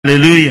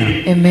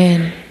Hallelujah.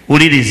 Amen.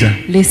 Uliriza.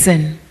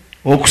 Listen.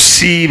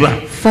 Okusiiba.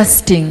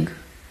 Fasting.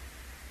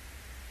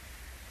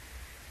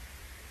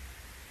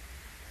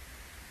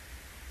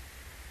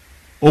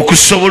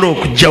 Okusobola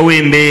okujjawo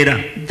embeera.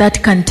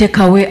 That can take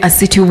away a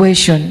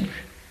situation.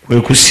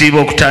 Kwe kusiiba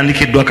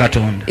okutandikiddwa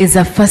Katonda. Is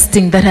a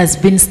fasting that has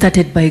been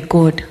started by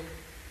God.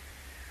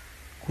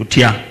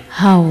 Kutya.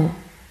 How?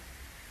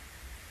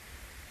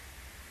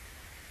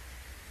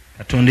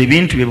 Katonda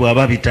ebintu bye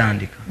bw'aba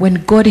bitandika.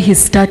 When God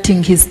is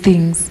starting his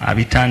things,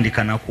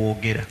 abitandika na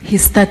kwogera. he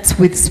starts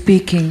with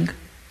speaking.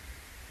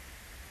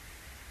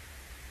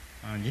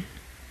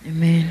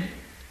 Amen.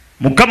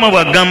 Mukama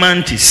bw'agamba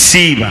nti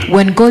siiba.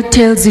 When God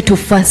tells you to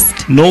fast,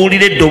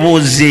 n'owulira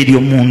eddoboozi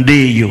eryo munda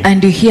eyo,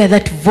 and you hear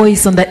that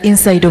voice on the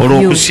inside of you,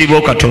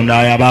 olw'okusiiba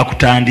Katonda aba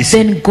akutandise.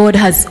 then God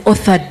has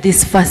authored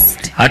this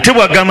fast. Ate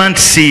bw'agamba nti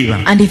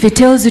siiba, And if he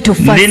tells you to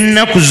fast,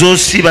 n'ennaku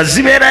z'osiiba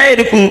zibeerayo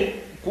eri ku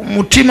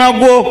mutima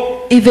gwo.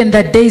 even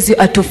the days you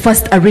are to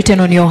fast are written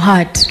on your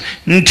heart.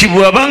 Nti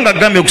bw'abanga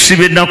agambye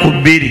okusiiba ennaku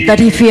bbiri, That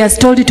if he has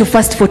told you to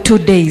fast for 2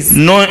 days,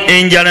 no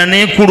enjala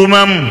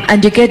n'ekulumamu,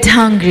 and you get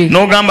hungry,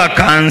 n'ogamba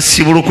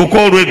kansibulukuko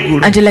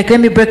olw'eggulu, and you're like, let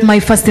me break my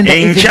fast in the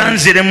enkya evening,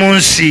 nziremu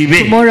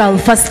nsiibe. tomorrow I'll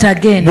fast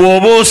again.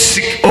 Bw'oba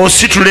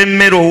ositula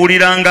emmere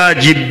owulira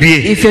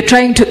ng'agibbye. If you're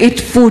trying to eat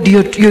food,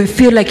 you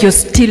feel like you're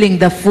stealing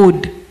the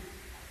food.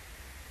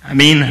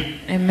 Amiina.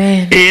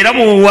 Amen. Era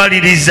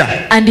bw'owaliriza,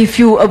 And if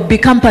you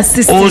become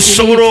persistent,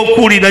 osobola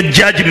okuwulira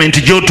judgment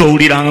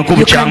gy'otowulirangako you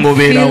bukyanga can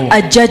feel obeerawo.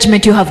 a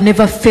judgment you have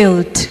never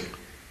felt.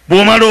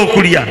 Bw'omala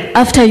okulya,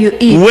 After you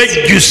eat,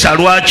 wejjusa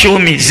lwaki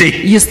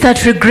omize. you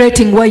start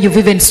regretting why you've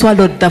even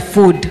swallowed the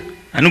food.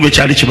 Ani gwe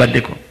kyali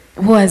kibaddeko?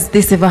 Who has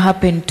this ever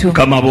happened to?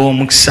 Mukama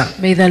b'omukisa.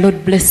 May the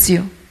Lord bless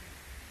you.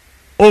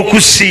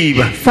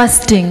 Okusiiba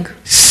Fasting,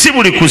 si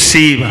buli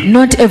kusiiba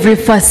not every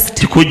fast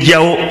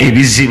kikuggyawo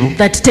ebizibu,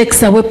 that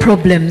takes away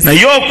problems,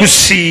 naye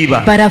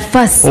okusiiba but a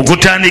fast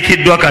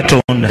okutandikiddwa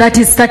Katonda that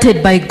is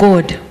started by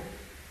God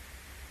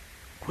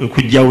kwe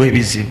kuggyawo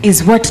ebizibu.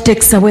 is what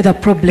takes away the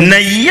problem.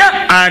 Naye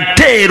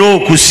ate era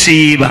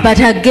okusiiba But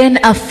again,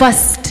 a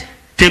fast,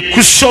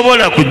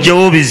 tekusobola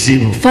kuggyawo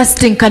bizibu,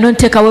 fasting cannot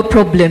take away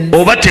problems,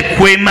 oba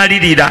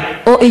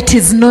tekwemalirira. or it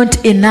is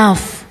not enough.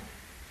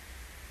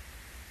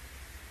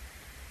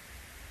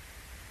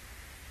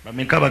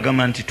 Bameka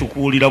bagamba nti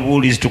tukuwulira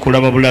buwulizi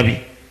tukulaba bulabi.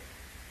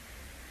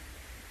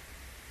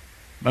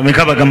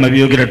 Bameka bagamba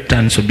byogera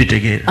tutandise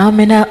obitegeera. How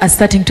many are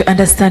starting to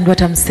understand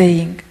what I'm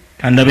saying?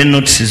 Kandabe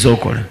notisi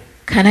z'okola.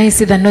 Can I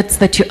see the notes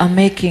that you are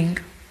making?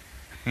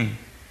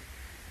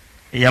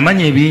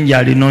 Eyamanya ebingi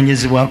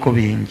alinoonyezebwako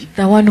bingi.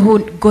 The one who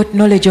got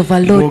knowledge of a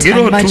lot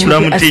Ogera and much otuula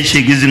will mu be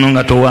teaching zino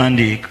nga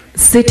towandiika.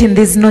 sit in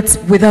these notes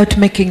without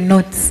making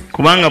notes.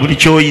 Kubanga buli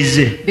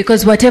ky'oyize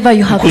Because whatever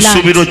you have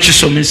kusuubira learned,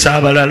 okukisomesa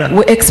abalala.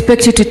 we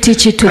expect you to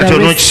teach it to Kati the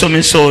rest.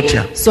 onookisomesa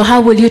otya? So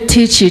how will you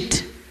teach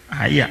it?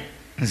 Aya,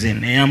 nze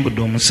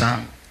neeyambudde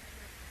omusango.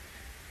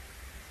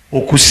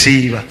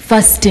 Okusiiba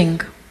Fasting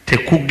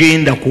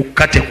tekugenda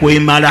kukka,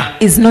 tekwemala,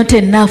 is not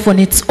enough on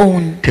its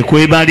own.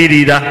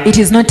 tekwebalirira. It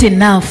is not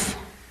enough.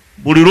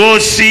 Buli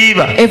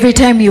lw'osiiba Every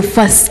time you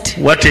fast,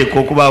 wateeka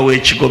okubaawo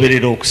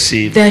ekigoberera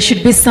okusiiba. there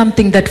should be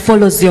something that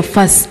follows your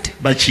fast,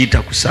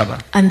 Bakiyita kusaba.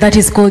 and that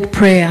is called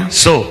prayer.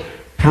 So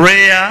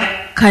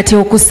prayer Kati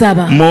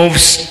okusaba,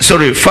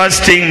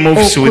 fasting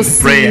moves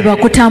with prayer. okusiiba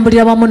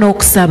kutambulira wamu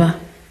n'okusaba.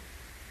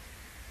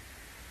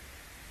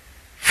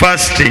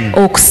 Fasting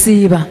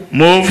Okusiiba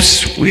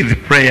moves with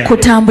prayer.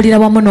 kutambulira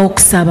wamu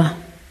n'okusaba.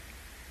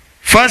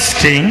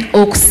 Fasting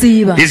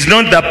Okusiiba is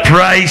not the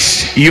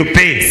price you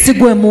pay si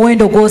gwe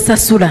muwendo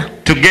gw'osasula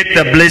to get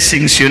the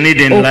blessings you need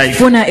in life.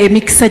 okufuna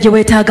emikisa gye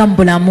weetaaga mu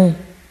bulamu.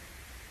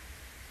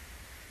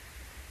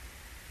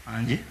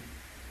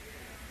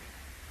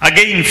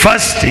 Again,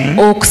 fasting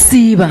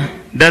Okusiiba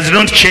does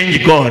not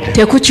change God.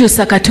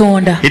 tekukyusa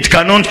Katonda. It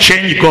cannot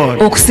change God.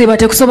 Okusiiba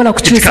tekusobola It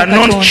kukyusa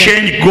cannot Katonda.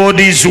 change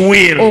God's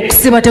will.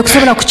 Okusiiba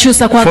tekusobola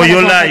kukyusa For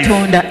your kwagala kwa life.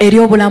 Katonda eri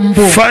obulamu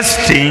bwo.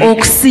 Fasting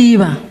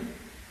Okusiiba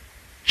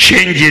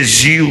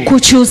changes you.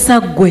 kukyusa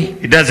ggwe,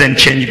 It doesn't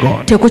change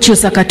God.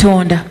 tekukyusa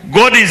Katonda.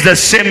 God is the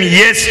same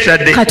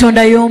yesterday,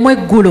 Katonda y'omu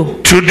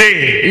eggulo,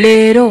 today,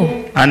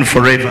 leero and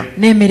forever.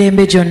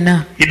 n'emirembe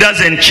gyonna. He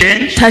doesn't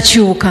change.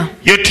 Takyuka.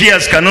 Your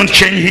tears cannot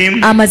change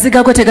him.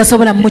 Amaziga go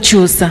tegasobola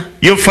mukyusa.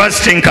 Your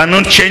fasting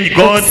cannot change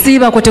God.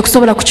 Okusiiba kwo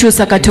tekusobola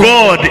kukyusa Katonda.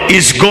 God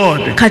is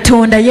God.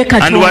 Katonda ye And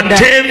Katonda,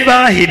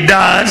 whatever he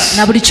does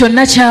na buli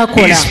kyonna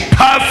ky'akola is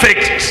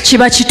perfect.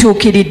 kiba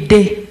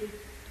kituukiridde.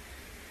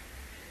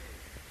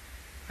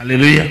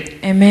 Hallelujah.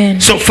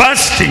 Amen. So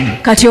fasting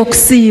Kati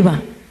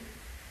okusiiba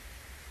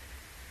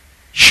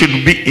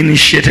should be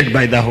initiated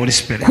by the Holy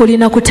Spirit.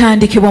 kulina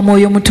kutandikibwa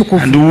Mwoyo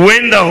Mutukuvu. And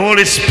when the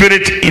Holy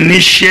Spirit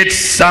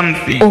initiates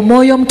something,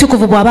 Omwoyo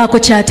Omutukuvu bw'abaako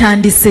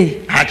ky'atandise,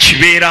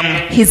 akibeeramu.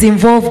 he's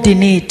involved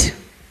in it.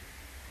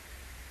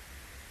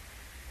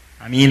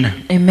 Amina.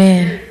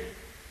 Amen.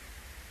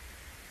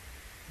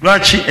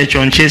 Lwaki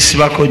ekyo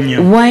nkyesibako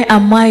nnyo? Why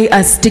am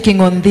I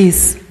sticking on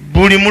this?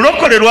 Buli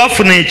mulokole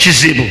lwafuna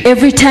ekizibu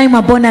Every time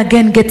a born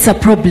again gets a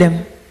problem,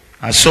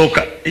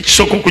 asooka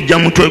ekisooka okujja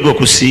mu mutwe gwe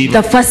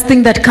okusiiba. The first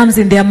thing that comes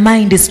in their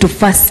mind is to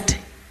fast.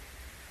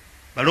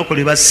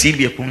 Balokole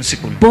basiibye ku nsi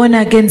kuno. Born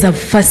agains have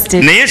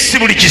fasted. Naye si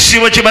buli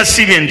kisiibo kye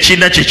basiibye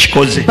kirina kye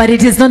kikoze. But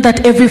it is not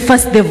that every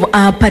fast they've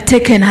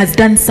partaken has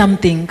done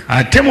something.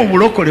 Ate mu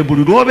bulokole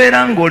buli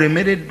lw'obeera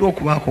ng'olemereddwa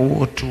okubaako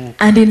w'otuuka.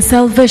 And in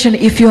salvation,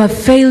 if you have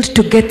failed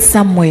to get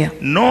somewhere,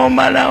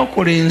 n'omala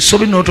okola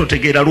ensobi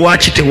n'ototegeera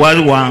lwaki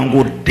tewali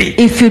wangudde.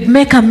 if you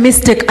make a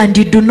mistake and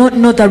you do not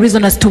know the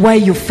reason as to why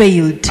you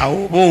failed,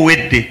 awo oba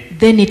owedde.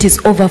 then it is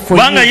over for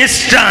Kubanga you. ye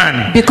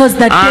Sitaani Because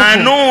that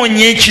devil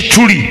anoonya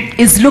ekituli,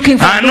 is looking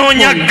for a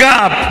anoonya loophole.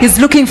 gaapu He's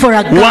looking for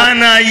a gap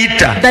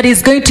w'anaayita that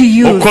is going to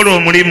use okukola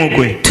omulimu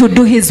gwe. to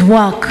do his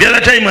work. The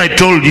other time I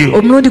told you,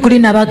 Omulundi guli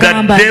the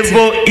nabagamba nti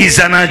devil is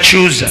an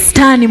accuser.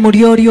 Sitaani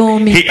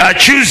mulyolyomi, He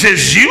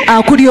accuses you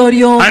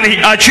akulyolyooma and he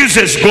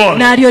accuses God.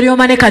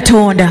 n'alyolyooma ne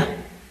Katonda.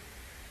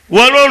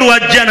 Waliwo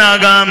lwajja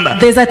n'agamba,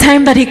 There's a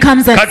time that he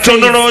comes and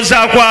Katonda says,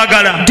 olowooza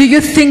akwagala. do you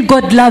think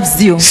God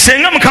loves you?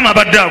 Senga Mukama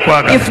abadde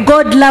akwagala, If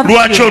God loves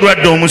lwaki you,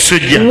 olwadde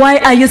omusujja? why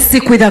are you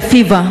sick with a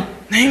fever?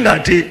 Naye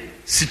ng'ate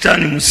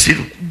Sitaani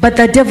musiru. But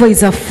the devil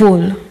is a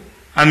fool.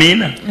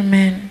 Amiina.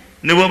 Amen.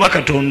 Ne bw'oba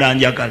Katonda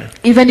anjagala,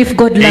 Even if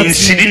God loves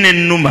ensiri me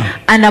n'ennuma,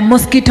 and a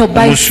mosquito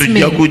bites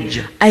me, omusujja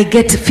gujja. I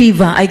get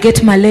fever, I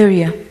get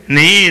malaria.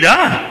 Naye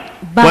era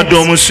But wadde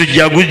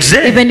omusujja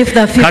guzze, even if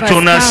the fever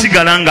Katonda has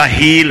asigala nga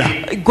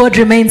hiila. come, God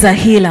remains a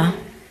healer.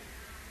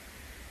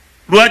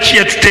 Lwaki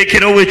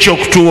yatuteekerawo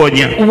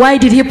ekyokutuwonya? Why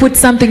did he put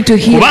something to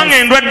heal us? Kubanga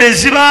endwadde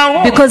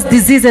zibaawo, Because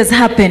diseases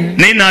happen,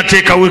 naye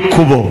n'ateekawo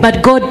ekkubo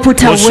but God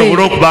put a osobole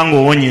way okuba so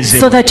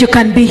ng'owonyezebwa. that you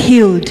can be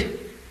healed.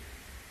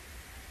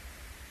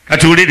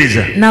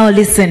 Katuwuliriza, Now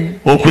listen,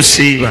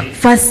 okusiiba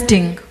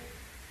fasting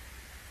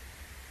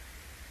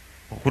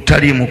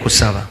okutaliimu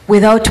kusaba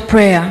without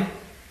prayer,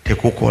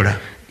 tekukola.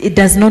 it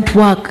does not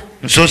work.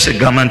 Nsoose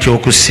gamba nti I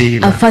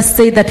okusiiba first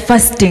say that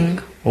fasting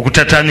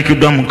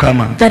okutatandikibwa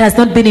Mukama that has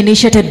not been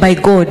initiated by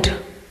God,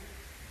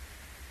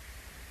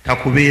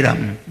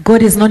 takubeeramu.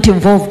 God is not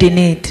involved in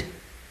it.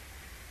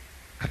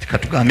 Kati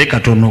katugambe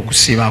Katonda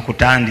okusiiba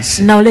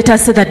akutandise. Now let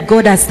us say that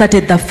God has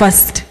started the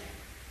fast.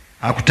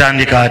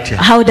 Akutandika atya?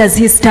 How does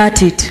he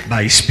start it?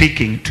 By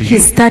speaking to He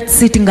you. starts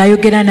sitting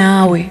ayogera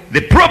naawe.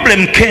 The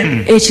problem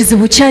came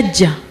Ekizibu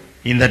kyajja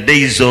in the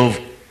days of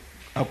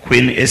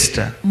Queen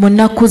Esther, mu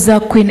nnaku za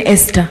Queen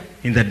Esther,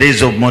 in the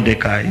days of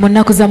Mordecai. mu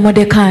nnaku za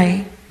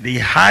Mordecai. They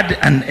had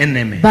an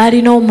enemy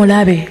Baalina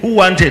omulabe. who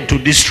wanted to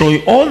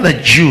destroy all the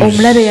Jews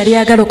Omulabe yali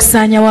ayagala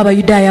okusaanyawo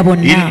Abayudaaya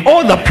bonna in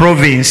all the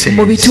provinces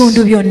mu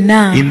bitundu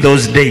byonna in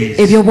those days.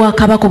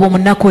 eby'obwakabaka obwo mu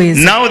nnaku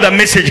ezo. Now the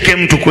message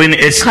came to Queen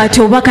Esther. Kati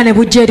obubaka ne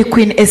bujja eri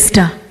Queen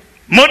Esther.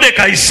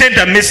 Mordecai sent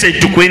a message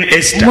to Queen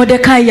Esther.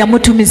 Mordecai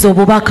yamutumiza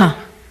obubaka.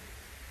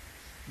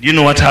 Do you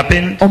know what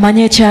happened?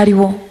 Omanyi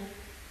ekyaliwo?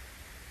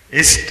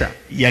 Esther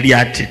yali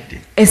atidde.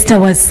 Esther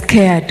was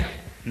scared.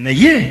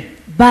 Naye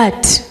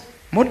But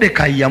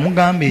Mordecai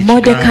yamugamba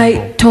Mordecai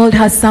ekigambo. told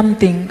her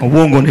something,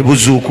 Obwongo ne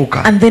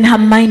buzuukuka. and then her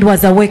mind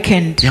was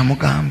awakened.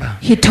 Yamugamba,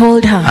 He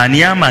told her, ani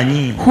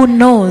amanyi who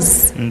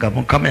knows nga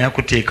Mukama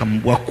yakuteeka mu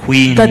bwa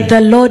queen that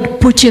the Lord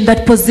put you in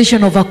that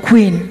position of a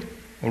queen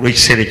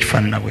olw'ekiseera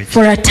ekifaanana bwe kiti.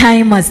 for a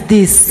time as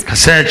this.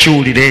 Kaseera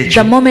kiwulira The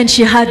ekyo moment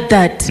she heard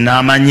that,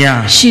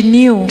 n'amanya she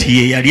knew nti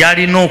ye yali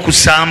alina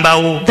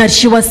okusambawo, that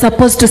she was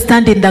supposed to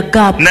stand in the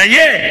gap.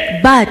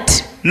 naye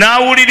But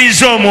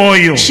n'awuliriza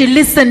omwoyo she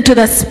listened to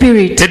the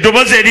Spirit,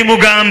 eddoboozi and a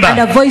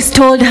erimugamba voice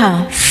told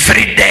her,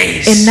 3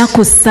 days.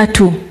 ennaku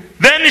ssatu.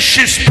 Then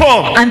she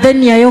spoke And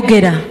then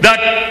yayogera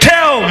that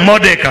tell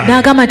Mordecai,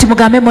 n'agamba nti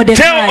mugambe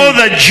tell all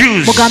Mordecai, the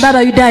Jews mugambe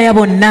Abayudaaya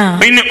bonna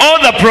in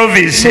all the mu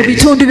provinces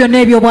bitundu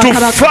byonna to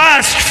eby'obwakabaka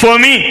fast for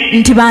me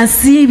nti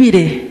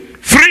bansiibire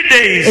 3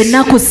 days,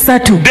 ennaku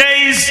ssatu,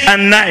 days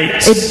and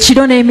nights.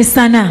 ekiro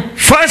n'emisana,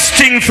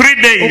 Fasting 3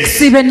 days.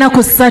 okusiiba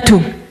ennaku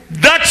ssatu.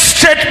 That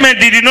statement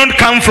did not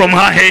come from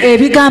her head.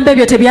 Ebigambo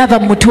ebyo tebyava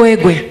mu mutwe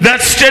gwe.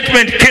 That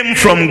statement came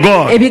from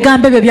God.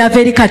 Ebigambo ebyo byava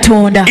eri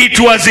Katonda. It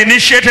was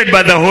initiated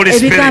by the Holy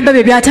Ebigambo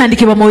Spirit. ebyo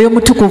byatandikibwa Mwoyo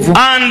Mutukuvu.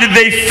 And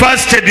they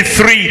fasted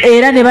 3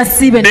 Era ne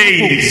basiiba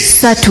ennaku days.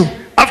 ssatu.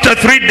 After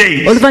 3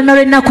 days, Oluvannyuma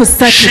lw'ennaku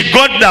ssatu she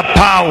got the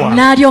power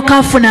n'alyoka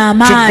afuna to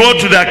go amaanyi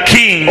to the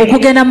king,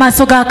 okugenda mu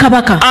maaso ga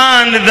kabaka.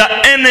 and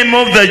the enemy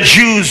of the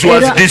Jews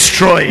was Era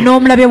destroyed.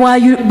 n'omulabe wa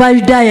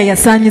Yudaaya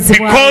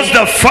yasaanyizibwa. Because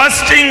the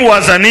fasting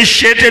was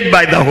initiated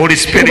by the Holy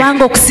Spirit.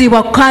 Kubanga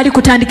okusiibwa kwali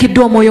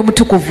kutandikiddwa Omwoyo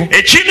Mutukuvu.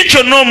 Ekintu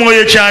kyonna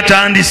omwoyo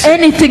kyatandise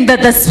Anything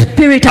that the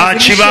Spirit has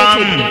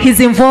Akibaamu. initiated, He's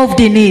involved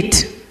in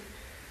it.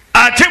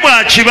 ate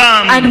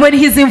bw'akibaamu And when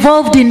He's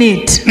involved in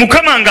it,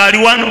 Mukama ng'ali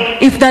wano,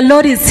 if the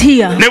Lord is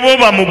here, ne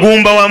bw'oba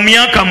mugumba wa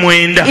myaka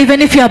 9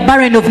 even if you are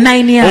barren of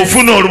 9 years,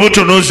 ofuna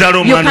olubuto n'ozaala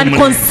you omwana can omulala.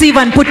 conceive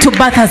and put to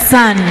birth a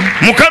son.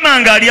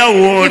 Mukama ng'ali awo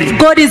w'oli,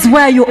 God is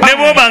where you ne are.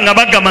 bw'oba nga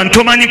bagamba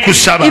ntomanyi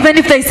kusaba, Even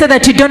if they say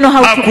that you don't know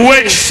how to akuwa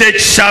pray, ekisa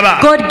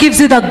ekisaba. God gives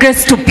you the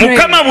grace to pray.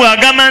 Mukama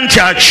bw'agamba nti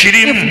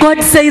akirimu, If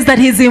God says that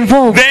He's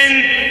involved,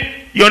 then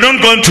you're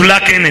not going to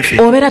lack anything.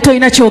 obeera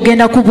tolina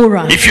kyogenda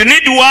kubulwa. If you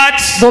need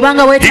words,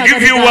 bw'obanga he weetaaga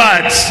give you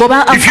words.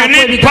 bw'oba If you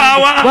need akwako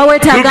power, ebigambo, bw'oba he'll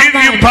weetaaga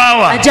give you amaanyi,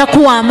 power. ajja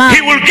kuwa amaanyi,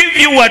 He will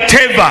give you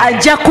whatever,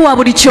 ajja kuwa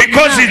buli because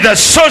kyonna he's the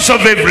source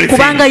of everything.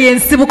 kubanga ye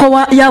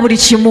nsibuko ya buli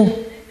kimu.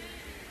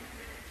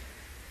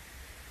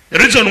 The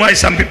reason why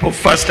some people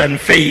fast and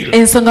fail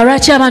Ensonga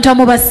lwaki abantu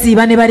abamu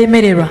basiiba ne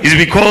balemererwa is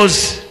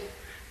because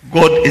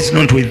God is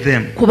not with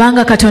them.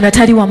 kubanga Katonda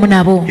tali wamu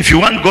nabo. If you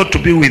want God to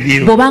be with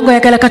you, bw'obanga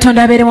oyagala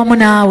Katonda abeere wamu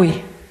naawe,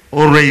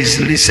 always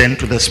listen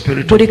to the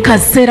Spirit buli of God.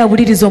 kaseera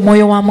wuliriza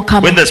omwoyo wa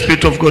Mukama. When the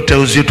Spirit of God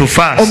tells you to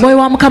fast, omwoyo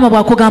wa Mukama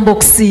bw'akugamba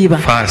okusiiba,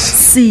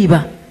 fast.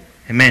 siiba.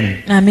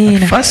 Amen. Amiina.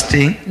 But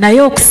fasting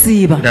Naye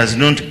okusiiba does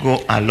not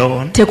go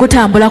alone.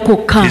 tekutambula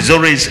kwokka. It's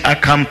always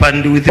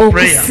accompanied with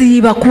prayer.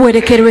 Okusiiba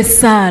kuwerekerwa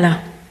essaala.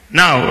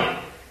 Now,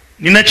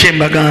 nina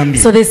kyembagambye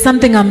So there's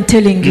something I'm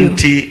telling you,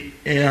 nti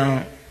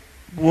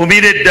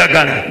bw'obeera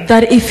eddagala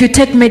that if you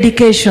take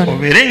medication,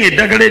 obeere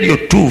ng'eddagala eryo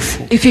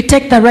ttuufu, if you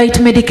take the right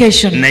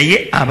medication,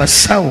 naye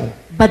abasawo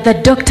but the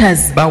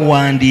doctors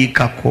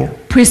bawandiikako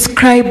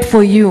prescribe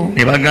for you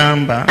ne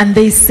bagamba and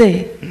they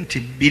say nti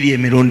 2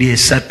 emirundi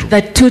 3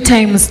 that 2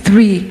 times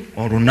 3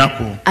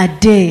 olunaku a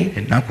day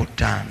ennaku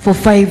 5. for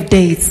 5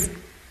 days.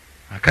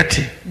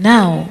 Akati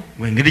Now,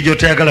 wengeri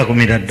gy'otoyagala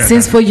kumira ddagala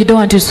since for you don't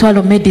want to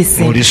swallow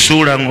medicine,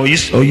 olisuula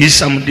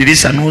ng'oyisa mu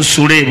ddirisa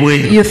n'osuula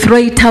ebweru, you throw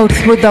it out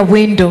through the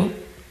window.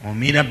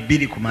 omira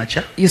 2 ku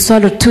makya, You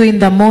swallow 2 in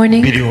the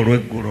morning 2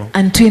 olw'eggulo,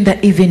 and 2 in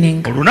the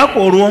evening. olunaku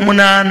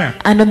olw'omunaana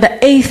And on the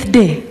 8th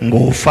day,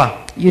 ng'ofa.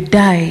 you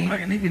die.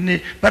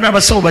 Bano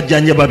abasawo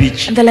bajjanjaba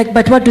biki? And they're like,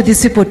 but what do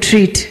these people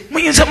treat?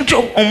 Muyinza mutya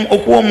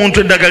okuwa omuntu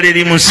eddagala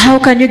erimu si? How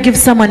can you give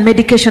someone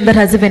medication that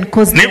has even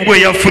caused ne death?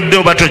 gwe yafudde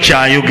oba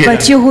tokyayogera,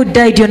 But you who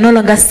died, you're no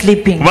longer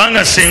sleeping.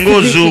 kubanga singa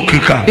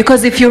ozuukika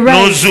Because if you rise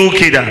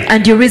n'ozuukira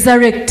and you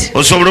resurrect,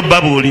 osobola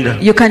obbabuulira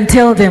you can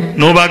tell them,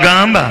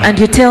 n'obagamba and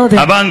you tell them,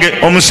 abange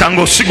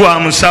omusango si gwa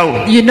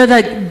musawo, you know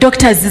that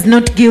doctors is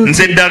not guilty.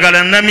 nze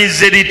eddagala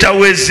namizze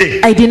litaweze,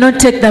 I did not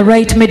take the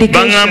right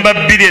medication.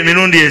 baŋŋamba 2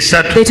 emirundi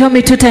 3, They told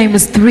me 2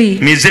 times 3.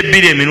 mize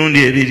 2 emirundi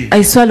 2.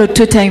 I swallowed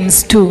 2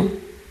 times 2.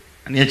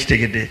 Ani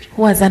ekitegedde ekyo?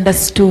 Who has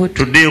understood?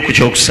 Tuddeyo ku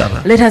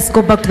kyokusaba. Let us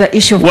go back to the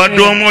issue of Wadde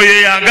prayer.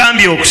 omwoyo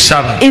yagambye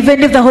okusaba,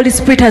 Even if the Holy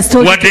Spirit has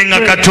told you wadde nga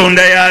to pray,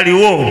 katonda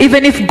yaliwo,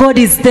 even if God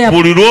is there,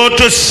 buli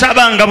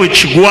lw'otosaba nga bwe every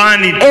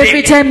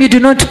kigwanidde, time you do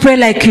not pray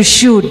like you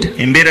should,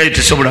 embeera yo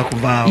tesobola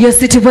kuvaawo. your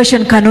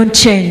situation cannot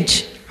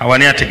change.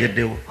 Awani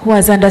ategeddewo. Who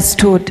has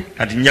understood?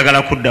 Kati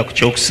njagala kudda ku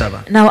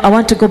kyokusaba. Now I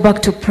want to go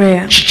back to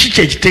prayer. Kiki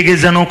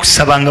kyekitegeeza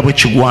n'okusaba nga bwe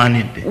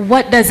kigwanidde?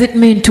 What does it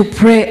mean to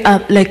pray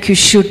like you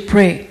should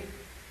pray?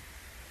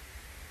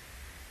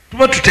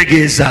 Tuba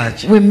tutegeeza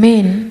ki? We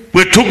mean,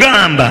 Bwe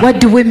tugamba what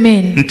do we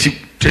mean nti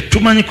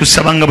tetumanyi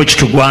kusaba nga bwe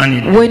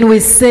kitugwanidde, when we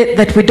say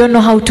that we don't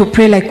know how to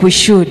pray like we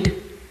should?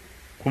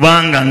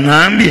 kubanga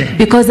ŋŋambye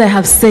Because I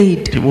have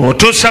said nti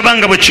bw'otosaba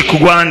nga bwe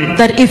kikugwanidde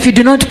that if you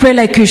do not pray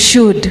like you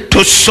should,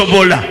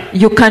 tosobola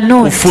you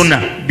cannot kufuna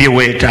bye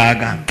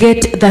weetaaga.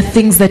 get the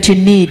things that you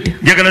need.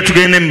 Njagala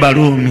tugende mu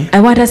Baluumi I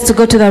want us to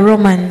go to the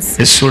Romans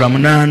essula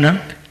 8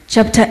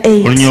 chapter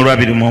olunya 8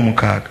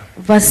 olw'abiri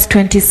verse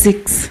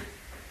 26.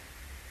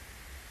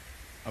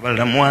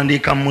 abalala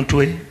muwandiika mu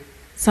mutwe,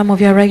 Some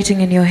of you are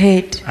writing in your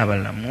head.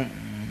 abalala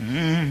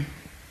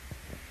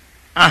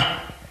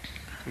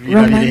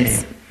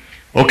Romans.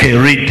 Okay,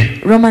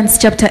 read. Romans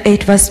chapter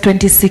 8 verse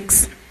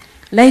 26.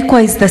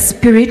 Likewise the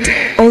Spirit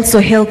also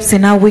helps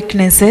in our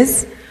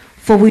weaknesses,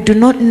 for we do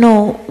not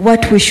know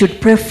what we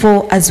should pray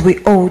for as we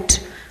ought,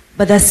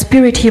 but the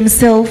Spirit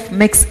himself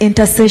makes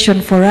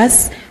intercession for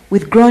us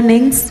with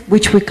groanings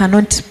which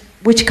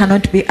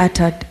cannot be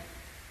uttered.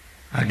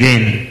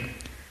 Again.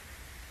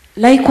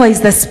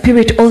 Likewise the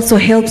Spirit also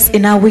helps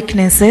in our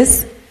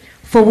weaknesses,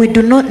 for we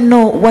do not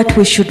know what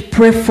we should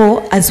pray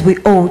for as we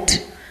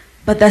ought,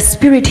 but the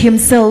Spirit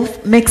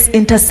himself makes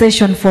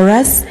intercession for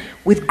us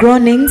with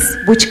groanings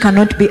which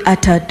cannot be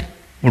uttered.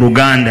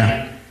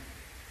 Luganda.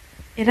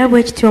 Era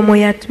bwe kityo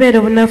omwoyo atubeera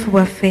obunafu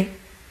bwaffe,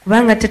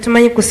 kubanga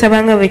tetumanyi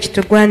kusaba nga bwe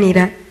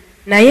kitugwanira,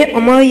 naye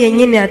omwoyo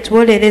yennyini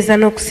atuwolereza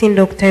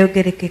n'okusinda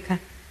okutayogerekeka.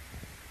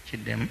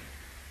 Kiddemu.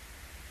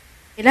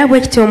 Era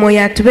bwe kityo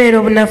omwoyo atubeera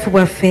obunafu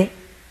bwaffe,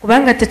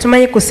 kubanga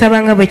tetumanyi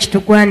kusaba nga bwe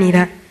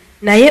kitugwanira,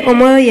 naye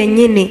omwoyo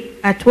yennyini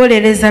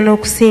atuwolereza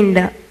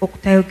n'okusinda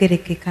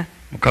okutayogerekeka.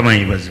 Mukama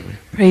yeebazibwe.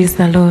 Praise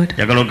the Lord.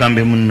 Njagala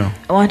ogambe munno.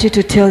 I want you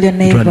to tell your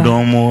Twadde neighbor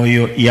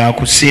omwoyo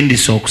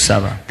yakusindisa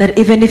okusaba. that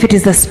even if it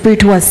is the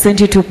Spirit who has sent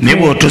you to Ne pray,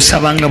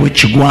 bw'otosaba nga bwe but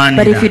if you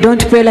kigwanira,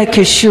 don't pray like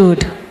you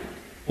should,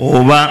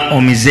 oba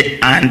omize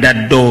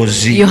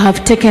underdose. you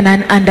have taken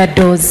an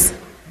underdose.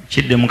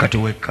 Kiddemu kati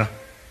wekka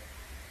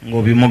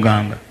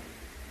ng'obimugamba.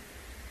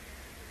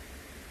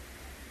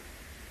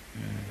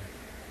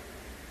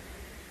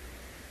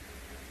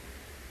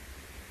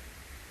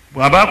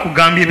 Bw'aba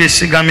akugambye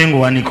beesigamye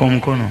ng'owanika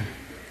omukono.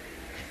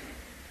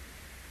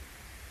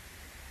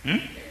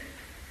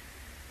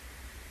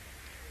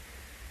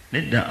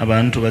 Nedda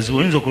abantu bazibu,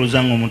 oyinza okulowooza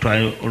ng'omuntu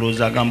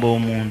olowooza agamba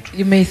omuntu.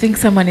 You may think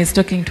someone is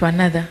talking to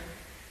another.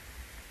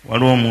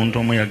 waliwo omuntu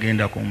omu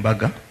yagenda ku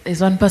mbaga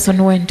There's one person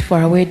who went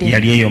for a wedding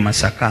yali eyo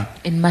Masaka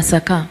in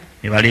Masaka,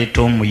 ne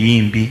baleeta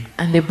omuyimbi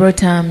and they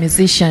brought a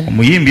musician,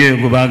 omuyimbi oyo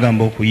gwe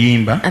baagamba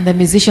okuyimba and the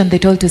musician they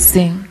told to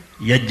sing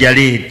yajja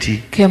leeti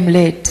came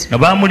late. nga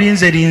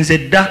bamulinzerinze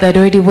dda They had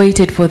already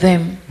waited for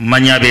them.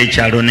 mmanyi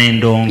ab'ekyalo You know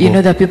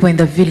n'endongo the people in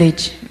the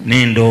village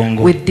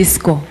n'endongo with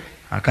disco.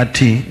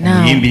 akati Now-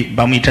 omuyimbi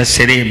bamuyita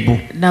serebu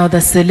Now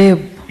the celeb,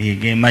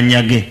 ge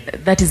mannya ge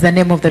that is the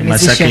name of the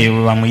Masaka eyo musician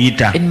bwe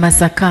bamuyita in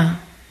Masaka.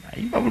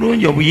 ayimba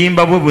bulungi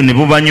obuyimba bwe ne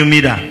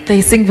bubanyumira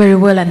They sing very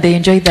well and they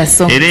enjoy the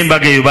song. era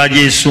embaga eyo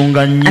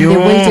bagyesunga And they nnyo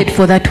waited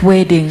for that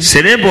wedding.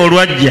 serebu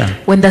olwajja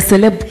When the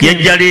celeb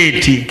yajja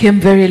leeti came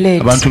very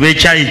late, abantu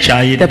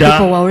bekyayikyaye the people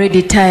dda were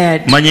already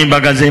tired. manya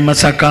embaga z'e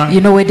Masaka You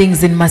know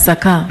weddings in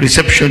Masaka.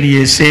 reception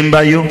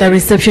yesembayo The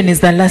reception is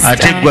the last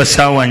ate eggwa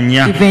saawa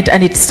 4 event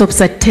and it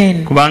stops at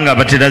 10 kubanga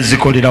abatera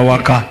zikolera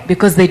waka.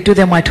 because they do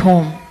them at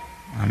home.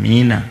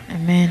 Amiina.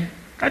 Amen.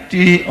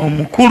 Kati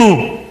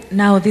omukulu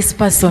Now this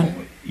person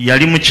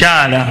yali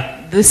mukyala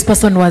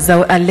was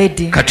a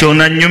lady. kati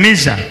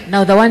onannyumiza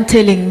Now the one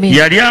telling me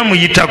yali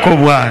amuyitako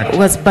bw'ati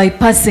was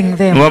bypassing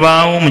them,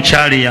 wabaawo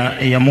omukyala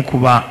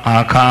eyamukuba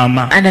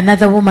akaama and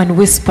another woman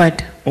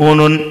whispered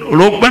ono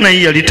olw'okuba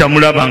naye yali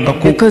tamulabanga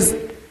ku because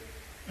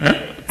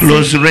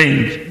close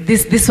range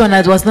this one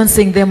was not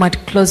seeing them at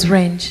close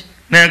range.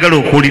 nayagala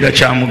okuwulira They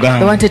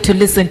kyamugamba wanted to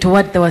listen to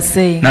what they were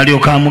saying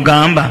n'alyoka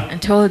amugamba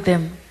and told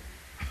them,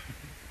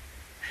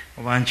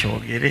 oba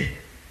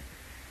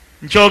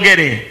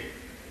nkyogere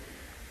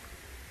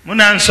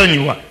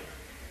munansonyiwa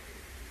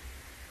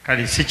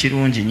kale si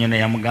kirungi nnyo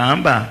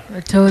neyamugamba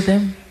I told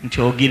them,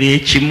 nti ogira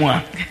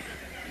ekimwa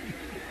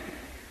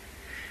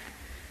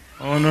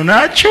ono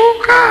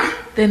n'akyuka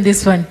then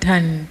this one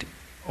turned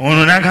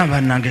ono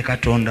n'agamba nange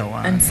katonda and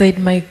wange said,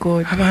 my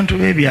God, abantu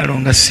b'ebyalo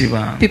nga si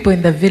bantu people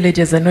in the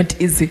villages are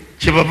not easy.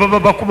 kyebava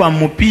babakuba mu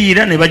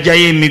mupiira ne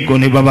bajjayo emiggo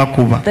ne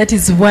babakuba That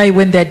is why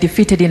when they are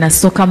defeated in a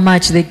soccer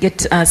match, they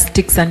get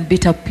sticks and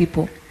beat up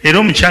people. era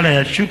omukyala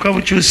yakyuka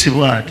bukyusi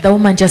bw'ati The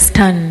woman just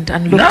turned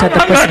and looked at the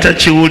n'abanga person,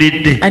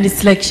 atakiwulidde and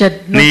it's like she had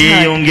not heard,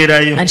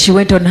 neyeeyongerayo and she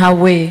went on her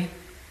way.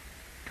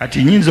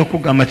 kati nyinza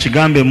okugamba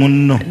kigambe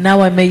munno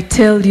Now I may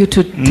tell you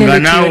to tell nga it to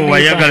naawe your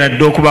wayagala neighbor,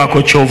 dde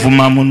okubaako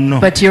ky'ovuma munno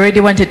but you already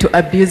wanted to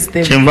abuse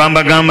them. kyenva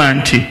mbagamba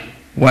nti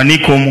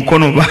wanika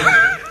omukono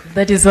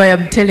That is why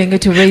I'm telling you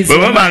to raise bwe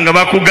your hand. baba nga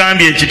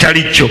bakugambye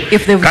ekitali kyo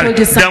If they've kale told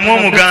you something, ddamu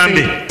I've not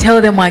omugambe said,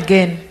 tell them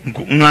again.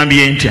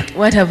 ŋŋambye ntya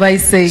What have I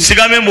said?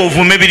 sigambe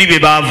mbw'ovume biri bye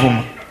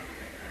baavuma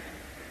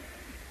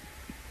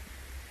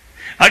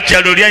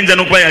actually oli ayinza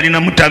n'okuba yalina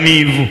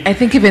mutamiivu I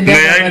think even the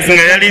other was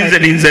nga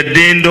yalinzerinze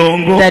dde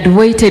endongo that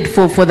waited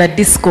for the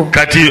disco,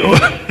 kati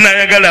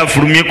nayagala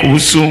afulumye ku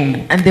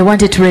busungu and they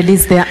wanted to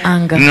release their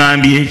anger.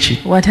 ŋŋambye eki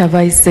What have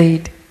I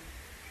said?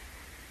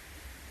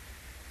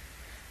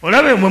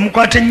 olabe mwe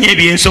mukwata ennyo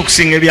ebyensi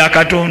okusinga ebya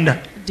katonda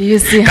Do you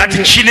see how kati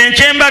kino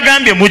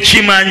ekyembagambye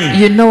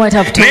mukimanyi you know what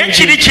I've told naye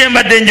kiri you?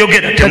 kyembadde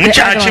njogera But the other one,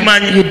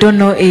 temukyakimanyi you don't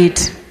know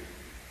it.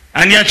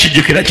 ani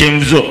akijjukira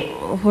kyenvuzo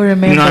Who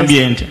remembers?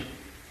 ŋŋambye ntya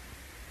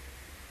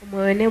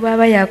omwoyo ne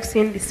bw'aba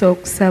yakusindisa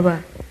okusaba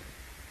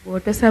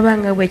bw'otosaba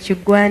nga bwe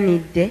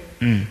kiggwanidde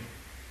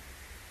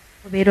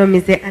obeera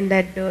omize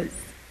underdose.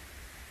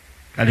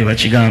 kale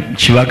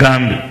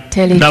kibagambe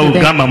Tell it nawe to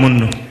them. gamba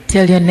munno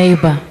Tell your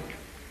neighbor.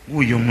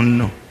 wuuyo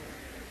munno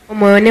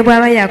omwoyo ne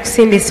bw'aba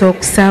yakusindisa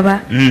okusaba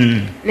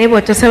naye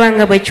bw'otosaba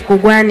nga bwe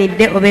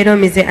kikugwanidde obeera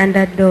omize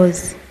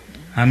underdose.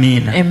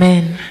 amiina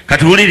Amen.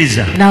 kati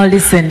wuliriza Now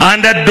listen.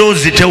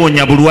 underdose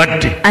tewonya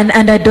bulwadde An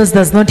underdose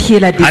does not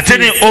heal a ate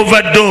ne disease,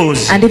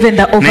 overdose and even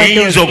the neyinza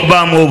overdose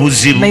okubaamu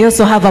obuzibu may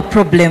also have a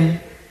problem.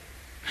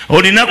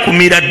 olina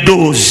kumira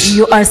dose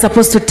You are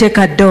supposed to take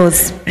a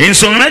dose.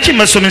 ensonga lwaki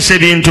mbasomesa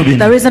ebintu The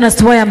bino reason as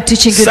to why I'm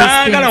teaching you these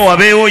saagala things,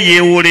 wabeewo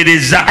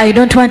yeewolereza I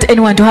don't want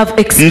anyone to have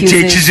nti excuses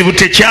ekizibu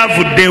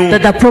tekyavuddewo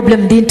that the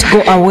problem didn't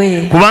go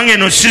away, kubanga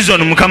eno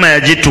season mukama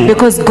yagituwa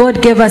because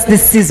God gave us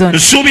this season.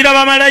 nsuubira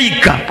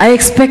bamalayika I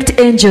expect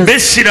angels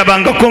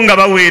besirabangako nga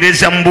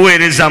baweereza mu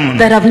buweereza muno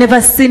that have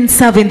never seen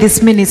serve in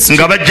this ministry.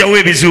 nga bajjawo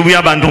ebizibu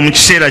by'abantu mu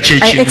kiseera I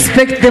kyekimu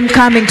expect them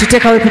coming to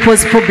take away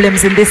people's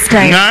problems in this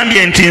time.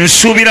 ŋŋambye nti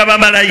nsuubira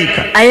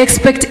bamalayika I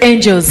expect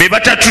angels be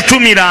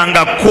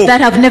batatutumirangako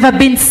that have never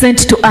been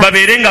sent to us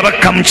babeere nga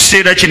bakka mu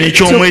kiseera kino to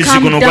eky'omwezi come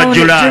guno gwa down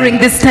during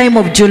July. this time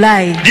of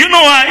July. Do you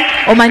know why?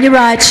 Omanyi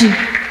lwaki?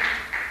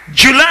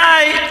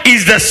 July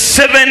is the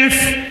 7th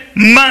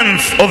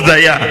month of the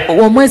year.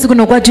 Omwezi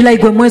guno gwa July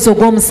gwe mwezi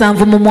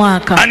ogw'omusanvu mu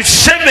mwaka. And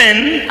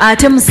 7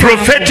 Ate musanvu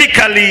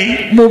prophetically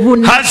mu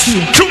bunnabbi has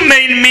two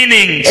main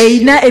meanings.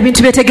 erina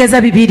ebintu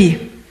byetegeeza bibiri.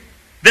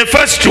 The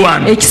first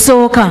one,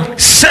 Ekisooka,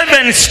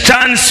 7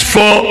 stands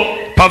for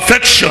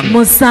perfection.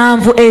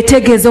 musanvu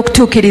etegeeza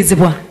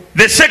okutuukirizibwa.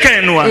 The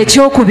second one,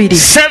 Ekyokubiri,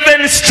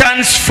 7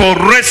 stands for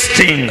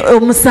resting.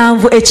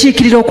 omusanvu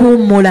ekiikirira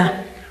okuwummula.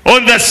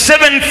 On the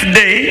 7th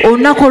day,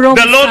 Olunaku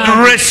the Lord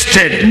olw'omusanvu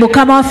rested.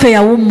 Mukama waffe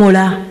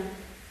yawummula.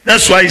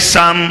 That's why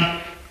Psalm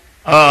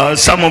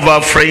Some of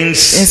our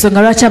friends,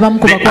 ensonga lwaki abamu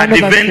ku the bakwano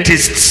baffe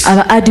Adventists,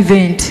 aba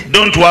advent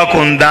don't work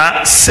on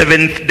the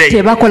seventh day.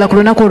 tebakola ku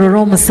lunaku olwo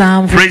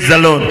olw'omusanvu. Praise the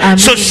Lord. Amen.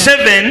 So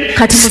 7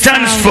 Kati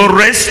stands musanvu for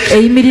rest,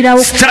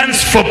 eyimirirawo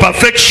stands for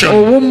perfection.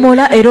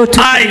 owummula era I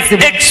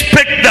otukirizibwa.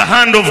 expect the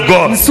hand of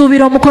God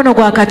nsuubira omukono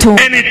gwa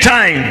Katonda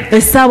anytime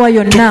essaawa to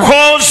yonna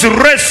cause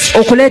rest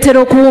okuleetera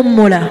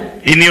okuwummula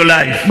in your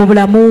life, mu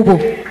bulamu bwo,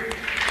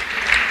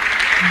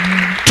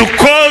 to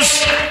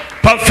cause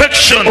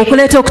perfection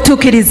okuleeta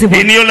okutuukirizibwa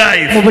in your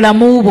life. mu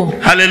bulamu bwo.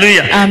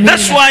 Hallelujah. Amen.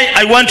 That's why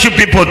I want you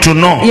people to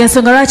know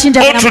yensonga lwaki or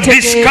njagala to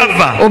mutegeere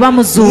discover oba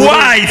muzuule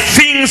why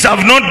things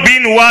have not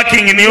been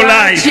working in your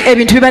life. lwaki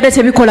ebintu bibadde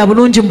tebikola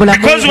bulungi mu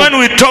bulamu Because bwo. when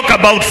we talk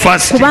about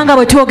fasting, kubanga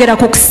bwe twogera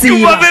ku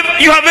kusiiba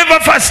you have ever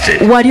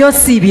fasted, wali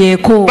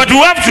osiibyeko, but we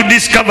have to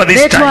discover this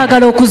naye time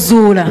twagala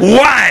okuzuula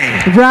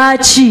why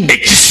lwaki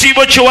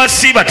ekisiibo kye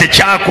wasiiba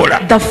tekyakola.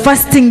 the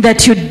fasting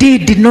that you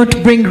did not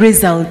bring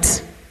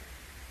result.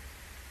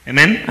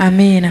 Amen.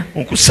 Amiina.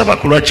 Okusaba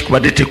ku lwaki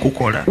kubadde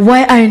tekukola?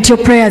 Why aren't your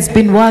prayers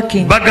been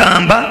working?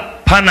 Bagamba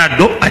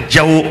panado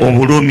ajjawo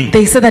obulumi.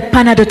 They say that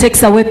Panadol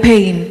takes away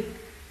pain,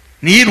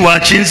 Naye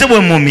lwaki nze bwe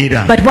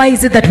mumira but why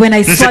is it that when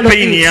I nze swallow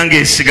payini it yange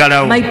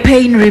esigalawo? my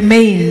pain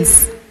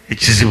remains?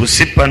 Ekizibu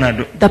si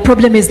panado, The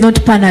problem is not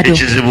Panadol,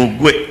 ekizibu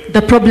gwe.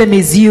 the problem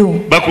is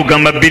you.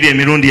 Bakugamba 2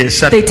 emirundi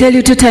 3. They tell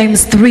you 2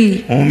 times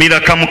 3, Omumira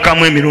kamu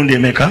kamu emirundi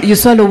emeka? you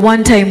swallow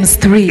 1 times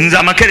 3. Nze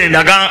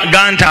amakerenda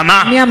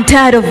gantama. Me, I'm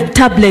tired of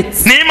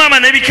tablets, Naye maama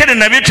n'ebikere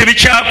nabyo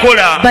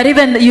tebikyakola. but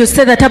even you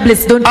say the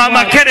tablets don't work.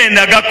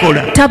 Amakerenda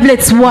gakola.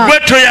 Tablets work. Gwe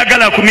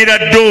toyagala kumira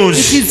It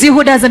doozi. is you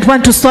who doesn't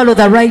want to swallow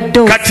the right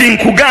dose. Kati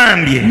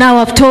nkugambye Now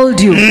I've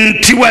told you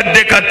nti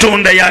wadde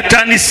Katonda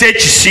yatandisa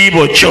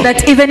ekisiibo kyo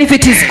that even if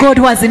it is God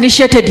who has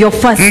initiated your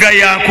fast, nga and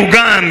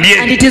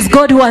yakugambye it is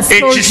God who has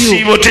told you,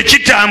 ekisiibo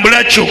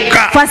tekitambula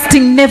kyokka.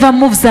 fasting never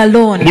moves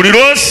alone. Buli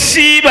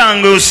lw'osiiba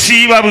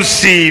ng'osiiba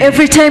busiiba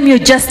Every time you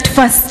just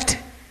fast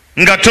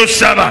nga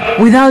tosaba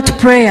without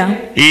prayer,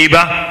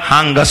 eba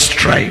hunger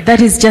strike. that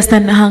is just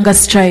an hunger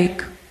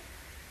strike.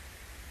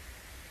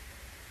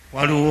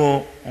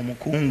 Waliwo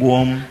omukungu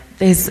omu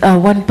There's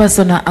one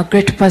person, a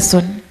great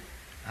person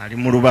ali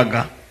mu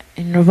Lubaga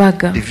in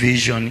Rubaga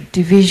division, yali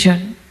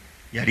division.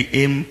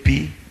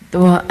 MP. They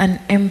were an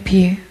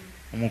MP,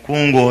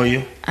 Omukungu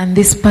oyo and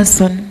this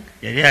person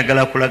yali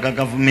ayagala kulaga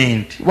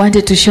gavumenti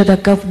wanted to show the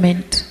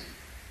government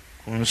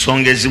ku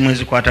nsonga ezimu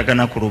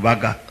ezikwatagana ku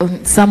Lubaga,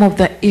 on some of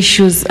the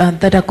issues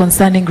that are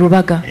concerning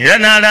Rubaga, era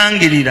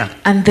n'alangirira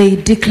and they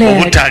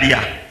declared obutalya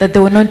that they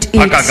will not eat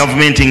paka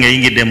gavumenti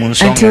ng'eyingidde mu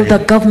until nsonga the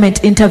eyo.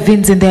 government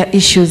intervenes in their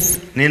issues.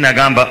 Naye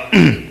nagamba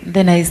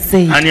Then I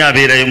say, ani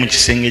abeerayo mu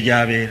kisenge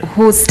gy'abeera?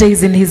 who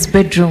stays in his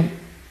bedroom?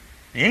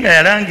 Naye nga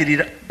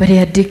yalangirira But he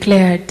had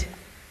declared,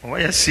 oba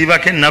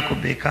yasiibako ennaku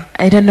beka.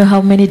 I don't know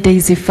how many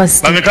days he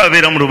fasted, Bameka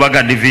babeera mu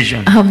Lubaga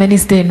division how many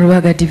stay in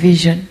Rubaga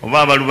division. oba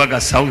aba Lubaga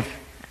south?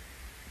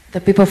 The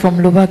people from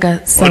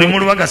Lubaga Oli mu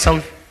South, Lubaga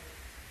south?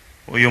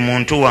 Oyo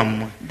muntu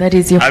wammwe that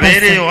is your abeereyo,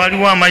 person.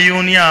 waliwo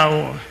amayuuni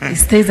awo. He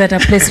stays at a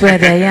place where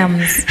there are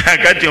yams.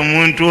 Kati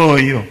omuntu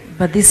oyo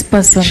But this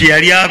person, kye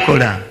yali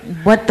akola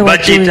what they were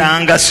doing, bakiyita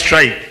hunger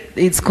strike.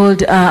 it's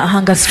called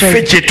hunger Ffe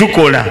strike. kye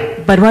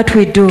tukola But what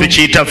we do,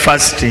 tukiyita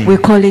fasting. we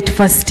call it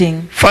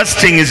fasting.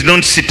 Fasting is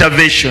not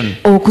starvation.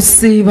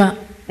 Okusiiba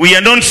We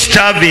are not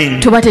starving.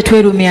 tuba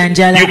tetwerumya You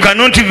njala,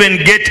 cannot even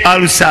get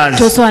ulcers.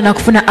 tosobola na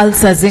kufuna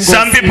ulcers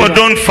Some people ng'osiiba.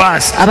 don't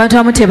fast, Abantu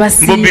abamu but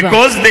tebasiiba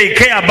because they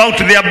care about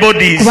their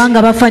bodies,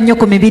 kubanga bafa nnyo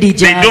ku mibiri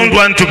they don't gyabwe,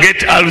 want to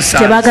get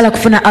ulcers. tebaagala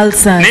kufuna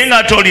ulcers. Naye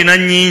ng'ate olina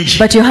nnyingi,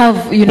 But you have,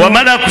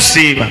 wamala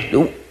kusiiba,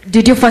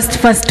 did you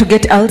fast to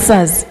get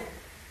ulcers?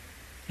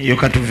 eyo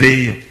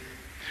katuveeyo.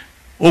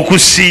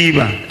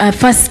 Okusiiba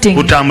Fasting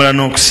kutambula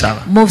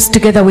n'okusaba. moves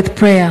together with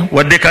prayer.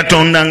 Wadde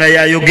Katonda nga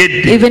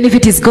y'ayogedde, Even if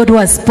it is God who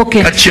has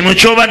spoken, kati kino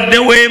ky'obadde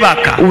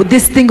weebaka, with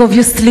this thing of you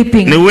ne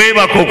sleeping,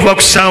 weebaka okuva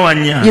ku ssaawa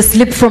 4 you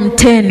sleep from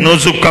 10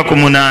 n'ozukka ku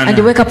and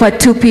you 8 wake up at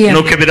 2 p.m.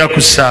 n'okebera ku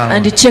ssaawa.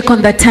 and you check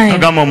on the time.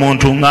 Agamba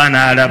omuntu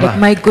ng'anaalaba But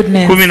my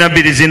goodness,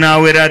 12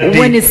 zinaawera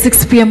when ddi, it's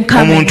 6 p.m.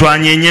 coming omuntu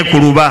anyeenye ku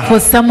luba, for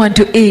someone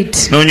to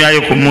eat,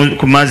 n'onywayo ku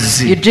you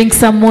mazzi, drink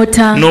some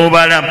water.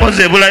 n'obala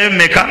mpozi ebulayo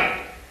mmeka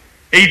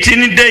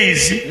 18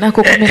 days.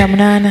 Nako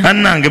 18.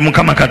 Annange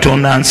Mukama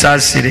Katonda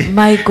ansaasire,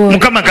 My God,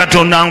 Mukama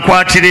Katonda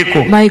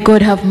ankwatireko, my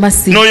God, have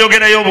mercy.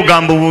 n'oyogerayo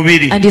obugambo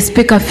bubiri, And you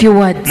speak a few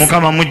words.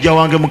 Mukama mujja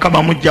wange,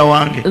 Mukama mujja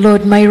wange,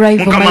 Lord, my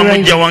rival, Mukama my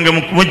mujja rival, wange,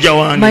 mujja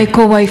wange. my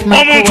co-wife, my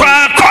Omuntu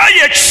co-wife.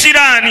 akooye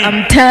ekisiraani.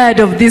 I'm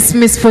tired of this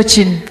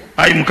misfortune.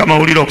 Ayi Mukama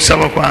wulira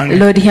okusaba kwange,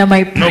 Lord, hear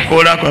my prayer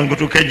n'okwola kwange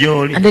kutuuke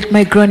gy'oli. and let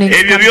my groanings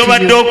Ebyo come to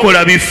by'obadde you.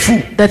 okola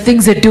bifu, The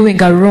things you're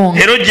doing are wrong,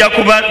 era ojja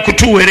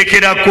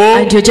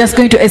kutuwerekerako, and you're just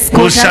going to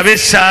escort us, osabe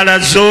essaala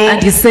zo,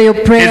 and you say your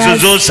ezo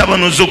prayers, z'osaba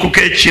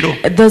n'ozuukuka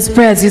ekiro. those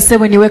prayers you say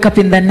when you wake up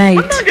in the night.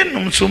 Nange nno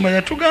Omusumba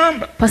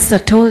yatugamba Pastor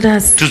told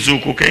us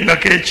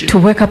tuzuukukengako ekiro, to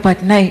wake up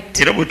at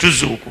night, era bwe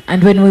tuzuukuka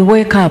and when we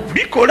wake up,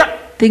 bikola.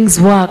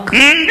 things work.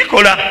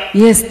 Bikola.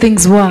 Yes,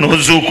 things work.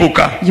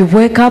 N'ozuukuka You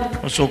wake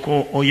up osooka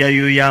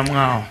oyayuuyamu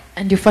awo,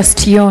 and you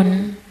first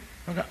yawn,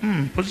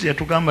 mpozi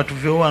yatugamba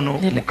tuveewo wano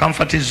mu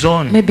comfort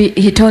zone. Maybe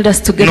he told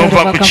us to get out of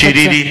our comfort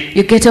zone.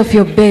 You get off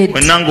your bed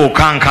wenanga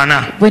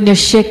okankana when you're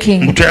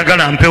shaking.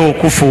 Mutoyagala mpewo You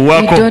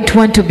okufuuwako don't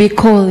want to be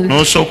cold.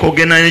 n'osooka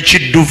ogenda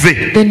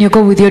n'ekidduve Then you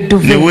go with your ne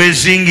duvet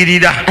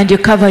weezingirira and you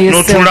cover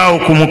yourself n'otulaawo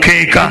ku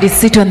mukeeka and you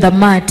sit on the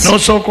mat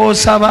n'osooka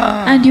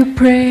osaba and you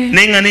pray.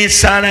 naye nga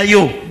n'essaala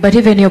yo But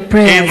even your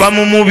prayers, eva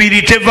mu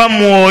mubiri teva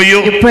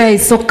mwoyo your prayer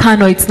is so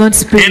carnal, it's not eno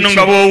nga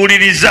spiritual.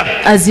 bw'owuliriza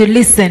As you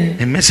listen,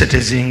 emmese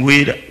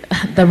tezingwira.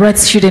 the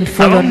rats shouldn't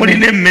fall on abamu mulina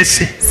me.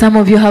 emmese Some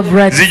of you have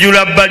rats.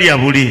 zijula balya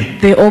buli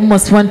They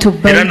almost want to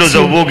era bite ndowooza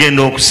oba you.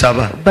 ogenda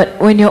okusaba But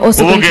when you're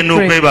also oba going to ogenda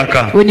pray,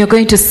 okwebaka when you're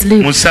going to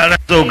sleep, mu ssaala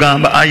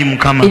z'ogamba ayi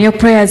mukama in your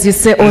prayers you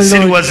say, "Oh Lord,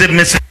 nsiriwaza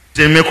emmese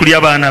zireme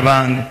kulya baana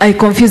bange I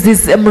confuse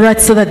these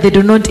rats so that they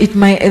do not eat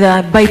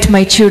bite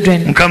my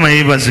children." mukama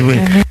yeebazibwe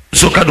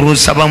sooka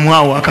lwosabamu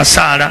awo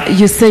akasaala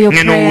You say your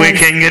ngeno prayers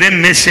weekengera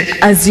emmese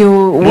as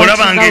you watch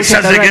bw'olaba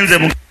ng'esaza out the egenze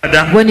rats. mu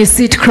kada When you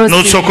sit crossing,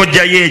 n'osooka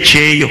ojjayo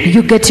ekyeyo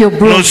you get your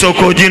broom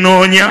n'osooka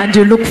oginoonya and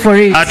you look for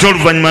it. ate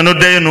oluvannyuma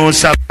n'oddayo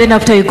n'osaba Then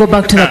after you go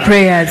back to the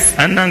prayers,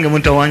 annange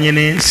mutawanye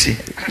n'ensi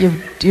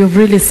you've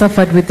really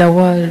suffered with the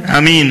world.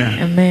 amiina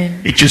Amen.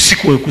 ekyo si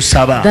kwe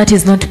kusaba That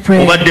is not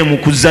prayer. obadde mu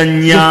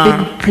kuzannya You've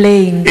been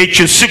playing.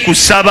 ekyo si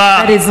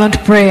kusaba That is not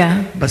prayer.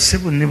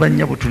 bassebo ne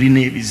bannyabo tulina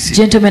ebizibu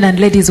Gentlemen and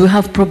ladies, we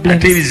have ate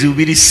problems. ebizibu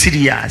biri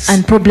serious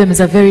And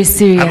problems are very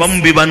serious.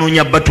 abamu bye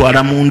banoonya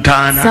batwala mu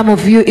ntaana Some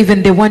of you,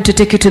 even they want to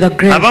take you to the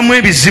grave. abamu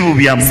ebizibu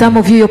byammwe Some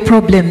of you, your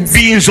problems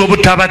biyinza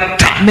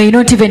obutabatta may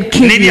not even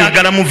kill you,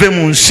 nebyagala muve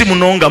mu nsi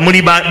muno nga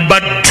muli baddu.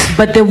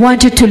 but they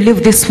want you to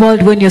leave this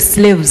world when you're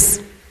slaves.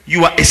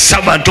 You are a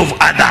servant of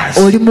others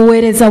Oli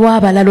muweereza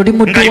w'abalala, oli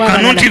muddu nga you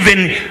cannot w'abalala,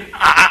 even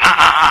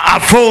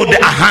afford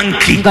a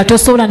hanky. nga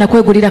tosobola na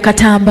kwegulira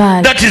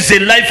katambaala. That is a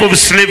life of Obwo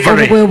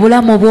slavery. bwe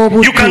bulamu You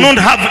obw'obuddu. cannot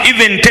have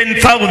even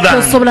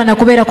 10,000. Tosobola na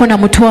kubeerako na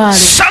mutwalo.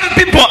 Some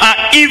people are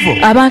evil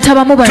Abantu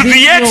abamu to babi the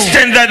nnyo,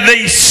 extent that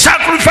they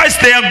sacrifice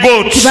their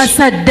goats,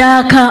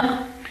 basaddaaka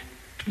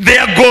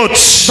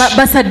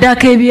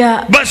basaddaaka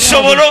ebya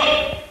basobole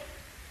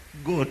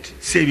goat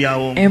si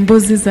ebyawo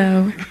embuzi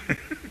zaabwe.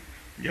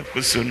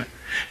 yakusuna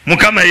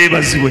mukama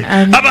yeebazibwe.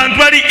 Amen. Abantu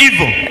bali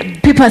evil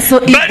People are so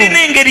balina evil.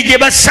 engeri gye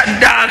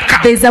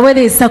basaddaaka There is a way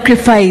they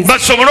sacrifice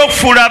basobole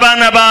okufuula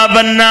abaana ba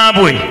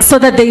bannaabwe so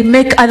that they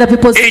make other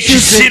people's children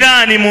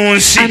ekisiraani mu a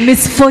nsi.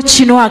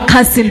 misfortune or a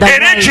curse in the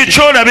Era ekyo world.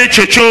 kyolaba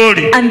ekyo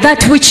kyoli And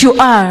that which you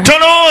are,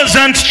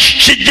 tolowooza nti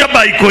kijja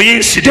by don't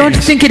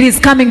coincidence. think it is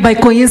coming by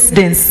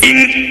coincidence.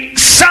 In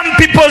some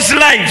people's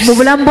lives, Mu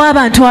bulamu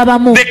bw'abantu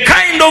abamu, the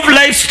kind of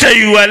lifestyle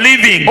you are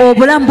living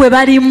obulamu bwe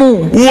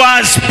balimu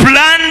was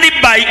planned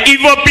by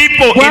evil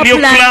people in your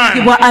clan.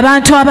 bwapulangibwa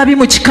abantu ababi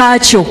mu kika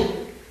kyo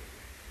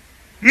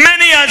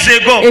Many years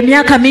ago,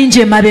 emyaka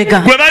mingi emabega.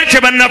 gwe bali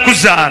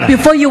tebannakuzaala,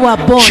 Before you were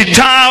born,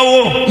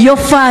 kitaawo your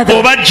father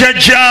oba or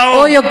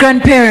jjajjaawo your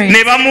grandparents,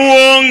 ne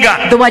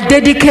bamuwonga they were ne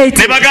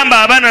dedicated.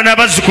 bagamba abaana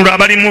n'abazzukulu They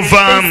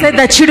abalimuvaamu said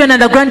the children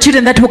and the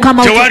grandchildren that will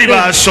come out of tewali them,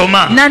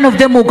 baasoma. none of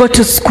them will go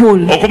to school.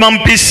 Okuma mu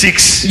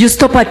P6 You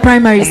stop at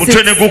primary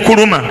omutwe ne 6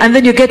 gukuluma, and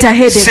then you get a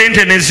headache.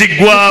 sente ne You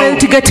ziggwawo fail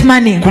to get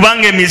money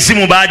kubanga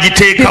emizimu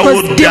baagiteekawo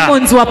because dda.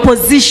 demons were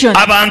positioned.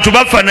 Abantu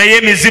bafa naye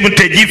emizimu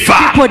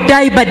tegifa. People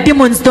die, but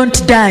demons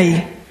don't die.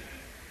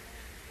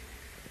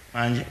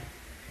 Manje.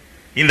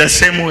 In the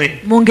same way,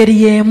 Mu ngeri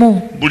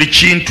y'emu, buli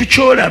kintu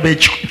kyolaba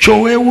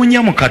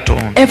kyoweewuunya mu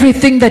Katonda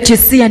everything that you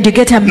see and you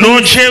get amazed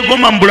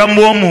n'okyegoma mu bulamu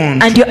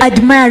bw'omuntu, and you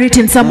admire it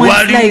in someone's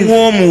life,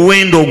 waliwo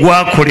omuwendo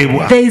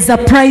ogwakolebwa there is a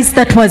price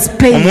that was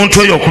paid omuntu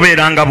oyo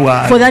okubeera nga for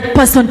bw'ali. that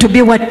person to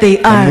be what they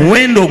are.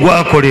 Omuwendo And the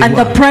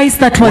ogwakolebwa, price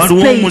that was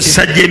waliwo paid,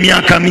 omusajja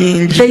emyaka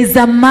mingi there is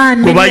a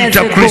man gwe many years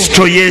bayita ago,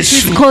 Kristo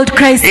Yesu he's called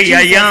Christ Jesus,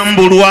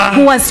 eyayambulwa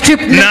who was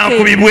stripped naked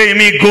n'akubibwa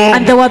emigo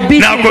and they were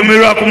beaten,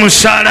 n'akomerwa ku and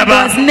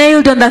musaalaba, was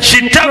nailed on the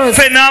cross,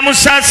 kitaffe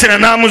n'amusaasira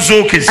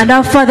n'amuzuukiza. and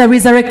our Father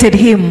resurrected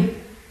him.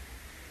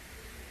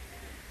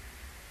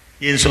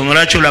 Y'ensonga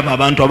lwaki olaba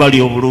abantu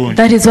abali obulungi,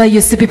 That is why you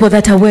see people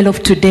that are well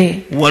off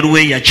today. waliwo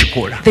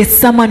eyakikola. There's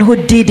someone who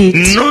did it.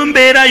 No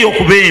mbeera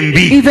y'okuba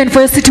embi, Even for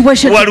your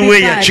situation to waliwo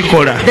be bad,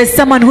 eyakikola. there's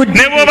someone who did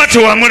ne bw'oba it.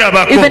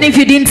 tewamulabako, Even if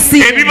you didn't see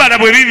it, ebibala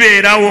bwe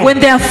bibeerawo when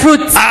there are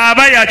fruits,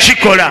 aba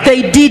yakikola.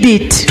 they did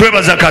it.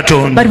 Twebaza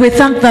Katonda. But we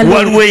thank the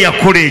Lord. Waliwo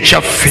eyakola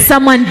ekyaffe,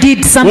 Someone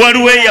did something.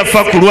 waliwo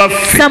eyafa ku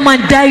lwaffe,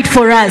 Someone died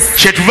for us.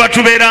 kyetuva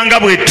tubeera nga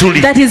bwe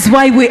tuli. That is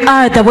why we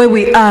are the way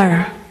we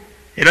are.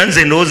 Era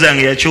nze ndowooza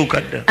yange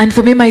yakyuka dda. And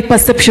for me, my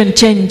perception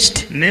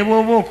changed. Ne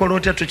bw'oba okola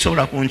otya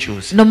tosobola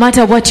kunkyusa. No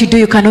matter what you do,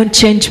 you cannot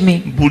change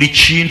me. Buli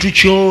kintu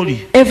ky'oli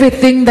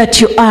Everything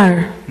that you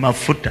are,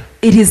 mafuta.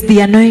 it is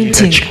the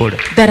anointing Ekakikola.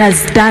 that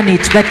has done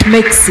it, that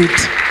makes it.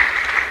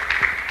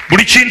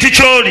 Buli kintu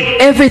ky'oli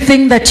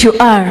Everything that you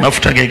are,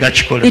 mafuta ge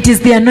gakikola. it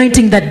is the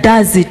anointing that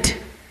does it.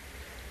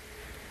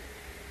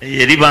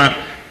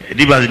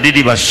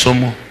 Liriba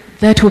ssomo.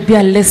 That will be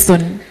a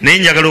lesson. Naye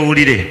njagala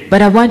owulire,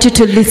 But I want you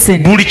to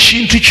listen. buli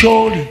kintu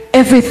ky'oli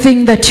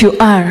Everything that you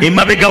are,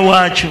 emabega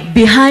waakyo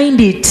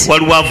behind it,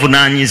 waliwo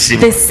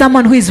avunaanyizibwa. there's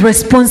someone who is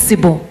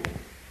responsible.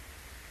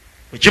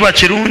 bwe kiba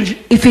kirungi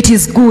If it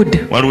is good,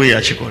 waliwo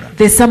eyakikola,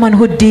 there's someone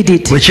who did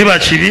it. bwe kiba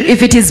kibi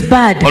If it is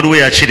bad, waliwo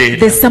eyakireeta.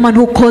 there's someone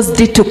who caused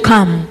it to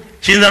come.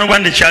 Kiyinza nokuba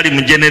tekyali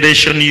mu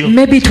generation yo.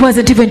 Maybe it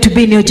wasn't even to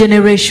be in your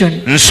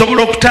generation.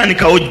 Nsobola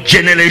okutandikawo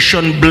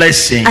generation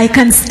blessing, I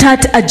can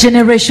start a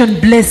generation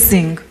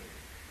blessing.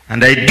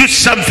 and I do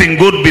something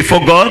good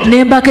before God,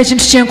 Nembako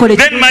ekintu kyenkole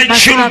Then my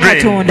children-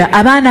 Katonda.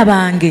 Abaana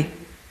bange,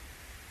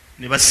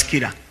 ne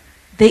basikira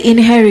they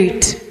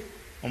inherit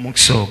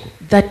omukisa ogwo.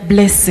 that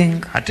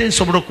blessing. Ate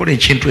nsobola okukola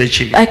ekintu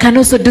ekibi, I can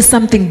also do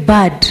something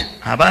bad,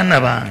 abaana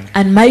bange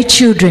and my ne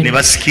children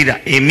basikira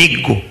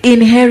emiggo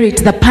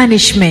inherit the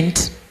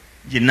punishment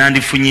gye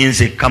nandifunye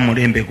nzekka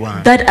mulembe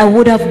gwange. that I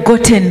would have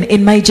gotten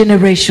in my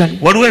generation.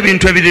 Waliwo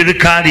ebintu ebiri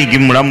recurring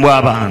mu bulamu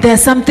bw'abantu There are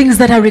some things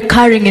that are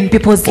recurring in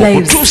people's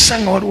lives, okutuusa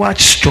nga waliwo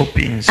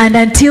akistoppings, and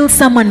until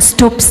someone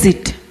stops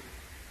it,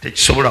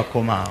 tekisobola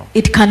kukomaawo.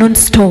 it cannot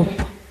stop.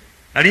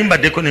 Nali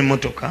mbaddeko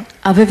n'emmotoka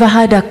I've ever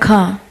had a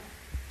car,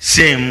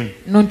 seemu,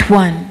 not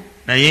one.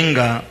 naye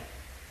nga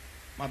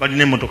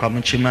abalina emmotoka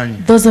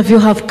mukimanyi, Those of you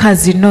who have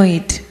cars, you know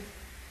it.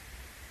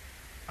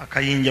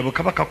 akayinja bwe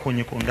kaba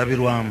kakonye ku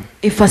ndabirwamu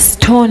If a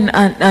stone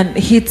and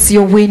hits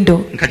your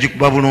window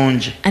nkagikuba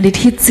bulungi, and it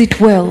hits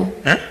it well,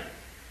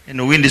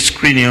 eno wind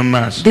screen y'omu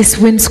maaso this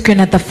windscreen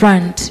at the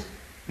front,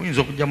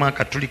 muyinza okugyamu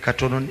akatuli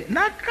katono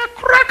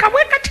n'akakuraka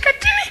bwe kati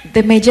katini.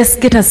 they may just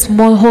get a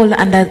small hole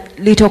and a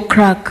little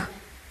crack,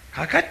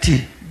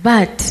 Kakati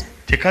but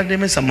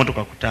tekandemesa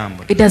mmotoka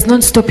kutambula, it does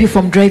not stop you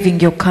from driving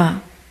your car.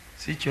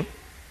 sikyo?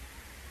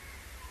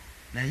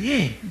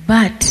 Naye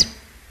But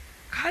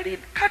kali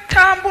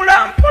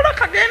katambula mpola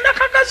kagenda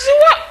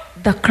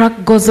kagaziwa. the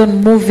crack goes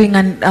on moving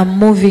and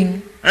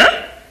moving.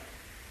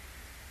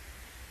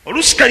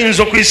 Oluusi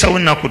kayinza okuyisawo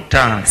ennaku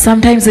ttaano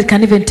Sometimes it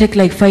can even take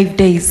like 5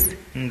 days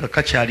nga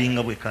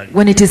kakyalinga bwe kali.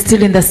 when it is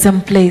still in the same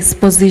place,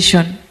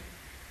 position.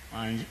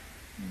 Wangi.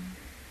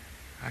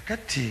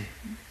 Akati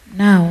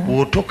Now,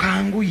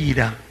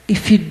 bw'otokanguyira,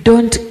 if you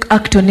don't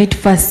act on it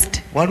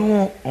fast,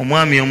 waliwo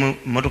omwami omu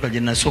mmotoka gye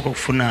nasooka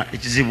okufuna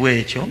ekizibu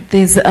ekyo,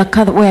 there's a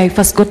car where I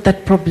first got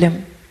that problem.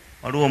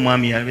 waliwo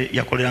omwami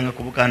yakoleranga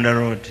ku Buganda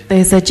Road,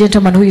 There's a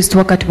gentleman who used to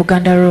work at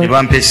Buganda ne Road.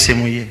 bampa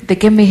essimu ye, They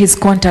gave me his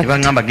ne contact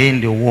baŋŋamba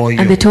gende and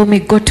they owooyo told me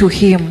go to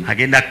him.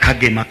 agenda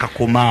kagema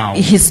kakomaawo.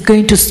 He's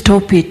going to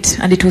stop it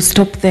and it will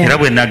stop Era there.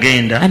 bwe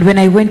nagenda And when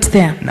I went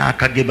there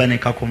n'akageba ne and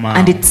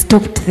kakomaawo. it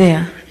stopped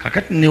there,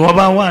 Kakati ne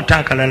wabaawo ate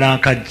akalala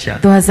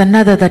akajja, there was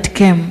another that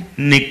came.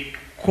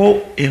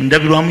 ko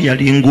endabirwamu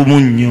yali ngumu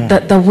nnyo.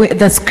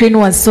 The screen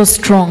was so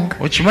strong.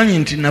 Okimanyi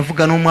nti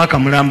navuga n'omwaka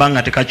mulamba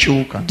nga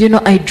tekakyuka, Do you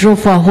know I drove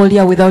for a whole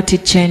year without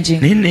it changing?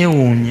 naye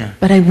neewuunya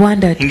But I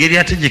wondered engeri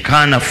ate gye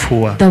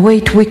kaanafuwa, the way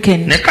it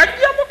weakened, ne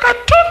kajjamu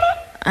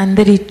katono and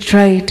then it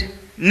tried.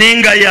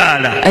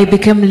 n'engayaala, I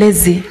became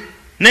lazy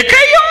ne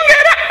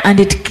keeyongera and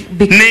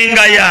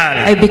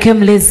n'engayaala. I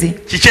became lazy.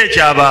 Kiki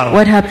ekyabaawo?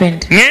 What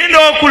happened? Ngenda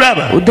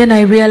okulaba Then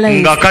I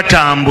realized nga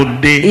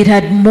katambudde. it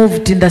had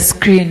moved in the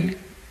screen.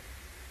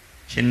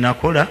 Kye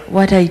nakola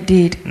What I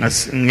did, nga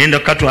ngenda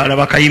kukatwala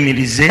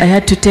bakayimirize, I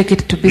had to take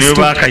it to be ne bwe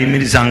stopped.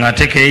 baakayimiriza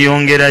ng'ate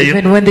keeyongerayo.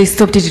 Even when they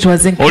stopped it, it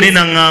was Oli increasing.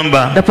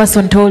 n'aŋŋamba The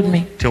person told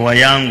me,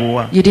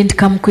 tewayanguwa, you didn't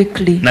come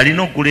quickly.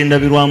 nalina okugula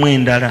endabirwamu I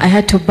endala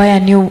had to buy a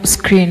new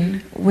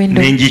screen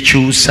window ne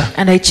ngikyusa.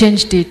 and I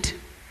changed it.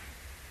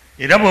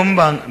 Era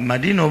bwemuba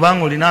Madina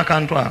obanga olina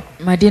akantu ako,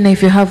 Madina,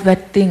 if you have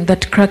that thing,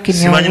 that crack in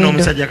your simanyi window,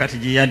 n'omusajja kati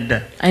gye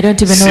yadda, I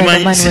don't even know where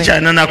the man went.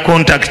 sikyalina na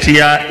contact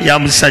ya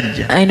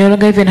musajja. I no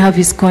longer even have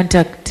his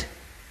contact.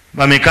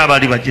 Bameka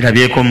abaali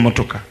bagirabyeko mu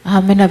motoka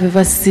How many have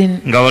ever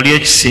seen, nga wali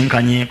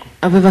okisinkanyeko?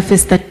 have ever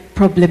faced that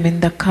problem in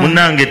the car?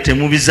 Munnange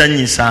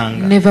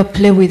temubizanyisanga. Never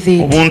play with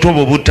it. Obuntu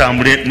obwo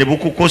butambule ne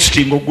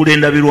bukukostinga ogula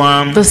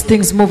endabirwamu. Those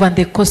things move and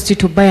they cost you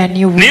to buy a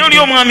new Naye oli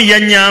window. omwami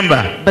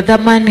yannyamba, But that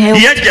man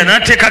helped. yajja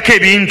n'ateekako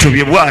ebintu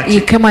bye bw'ati,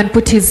 He came and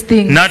put his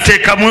thing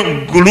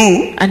n'ateekamu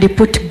glue and he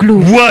put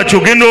glue. bw'ati,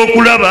 ogenda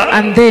okulaba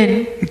And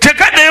then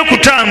tekaddeyo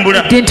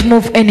kutambula. it didn't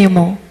move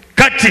anymore.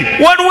 Kati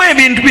waliwo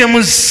ebintu bye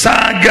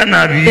musaaga There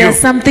nabyo are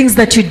some things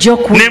that you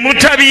joke ne with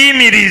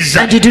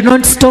mutabiyimiriza. and you do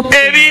not stop.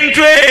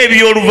 Ebintu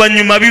ebyo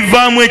oluvannyuma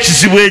bivaamu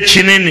ekizibu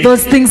ekinene.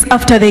 Those things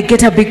after they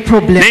get a big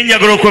problem. Naye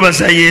njagala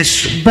okwebaza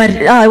Yesu, But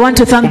I want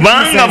to thank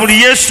kubanga Jesus,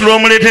 buli Yesu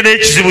lw'omuleetera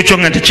ekizibu kyo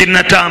nga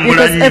tekinnatambula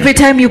because nnyo, every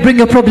time you bring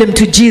a problem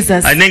to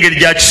Jesus, alina engeri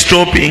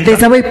gy'akistopinga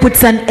there's a way he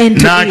puts an end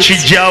to it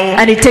n'akigyawo,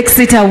 and he takes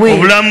it away,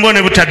 obulamu bwo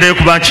ne butaddeyo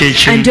kuba and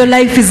kyekimu. your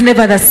life is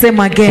never the same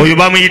again. Oyo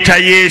bamuyita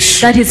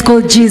Yesu. That is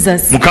called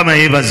Jesus. Mukama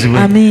yeebazibwe.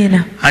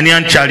 Amen. Ani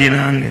ankyali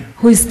nange?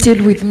 Who is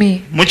still with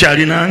me?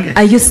 Mukyali nange?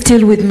 Are you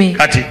still with me?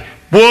 Kati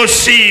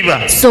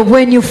bw'osiiba, So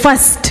when you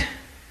fast,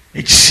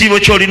 ekisiibo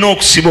ky'olina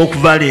okusiba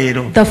okuva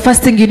leero the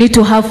fasting you need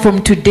to have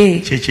from today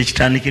kyekyo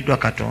ekitandikiddwa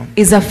Katonda.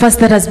 is a fast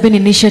that has been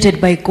initiated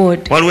by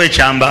God. Waliwo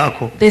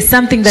ekyambaako. There's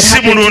something that Si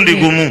happened to mulundi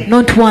me, gumu.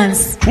 not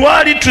once.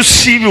 Twali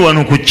tusiibye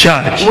wano ku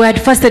kyaki, We had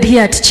fasted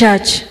here at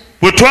church,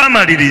 bwe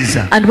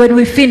twamaliriza and when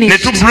we ne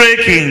finished,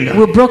 tubreakinga,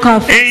 we broke our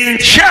fast.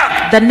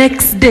 enkya The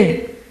next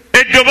day,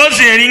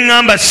 eddoboozi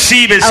eriŋŋamba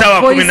siiba A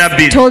essaawa voice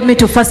 12 told me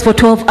to fast for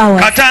 12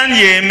 hours.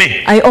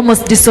 katanjeeme I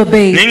almost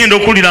disobeyed. naye ngenda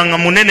okuwulira nga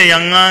munene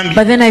yaŋŋambye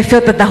But then I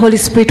felt that the Holy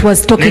Spirit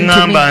was talking to me.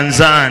 neŋŋamba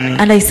nzaani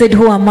And I said,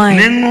 who am I?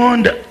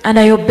 neŋŋonda And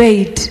I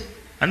obeyed.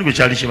 ani gwe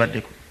kyali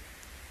kibaddeko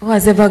Who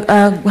has ever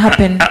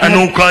happened?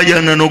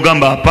 n'okaayana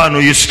n'ogamba apaana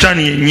oyo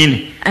sitaani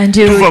yennyini And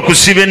you tuva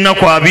kusiba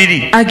ennaku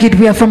 2 argued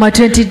we are from a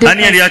 20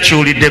 ani yali days.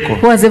 akiwuliddeko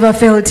Who has ever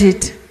felt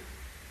it?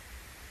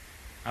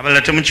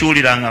 abalala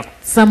temukiwulirangako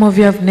Some of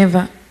you have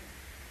never.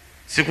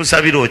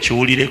 sikusabira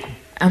okiwulireko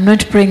I'm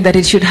not praying that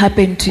it should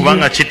happen to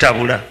kubanga you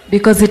kitabula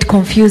because it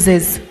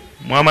confuses.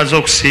 mwamaze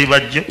okusiiba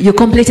jjo You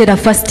completed a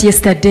fast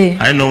yesterday,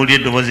 aye n'owulira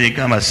eddoboozi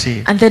ligamba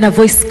siiba and then a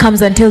voice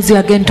comes and tells you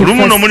again to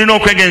olumu no fast. mulina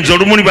okwegenza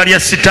olumu libalya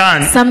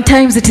sitaani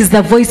Sometimes it is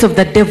the voice of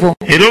the devil.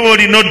 era oba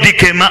olina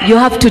oddikema You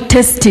have to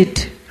test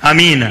it.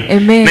 amiina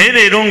Amen. naye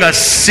leero nga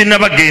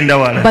sinabagenda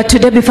wala But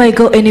today, before I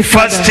go any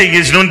further, fasting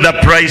is not the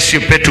price you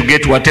pay to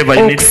get whatever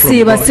you need from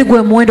okusiiba God. si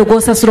gwe muwendo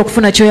gw'osasula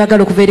okufuna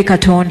ky'oyagala okuva eri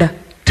Katonda.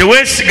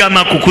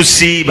 teweesigama ku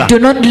kusiiba Do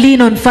not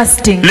lean on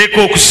fasting.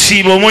 leka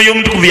okusiiba omwoyo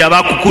omutukuvu yaba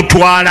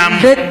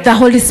akukutwalamu Let the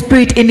Holy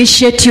Spirit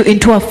initiate you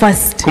into a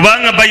fast.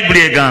 kubanga bayibuli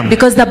egamba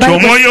Because the nti Bible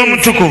omwoyo says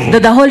omutukuvu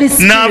that the Holy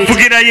Spirit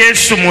n'avugira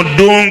yesu mu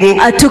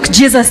ddungu took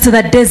Jesus to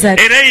the desert.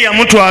 era ye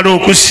yamutwala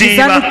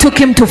okusiiba Then took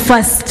him to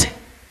fast.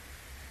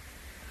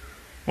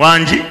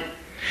 wangi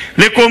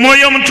leka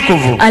omwoyo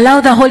omutukuvu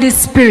Allow the Holy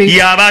Spirit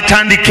yaba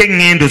atandika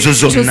eŋŋendo zo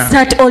to zonna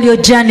start all your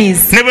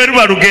journeys. ne bwe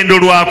luba lugendo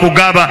lwa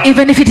kugaba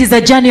Even if it is a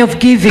journey of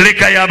giving,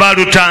 leka yaba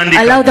alutandika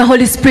allow the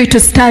Holy Spirit to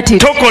start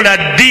it. tokola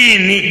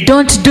ddiini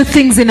Don't do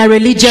things in a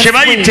religious kye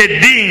bayita way.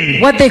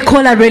 eddiini What they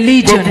call a kwe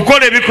religion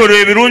kukola ebikolwa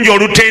ebirungi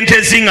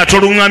olutentezi nga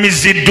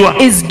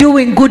toluŋŋamiziddwa is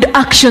doing good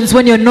actions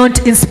when you're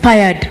not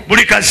inspired.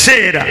 buli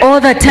kaseera All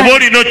the oba time,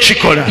 olina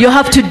okukikola you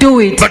have to do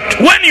it. but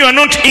when you are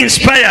not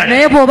inspired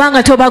Naye bw'obanga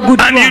and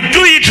tobaguddwa you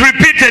do it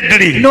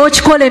repeatedly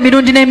n'okikola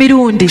emirundi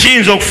n'emirundi,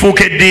 kiyinza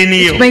okufuuka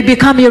eddiini yo it may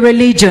become your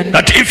religion.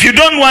 that if you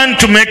don't want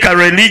to make a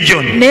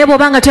religion Naye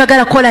bw'obanga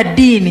toyagala kukola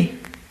ddiini,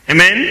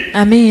 amen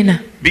amiina,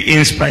 be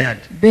inspired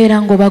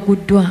beera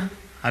ng'obaguddwa.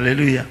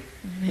 hallelujah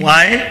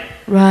why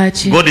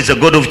Lwaki? God is a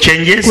God of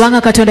changes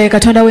Kubanga Katonda ye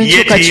Katonda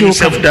yet he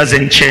himself w'enkyukakyuka,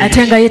 doesn't change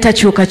ate nga ye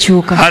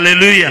takyukakyuka.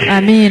 hallelujah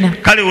Amiina.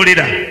 kale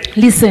wulira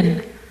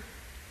Listen,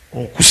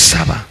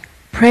 okusaba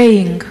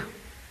praying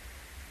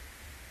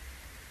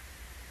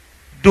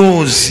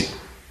doozi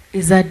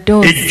is a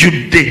dose,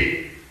 ejjudde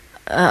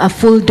a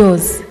full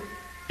dose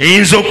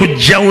eyinza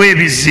okuggyawo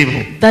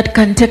ebizibu that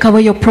can take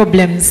away your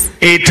problems,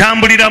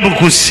 etambulira mu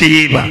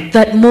kusiiba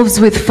that moves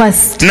with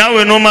fast.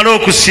 naawe n'omala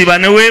okusiiba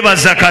ne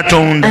weebaza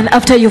katonda And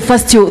after you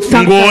fast, you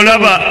thank the Lord,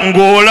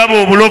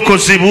 ng'olaba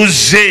obulokozi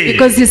buzze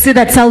because you see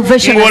that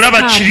salvation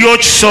ng'olaba has come, kiri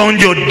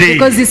okisonjodde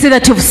because you see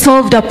that you've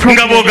solved a nga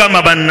problem.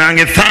 bw'ogamba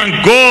bannange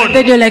thank God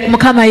Then you're like,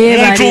 Mukama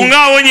muntu yebale.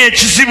 ng'awonya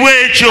ekizibu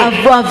ekyo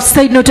I've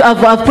said no to,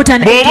 I've put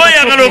an end to bw'oba the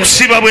oyagala problem.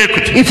 okusiiba bwe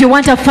kuti If you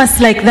want a fast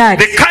like that,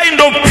 the kind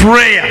of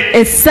prayer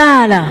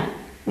essaala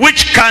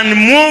which can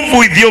move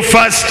with your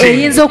fasting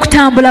eyinza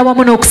okutambula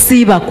wamu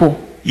n'okusiiba kwo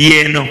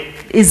yeeno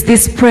is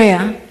this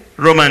prayer.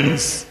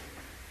 Romans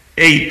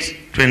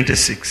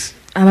 8:26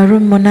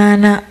 Abarumi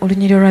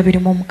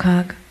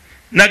 8:26.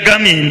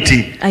 nagambye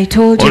nti I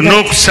told you olina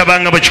that okusaba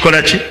nga bwe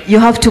kikola ki you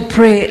have to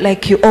pray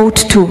like you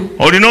ought to.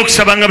 olina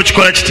okusaba nga bwe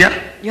kikola kitya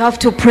You have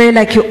to pray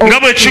like you nga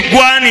ought bwe to.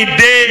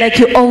 kigwanidde Like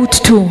you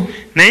ought to.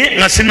 naye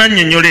nga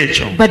sinannyonnyola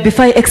ekyo But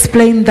before I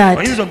explain that,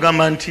 oyinza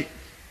okugamba nti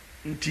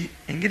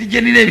engeri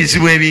gye nina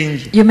ebizibu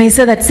ebingi you may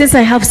say that since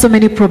I have so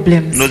many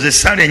problems, ndowooza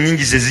essaala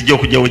ennyingi ze zijja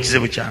okugyawo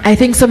ekizibu kyange I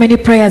think so many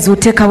prayers will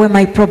take away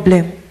my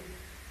problem.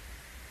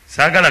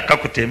 saagala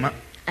kakutema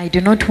I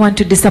do not want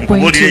to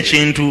disappoint nkubuulira you,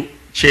 ekintu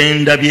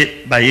kyendabye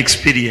by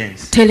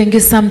experience telling you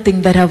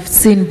something that I've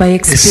seen by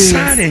essaala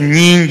experience.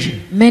 ennyingi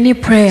Many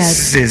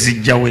prayers ze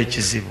zijjawo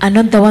ekizibu are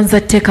not the ones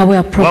that take away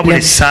a wabula problem,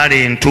 essaala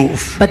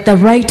entuufu but the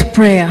right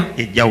prayer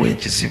ejjawo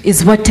ekizibu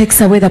is what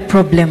takes away the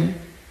problem.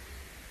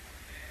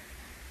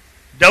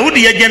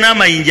 dawudi yajja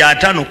n'amayinja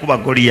 5 okuba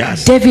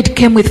goliyasi David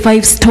came with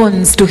 5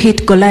 stones to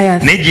hit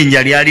Goliath,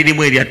 n'ejjinja lyali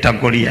limu eryatta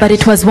but goliyasi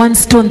it was 1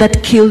 stone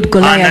that killed ana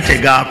Goliath.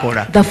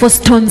 tegaakola The 4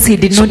 stones he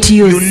did not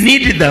you use.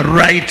 need the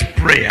right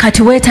prayer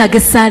Kati weetaaga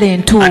essaala at a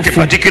entuufu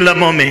particular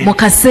moment mu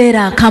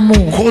kaseera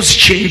akamu cause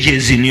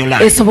changes in your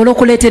life. esobole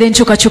okuleetera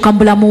enkyukakyuka mu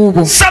bulamu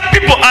bwo. Some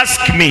people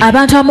ask me,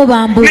 Abantu abamu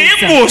naye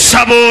bambuuza,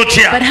 gw'osaba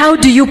otya? but how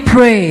do you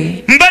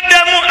pray?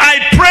 Mbaddamu I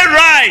pray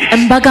right.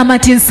 Mbagamba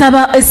nti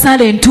nsaba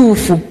essaala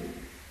entuufu.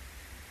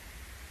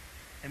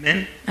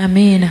 Amen.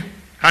 Amiina.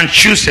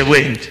 Kankyuse bwe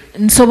nti.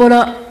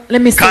 Nsobola,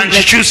 let me say it like,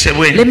 Kankyuse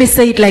bwe let nti. me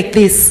say it like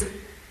this.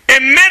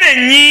 Emmere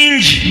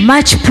nnyingi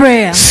Much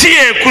prayer si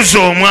ekuza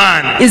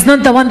omwana. is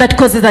not the one that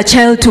causes a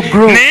child to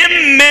grow, Naye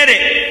emmere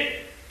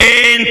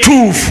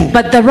entuufu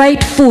but the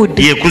right food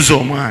yekuza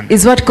omwana.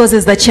 is what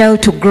causes the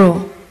child to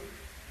grow.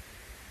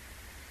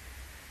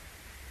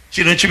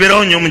 Kino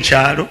kibeerawo nnyo mu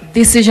kyalo.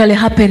 This usually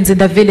happens in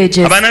the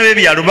villages. Abaana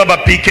b'ebyalo baba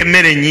bapiika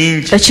emmere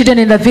nnyingi. The children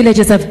in the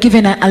villages have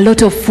given a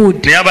lot of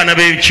food, Naye abaana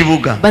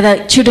b'ekibuga but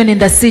the children in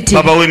the city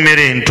babawa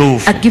emmere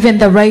entuufu. are given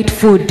the right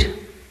food.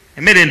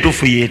 emmere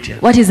entuufu yeetya?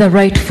 What is the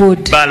right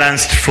food?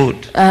 Balanced food.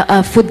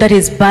 Food that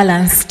is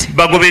balanced.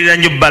 Bagoberera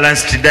nnyo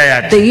balanced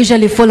diet. They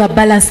usually follow a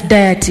balanced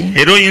diet.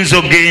 Era oyinza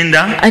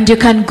okgenda And you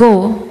can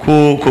go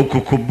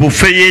ku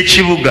buffet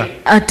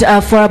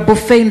y'ekibuga for a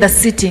buffet in the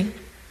city.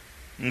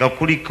 nga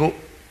kuliko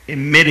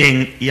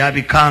emmere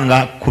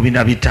yabikanga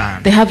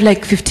 15. They have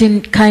like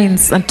 15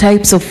 kinds and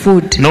types of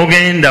food.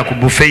 N'ogenda ku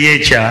buffet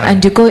y'ekyalo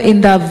And you go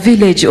in the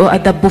village or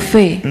at the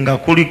buffet. nga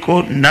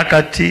kuliko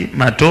nakati,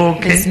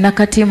 matooke, There's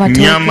nakati,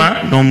 nyama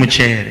matoke,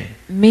 n'omuceere.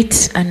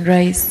 meat and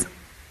rice.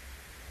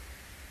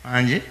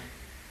 Anje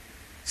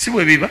si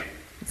bwe biba?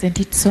 Isn't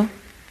it so?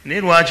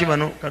 Naye lwaki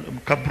bano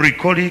ka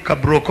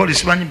brokoli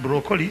simanyi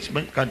brokoli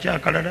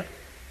kakyakalala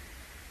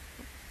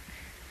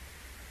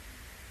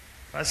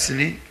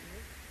pasili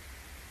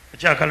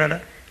kakyakalala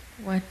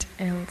What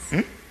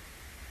else?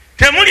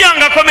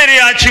 temulyangako mere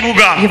ya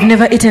kibuga. You've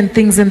never eaten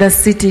things in the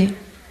city.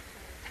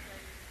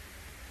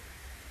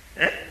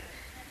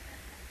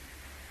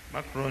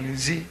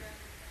 Macarons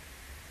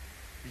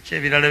biki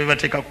ebirala bye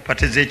bateeka ku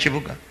pate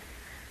z'ekibuga?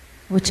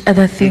 Which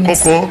other things?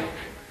 Nkoko,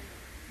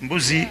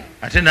 mbuzi,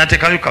 ate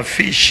n'ateekayo ka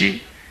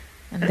fishi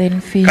And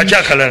then fish.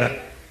 kakyakalala.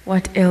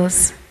 What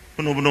else?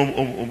 Buno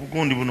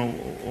obugundi buno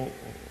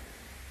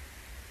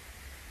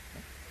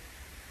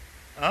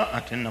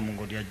ate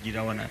namungodi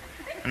ajjira wana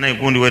naye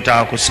gundi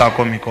wetaaga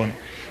kussaako mikono.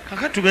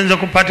 Kakati tugenza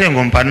ku pate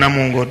ng'ompa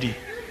namungodi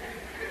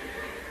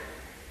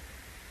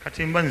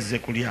kati mba nzize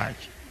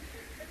kulyaki?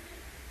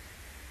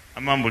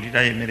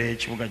 Amambulirayo emmere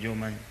y'ekibuga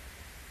gy'omanyi.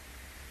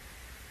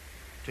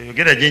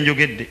 Toyogera gye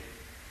njogedde.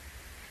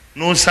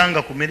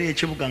 N'osanga ku mmere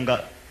y'ekibuga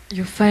nga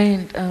You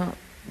find buffet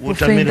in the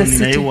watermelon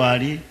naye city.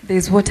 waali,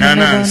 There's watermelon,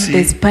 nanansi,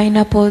 there's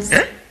pineapples,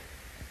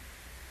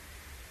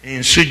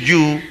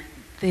 ensujju,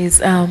 there's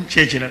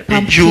kyekirala,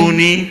 pumpkin,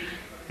 ejjuuni,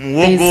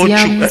 muwogo,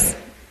 there's yams.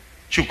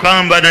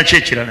 cukamba nakyo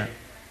ekirala.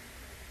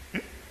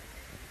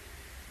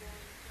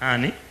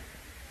 Ani?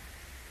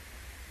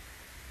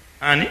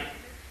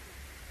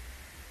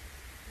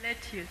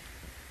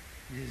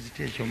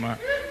 Ziti ekyo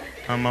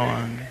maama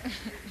wange.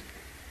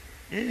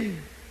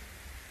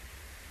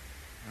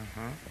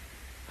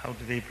 How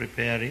do they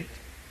prepare it?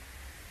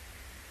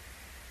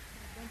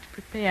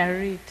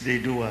 Prepare it. They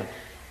do what?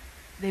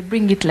 They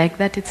bring it like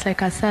that. It's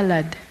like a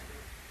salad.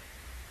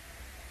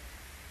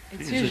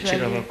 It's Izo usually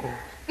kirabako.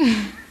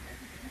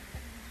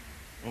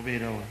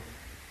 Obeerawa?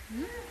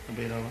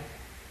 Obeerawa?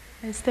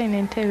 I stay in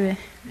Entebbe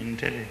In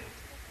Tere.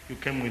 You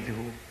came with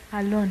who?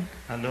 alone.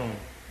 Alone.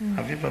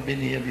 Have you ever been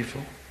here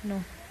before?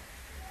 No.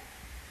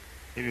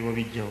 Maybe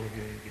wabijjawo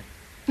by'oyogera.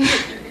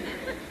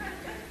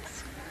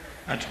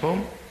 At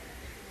home?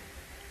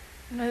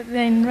 No,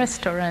 they're in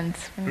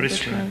restaurants. When you go to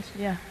Restaurants.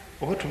 Yeah.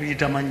 Oba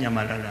tubiyita mannya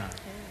malala.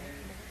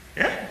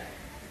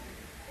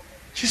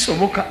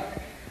 Kisoboka.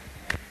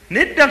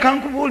 Nedda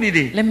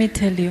kankubuulire. Let me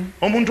tell you.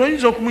 Omuntu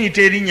oyinza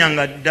okumuyita erinnya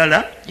nga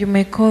ddala You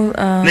may call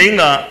naye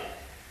nga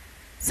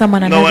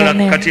someone nga wala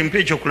another kati name. mpa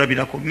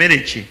ekyokulabirako mmere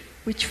ki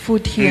Which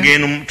food here?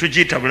 ng'eno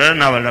tugiyita bulala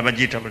n'abalala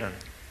bagiyita bulala.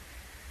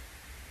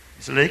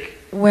 It's like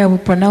Where we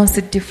pronounce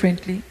it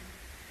differently.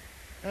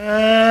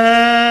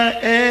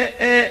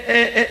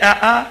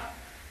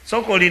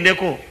 Sooka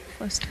olindeko.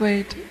 First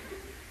word.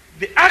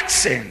 The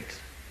accent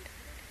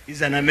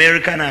is an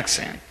American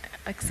accent.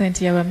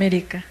 Accent ya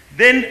America.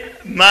 Then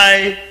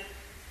my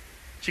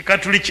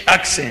Chikatulich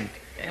accent,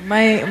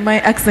 My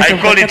accent I of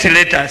call it Wakata-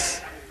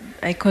 letters.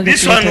 I call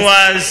This it one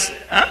lettuce.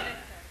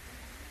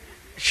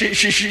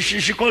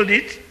 was, she called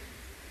it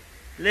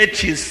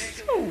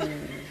lettuce.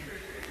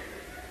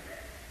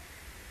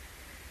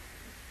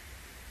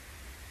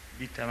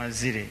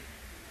 Bitamazire.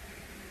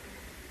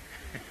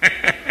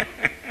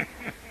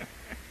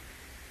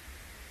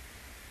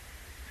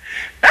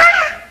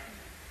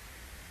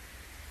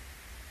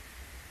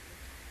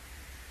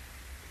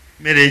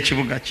 Mmere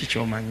y'ekibuga ki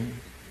ky'omanyi?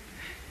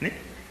 Ne?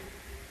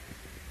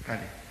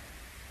 Kale.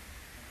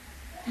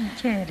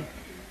 Muceere.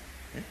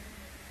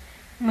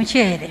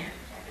 Muceere.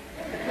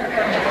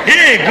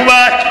 Guba.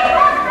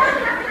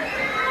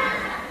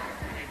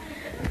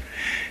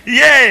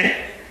 Ye.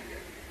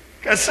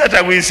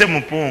 Kasata bwise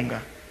mupunga.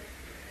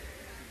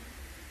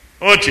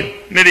 Otyo,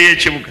 mmere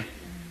y'ekibuga.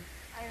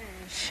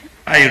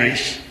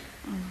 Irish.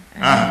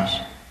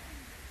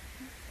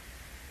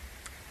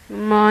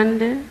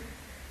 Monde.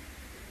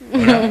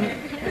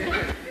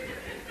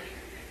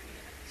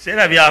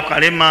 Seera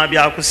byakalema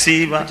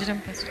byakusiiba.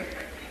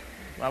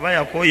 Baba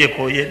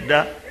yakooyekooye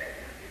dda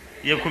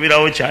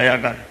yeekubirawo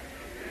kyayagala.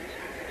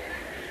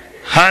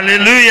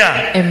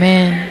 Hallelujah.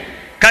 Amen.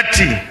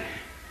 Kati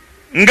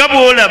nga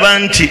bw'olaba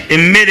nti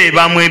emmere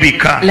ebaamu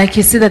ebika Like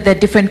you see that there are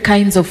different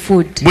kinds of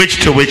food. bwe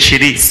kityo bwe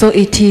kiri. So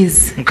it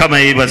is. Mukama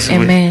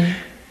yeebazibwe. Amen.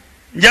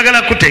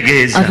 Njagala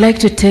kutegeeza I'd like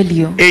to tell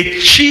you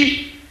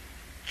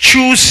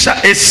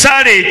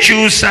essaala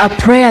ekyusa a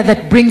prayer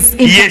that brings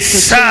impact to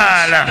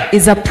yessaala change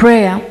is a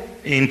prayer.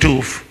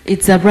 entuufu.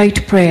 It's a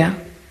right prayer.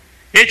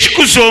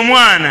 Ekikuza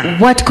omwana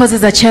What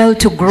causes a child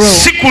to grow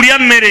si kulya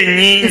mmere is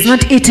nnyingi.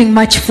 not eating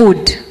much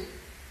food.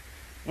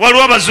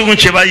 Waliwo abazungu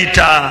kye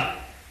bayita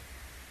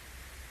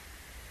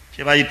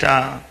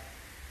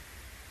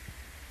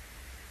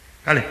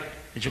kale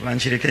ekyo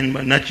kankireke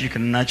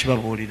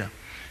nakibabuulira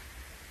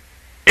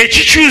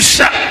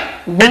ekikyusa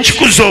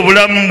ekikuza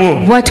obulamu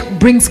bwo What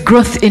brings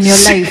growth in your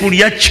si life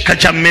kulya kika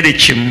kya mmere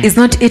kimu is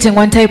not eating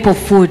one type of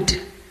food.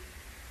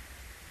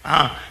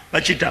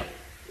 bakita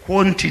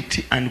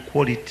quantity and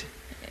quality.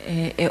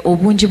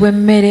 Obungi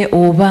bw'emmere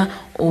oba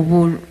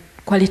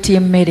quality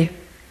y'emmere.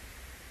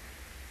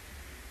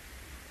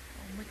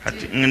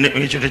 Kati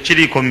ekyo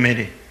tekiriiko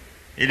mmere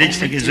era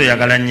ekitegeeza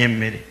oyagala nnyo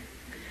emmere.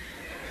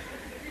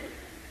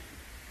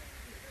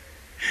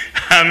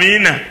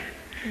 Amiina.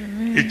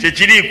 Ekyo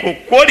kiriiko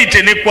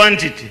quality ne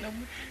quantity.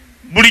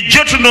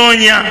 Bulijjo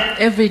tunoonya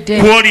Every day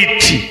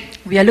quality.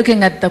 we are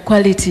looking at the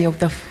quality of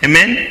the food.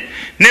 Amen.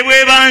 Ne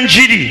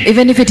bw'evanjiri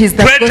Even if it is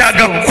the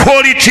twetaaga gospel,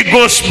 quality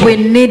gospel. we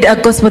need a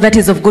gospel that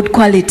is of good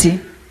quality.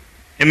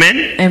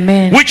 Amen.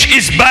 Amen. Which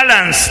is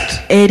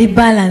balanced. Eri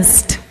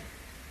balanced.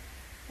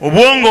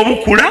 Obwongo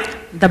bukula,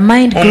 The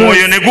mind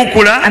omwoyo grows ne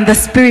gukula, and the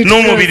spirit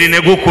n'omubiri ne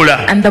grows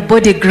gukula. and the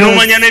body grows.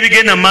 N'omanya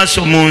n'ebigenda mu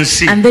maaso mu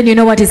nsi. And then you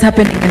know what is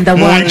happening in the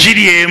Mu world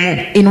njiri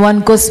emu. in one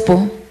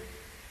gospel.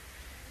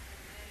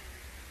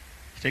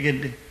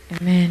 Kitegedde?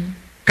 Amen.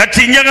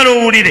 Kati njagala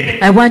owulire.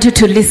 I want you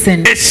to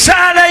listen.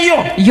 Essaala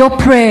yo Your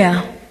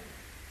prayer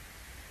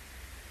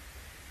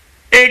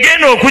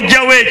egenda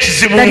okuggyawo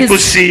ekizibu mu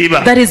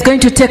kusiiba. that is going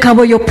to take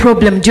away your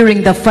problem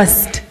during the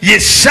fast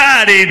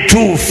Yessaala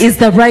entuufu. is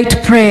the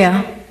right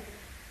prayer.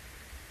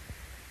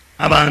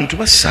 Abantu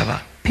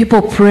basaba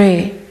People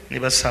pray ne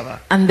basaba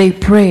and they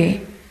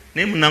pray,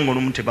 naye munnange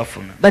olumu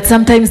tebafuna. but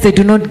sometimes they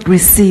do not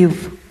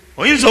receive.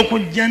 Oyinza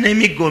okujja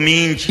n'emiggo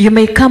mingi. You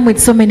may come with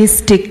so many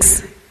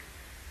sticks.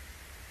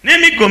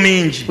 N'emiggo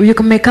mingi. You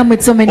may come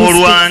with so many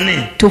Olwane.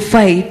 sticks to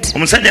fight.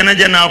 Omusajja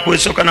najja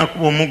n'akwesooka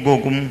n'akuba omuggo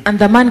ogumu. And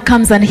the man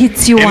comes and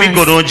hits you Emiggo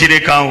once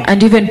n'ogirekawo.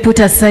 and even put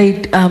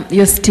aside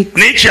your sticks.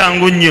 Naye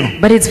kyangu nnyo.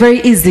 But it's very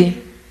easy.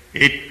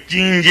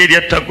 Ejjinja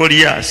eryatta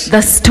Goliaasi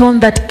The stone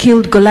that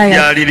killed Goliath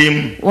lyali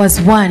limu. was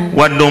one.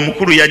 Wadde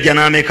omukulu yajja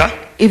n'ameka.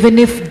 Even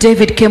if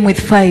David came with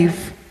 5.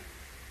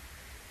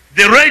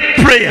 The right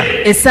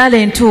prayer Esaala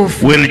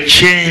entuufu will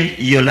change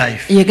your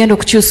life. yegenda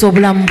okukyusa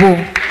obulamu bwo.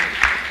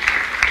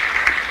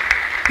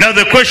 Now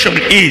the question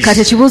Kati is,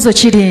 ekibuuzo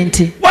kiri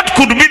nti what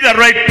could be the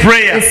right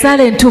prayer?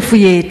 esaala entuufu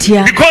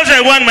yeetya? Because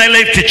I want my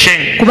life to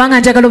change. Kubanga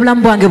njagala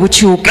obulamu bwange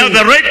bukyuke. Now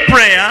the right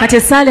prayer Kati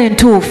esaala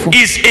entuufu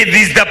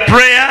is the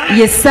prayer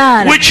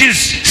yesaala which is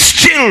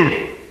still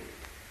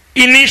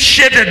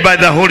initiated by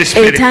the Holy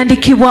Spirit.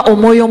 etandikibwa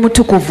omwoyo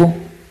omutukuvu.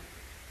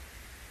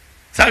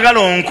 Sagala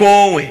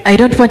onkoowe. I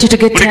don't want you to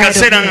get Buli tired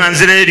kaseera of nga me.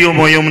 nzira eri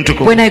omwoyo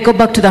omutukuvu. When I go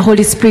back to the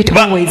Holy Spirit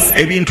Ba always.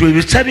 ebintu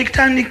ebyo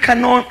bitandika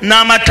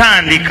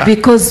n'amatandika.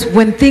 Because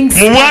when things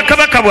Mu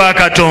bwakabaka bwa in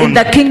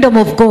Katonda the kingdom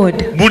of God,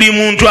 buli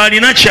muntu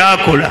alina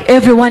kyakola.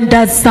 everyone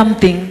does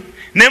something.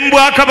 Ne mu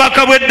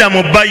bwakabaka bw'edda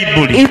mu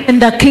Bayibuli Even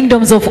the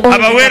kingdoms of all in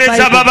the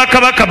abaweereza Bible,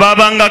 b'abakabaka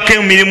baabangako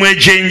emirimu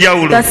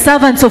egy'enjawulo. the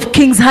servants of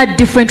kings had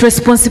different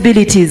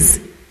responsibilities.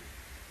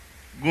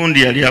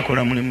 Gundi yali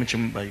akola mulimu ki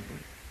mu Bayibuli?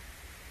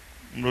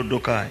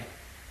 Mulodokaayi.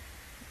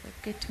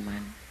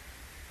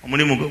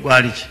 Omulimu gwe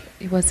gwali ki?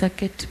 He was a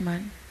gate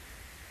man.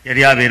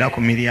 Yali abeera ku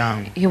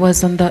miryango. He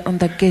was on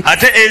the gate.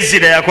 Ate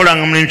Ezira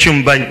yakolanga mulimu ki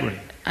mu Bayibuli?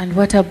 And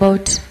what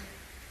about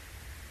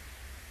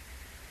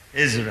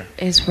Ezra.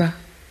 Ezra?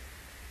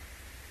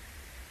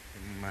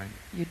 Temumanyi.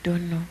 You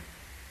don't know.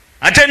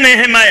 Ate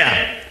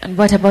Nehemaya. And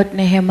what about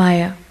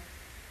Nehemiah?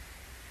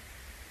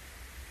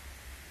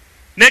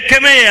 Ne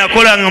Kemeya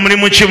yakolanga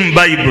mulimu ki mu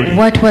Bayibuli?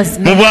 What was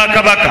Mu Nehemiah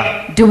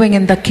bwakabaka. doing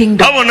in the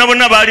kingdom? Abo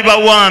bonna baali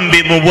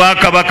bawambe mu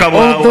bwakabaka All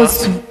bwawa.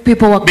 those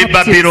people were Be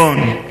Babylon.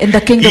 captives in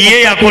the kingdom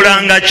Ye of Babylon.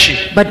 yakolanga ki?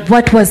 But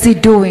what was he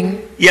doing?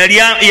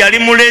 Yali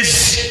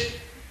mulezi.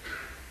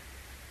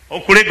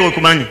 Okulega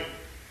okumanyi.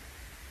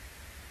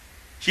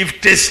 Chief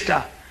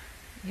tester.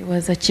 He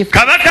was a chief.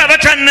 Kabaka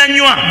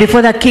abatannanywa.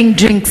 Before the king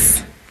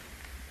drinks,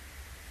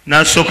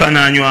 N'asooka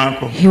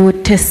n'anywako. he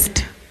would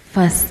test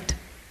first.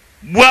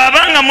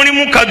 Bw'abanga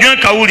mulimu kagwe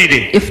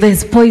kawulire. If there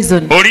is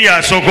poison, Oli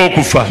yasooka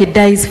okufa. he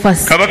dies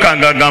first. Kabaka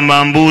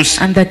ng'agamba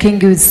mbuusi. And the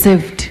king is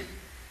saved.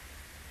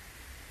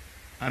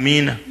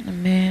 Amiina.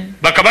 Amen.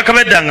 Bakabaka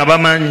bedda nga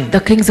bamanyi. The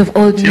kings of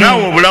old Tinaawe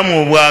knew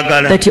obulamu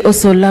obwagala. that you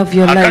also love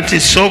your Akati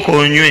life. sooka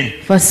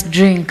onywe. First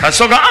drink.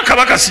 Kasooka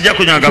kabaka sijja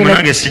kunywa If you're agamba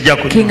nange like, sijja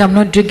king, kunywa. I'm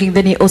not drinking,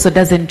 then he also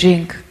doesn't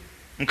drink.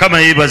 Mukama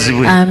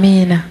yeebazibwe.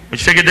 Amen.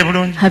 Okitegedde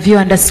bulungi? Have you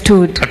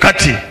understood?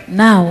 Kakati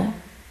Now,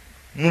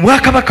 mu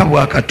bwakabaka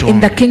bwa in the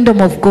Katonda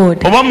kingdom of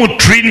God, oba mu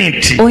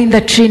Trinity, or in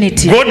the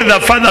Trinity, God the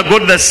Father,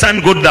 God the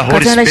Son, God the Holy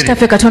Katonda Spirit,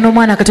 kitaffe, Katonda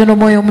omwana, Katonda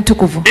omwoyo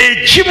omutukuvu.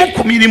 ekimu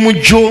ku mirimu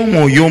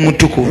gy'omwoyo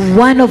omutukuvu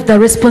One of the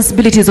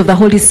responsibilities of the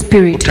Holy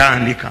Spirit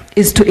kutandika.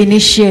 is to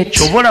initiate.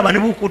 Kyova olaba ne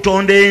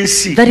bukutonda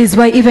ensi That is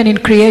why even in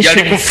yali ku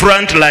creation,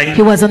 front line.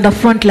 he was on the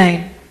front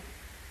line.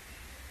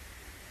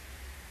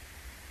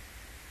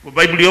 Mu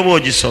Bayibuli oba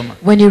ogisoma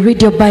When you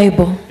read your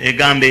Bible,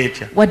 egamba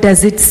etya what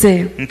does it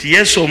say? nti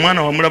Yesu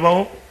omwana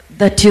wamulabawo?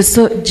 That you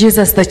saw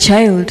Jesus the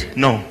child?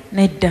 No,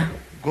 Nedda.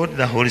 God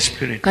the Holy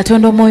Spirit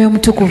Katonda omwoyo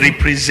omutukuvu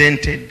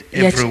represented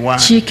everyone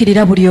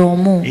yakiikirira buli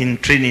omu in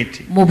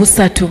Trinity. mu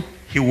busatu.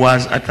 he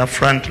was at the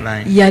front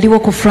line. yaliwo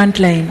ku front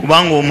line.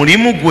 Kubanga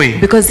omulimu gwe,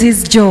 Because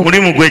his job,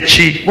 mulimu gwe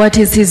ki? what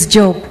is his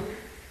job?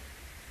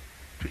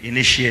 To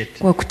initiate.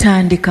 Kwa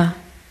kutandika.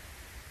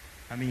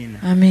 Amina.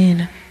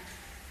 Amen.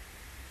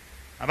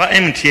 Aba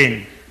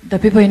MTN, The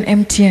people in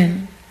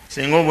MTN,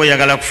 senga oba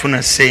oyagala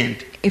kufuna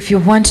sente if you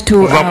want to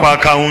kuva ku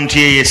akawunti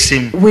ye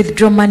y'essimu,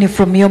 withdraw money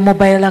from your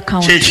mobile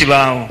account, ki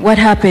ekibaawo? what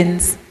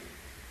happens?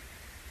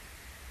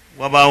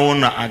 Wabaawo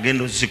ono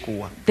agenda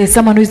ozikuwa. There's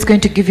someone who is going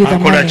to give you the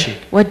Akola money. ki?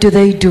 What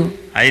do?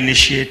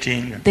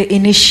 Initiating. They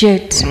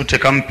initiate,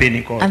 Onotekamu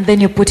pin code. and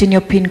then you put in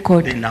your PIN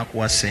code, Then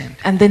nakuwa sente.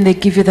 and then they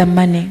give you the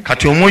money.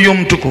 Kati omwoyo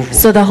omutukuvu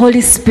So the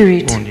Holy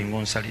Spirit, gundi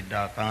ng'onsalidde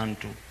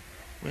akantu.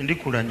 Bwe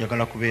ndikula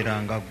njagala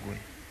kubeera nga ggwe.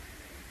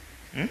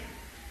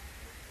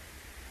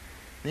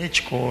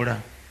 N'ekikoola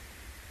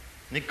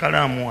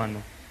n'ekkalaamu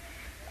wano,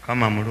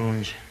 Mukama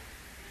mulungi.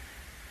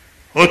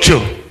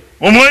 Otyo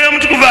omwoyo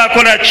omutukuvu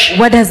akola ki?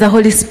 what does the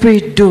Holy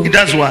Spirit do? He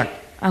does what?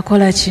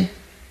 Akola ki?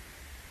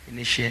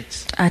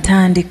 Initiates.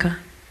 Atandika.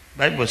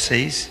 Bible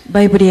says,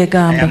 Bayibuli I am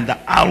egamba, the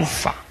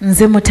Alpha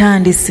nze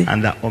mutandisi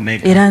and the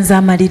Omega, era nze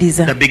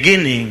amaliriza, the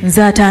beginning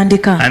nze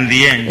atandika and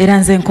the end. era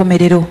nze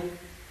enkomerero.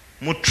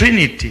 Mu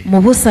Trinity,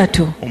 Mu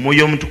busatu,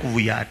 omwoyo omutukuvu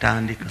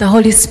y'atandika. the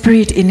Holy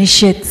Spirit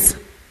initiates.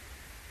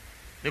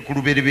 Ne ku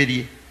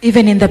lubereberye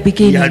Even in the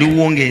beginning,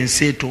 yaliwo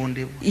ng'ensi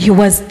etondebwa, he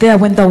was there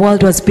when the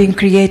world was being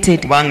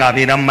created, kubanga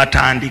abeera mu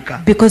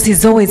matandika. because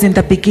he's always in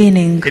the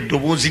beginning.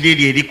 Eddoboozi lye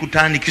lye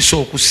erikutandikisa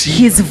okusiiba.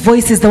 His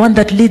voice is the one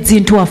that leads you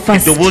into a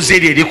fast. Eddoboozi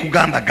lye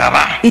erikugamba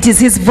gaba. It is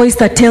his voice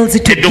that tells you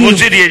to Eddoboozi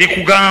give. lye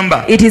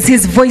erikugamba It is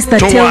his voice that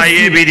tells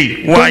towaayo you,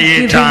 ebiri, don't waayo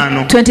give etaano.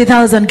 him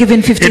 20,000, give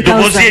him Eddoboozi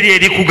 50,000. lye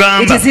It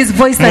erikugamba is his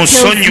voice that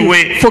tells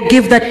musonyiwe. you,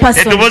 forgive that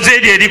person. Eddoboozi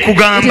lye It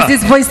erikugamba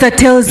is his voice that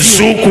tells you,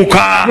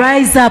 zuukuka,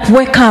 rise up,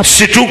 wake up,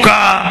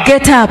 situka.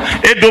 get up.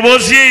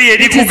 Eddoboozi lye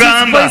It is his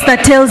erikugamba voice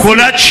that tells you,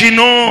 kola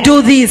kino.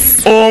 do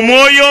this.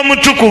 Omwoyo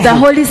omutukuvu The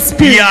Holy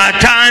Spirit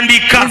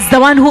y'atandika. is the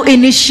one who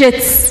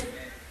initiates.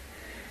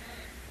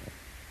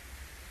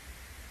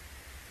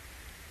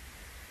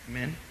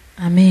 Amen.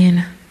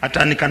 Amen.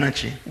 Atandika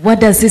naki? What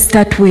does he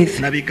start with?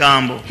 Na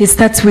bigambo. He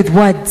starts with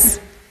words.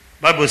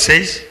 Bible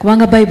says,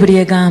 Kubanga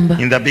Bayibuli egamba,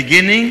 in the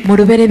beginning mu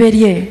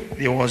lubereberye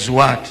there was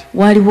what?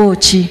 waliwo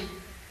ki?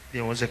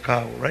 There was a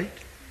cow, right?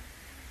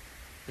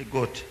 A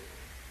goat.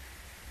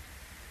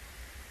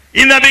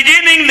 In the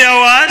beginning there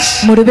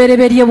was, Mu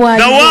lubereberye The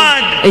waliwo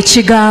word.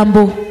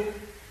 ekigambo.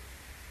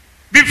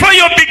 before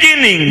your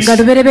beginnings, Nga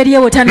lubereberye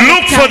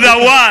look for the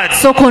word.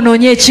 sooka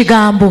onoonye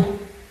ekigambo.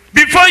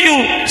 Before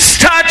you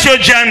start your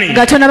journey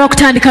Nga tonaba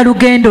kutandika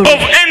lugendo lwo.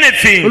 of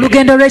anything,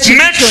 Olugendo lw'ekintu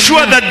make sure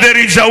kyonna, that there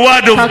is a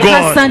word of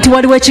kakasa God. nti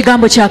waliwo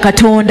ekigambo kya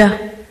Katonda.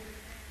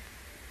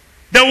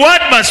 The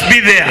word must be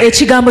there.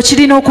 Ekigambo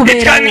kirina It can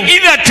okubeerawo.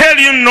 either tell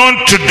you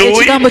not to do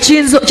it Ekigambo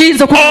kiyinza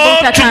okulaga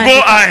or to go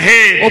otatandika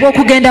ahead. oba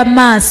okugenda mu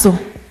maaso.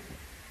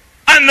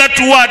 And that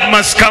word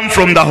must come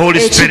from the Holy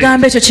Spirit.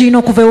 Ekigambo ekyo kirina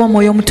okuva ewa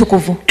Mwoyo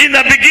Omutukuvu. In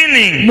the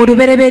beginning, Mu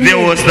lubereberye there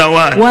was the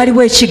word.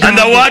 waliwo And the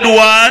ekigambo. word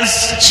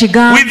was with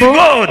Kigambo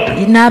God.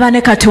 n'aba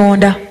ne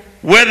Katonda.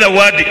 Where the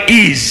word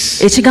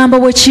is, Ekigambo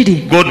bwe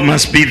kiri, God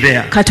must be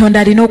there. Katonda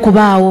alina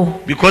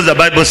okubaawo. Because the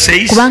Bible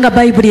says, Kubanga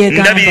Bayibuli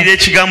egamba, ndabirira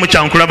ekigambo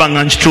kyankulaba nga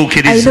I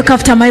nkituukiriza. look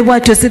after my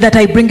word to see that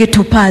I bring it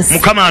to pass.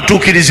 Mukama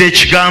atuukiriza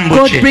ekigambo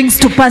God kye. brings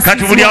to pass Kati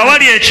his buli word.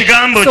 awali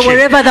ekigambo So kye,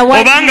 wherever the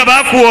word obanga is,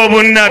 bakuwa or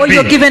obunnabbi,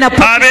 you're given a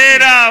prophecy,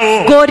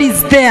 abeeraawo God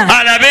is there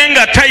alabe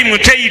nga tayimu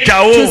to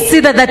teyitawo, see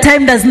that the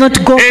time does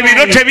not go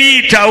ebiro by, to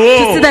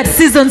tebiyitawo. see that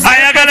seasons don't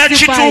Ayagala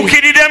pass you by.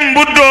 kituukirire mu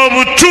budde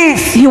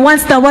obutuufu. He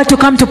wants the word to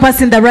come to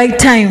pass in the right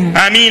time.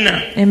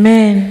 Amiina.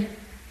 Amen.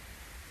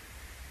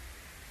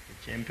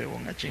 Ekyempewo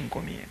nga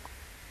kinkomyeko.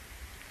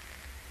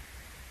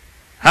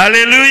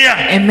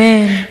 Haleluya.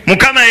 Amen.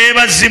 Mukama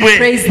yeebazibwe.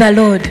 Praise the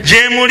Lord.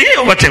 Gye muli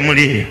oba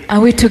temuli? Are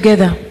we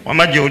together?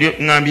 Wamajja oli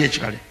ŋŋambye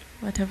ekikale.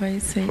 Whatever you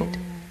said.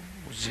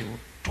 Buzibu.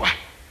 Twa.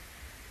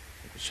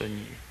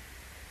 Nkusonyiye.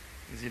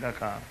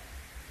 Nzirako awo.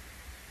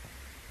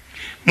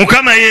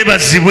 Mukama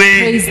yeebazibwe.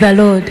 Praise the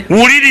Lord.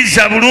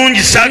 Wuliriza bulungi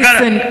saagala.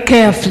 Listen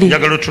carefully.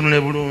 Njagala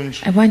otunule bulungi.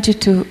 I want you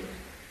to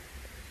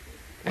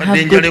Wadde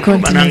have njala good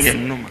ekuba nange continence.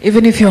 nnuma.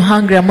 Even if you're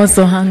hungry, I'm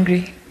also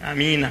hungry.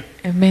 Amiina.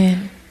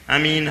 Amen.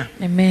 Amiina.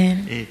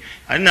 Amen.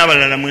 Ali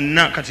n'abalala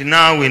mwenna kati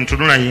naawe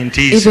ntunula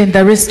yentiisa. Even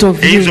the rest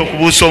of Eyinza you,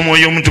 okubuusa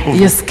omwoyo omutukuvu.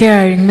 you're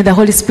scaring me. The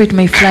Holy Spirit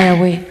may fly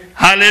away.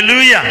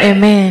 Haleluya.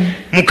 Amen.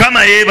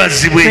 Mukama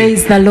yeebazibwe.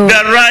 Praise the Lord.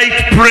 The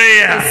right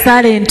prayer.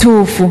 Sala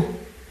entuufu.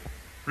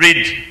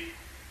 Read.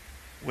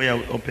 Where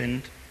we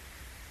opened.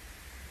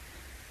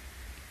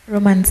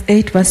 Romans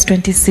 8 verse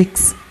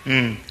 26.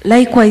 Mm.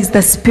 Likewise,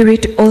 the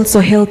Spirit also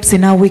helps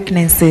in our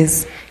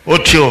weaknesses.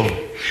 Otyo.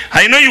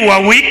 I know you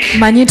are weak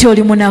Manyi nti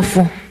oli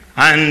munafu.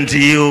 and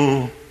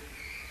you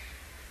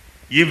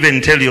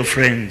even tell your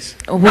friends.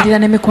 Obuulira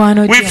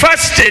n'emikwano We gyo.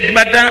 fasted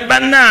but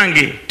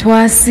bannange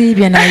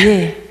Twasiibye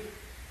naye.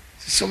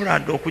 sisobola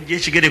dde okujja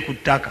ekigere ku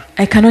ttaka.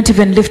 I cannot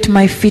even lift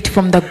my feet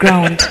from the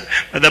ground.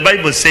 But the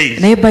Bible says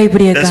Naye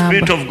Bayibuli the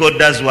Spirit egamba of God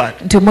does what?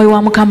 nti omwoyo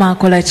wa Mukama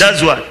akola ki?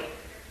 Does what?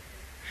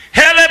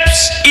 Helps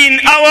helps in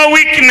our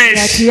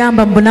weakness.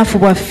 atuyamba mu bunafu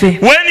bwaffe.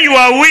 When you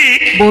are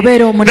weak, Bw'obeera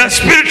the omunafu,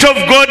 Spirit of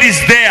God is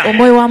there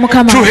omwoyo wa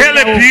Mukama to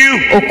help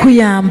you.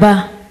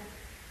 okuyamba.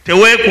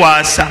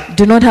 Teweekwasa.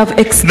 Do not have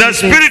The excuses.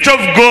 Spirit of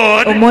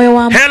God Omwoyo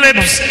wa Mukama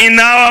helps in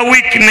our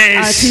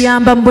weakness.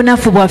 atuyamba mu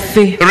bunafu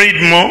bwaffe.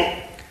 Read more.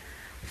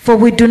 For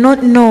we do not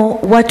know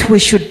what we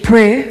should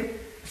pray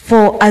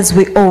for as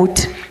we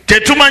ought.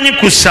 Tetumanyi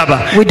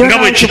kusaba We don't nga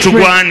know bwe how to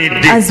pray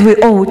kitugwanidde. as we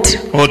ought.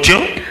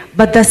 Otyo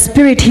But the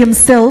Spirit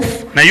Himself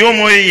naye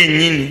omwoyo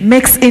yennyini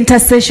makes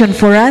intercession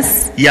for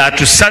us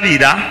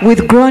yatusabira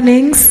with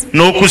groanings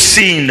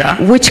n'okusinda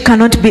which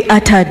cannot be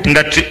uttered.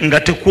 nga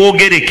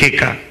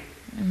tekwogerekeka.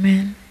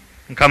 Amen.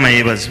 Mukama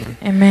yeebazibwe.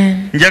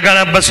 Amen.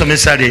 Njagala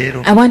basomesa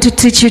leero I want to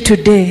teach you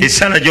today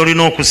essaala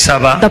gy'olina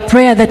okusaba the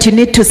prayer that you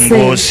need to say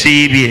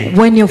ng'osiibye.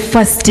 when you're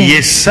fasting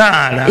Ye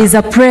ssaala is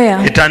a prayer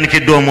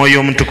etandikiddwa omwoyo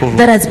omutukuvu.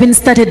 that has been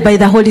started by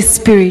the Holy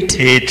Spirit.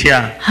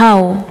 Etya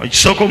How?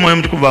 ekisooka omwoyo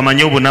omutukuvu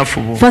amanye obunafu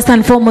bwo, First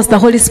and foremost, the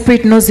Holy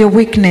Spirit knows your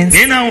weakness,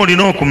 naye naawe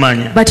olina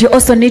okumanya but you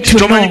also need to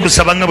tomanyi know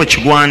kusaba nga bwe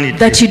kigwanidde.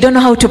 that you don't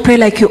know how to pray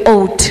like you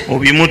ought.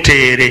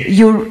 Obimuteere.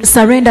 You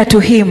surrender to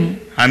Him.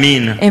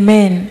 Amiina.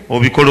 Amen.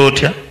 Obikola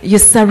otya? You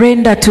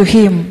surrender to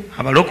Him.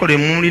 Abalokole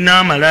mulina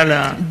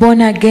amalala.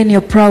 Born again,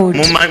 you're proud.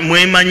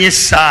 Mwemanye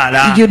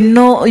essaala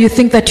You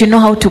think that you know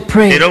how to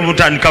pray. era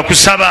obutandika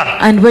kusaba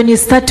And when you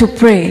start to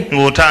pray,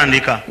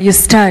 ng'otandika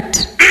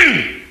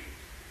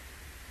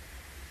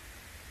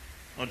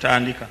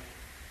otandika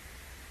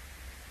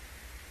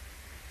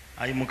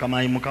ayi mukama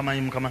ayi mukama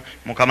ayi mukama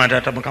mukama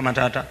taata mukama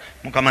taata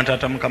mukama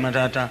taata mukama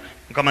taata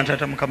mukama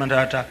taata mukama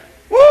taata.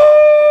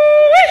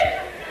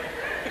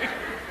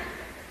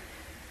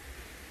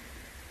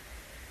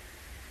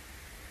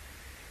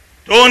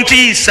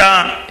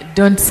 Tontiisa.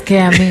 Don't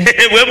scare me.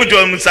 bwe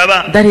butyo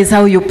musaba. That is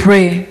how you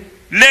pray.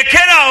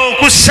 Lekera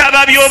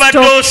okusaba by'obadde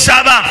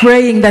osaba.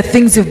 Praying the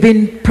things you've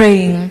been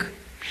praying.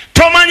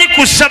 Tomanyi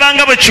kusaba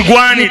nga bwe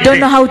You don't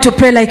know kigwanidde. how to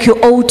pray like you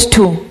ought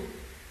to.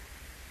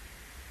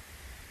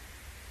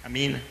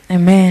 Amiina.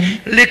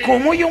 Amen. Leka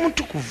omwoyo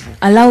omutukuvu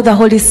Allow the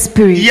Holy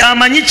Spirit.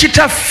 y'amanyi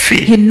kitaffe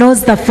He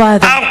knows the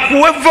Father.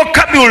 akuwe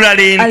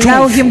vocabulary Allow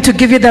entuufu Him to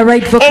give you the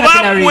right oba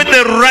vocabulary. akuwe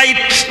the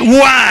right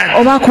word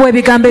Oba akuwa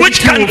ebigambo which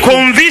can ebituufu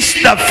convince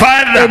the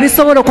Father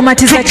ebisobola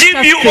okumatiza to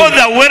give you all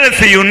the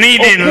wealth you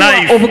need in okuwa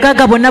life.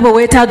 obugagga bwonna bwe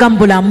weetaaga mu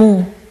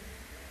bulamu.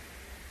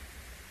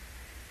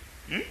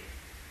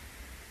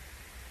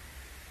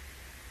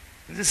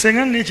 Nze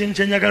senga nina ekintu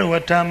kyenjagala wa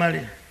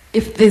Tamale.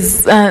 If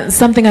there's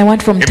something I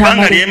want from Ebbanga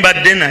Tamale, lye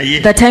mbadde naye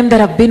the time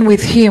that I've been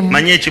with him,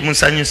 manyi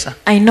ekimusanyusa.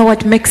 I know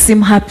what makes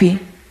him happy.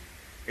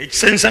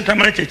 Ekisanyusa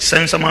Tamale kye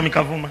kisanyusa mwami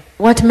Kavuma.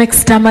 What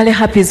makes Tamale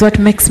happy is what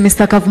makes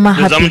Mr. Kavuma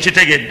Ndoza happy.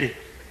 mukitegedde.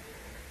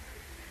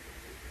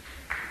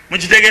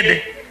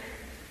 Mukitegedde.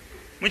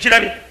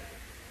 Mukirabye.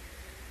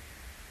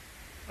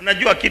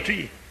 Unajua kitu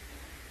hii.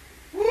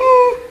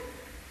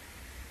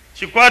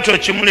 Kikwate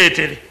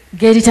okimuleetere.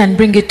 Get it and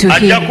bring it to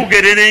Ajja him.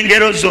 kugerera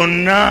engero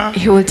zonna.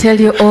 He will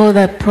tell you all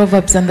the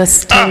proverbs and the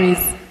stories.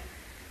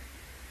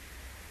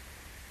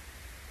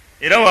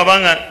 Era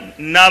wabanga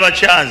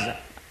n'abakyaza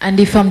And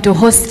if I'm to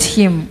host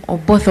him or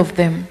both of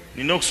them,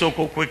 nina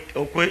okusooka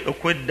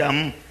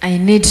okweddamu I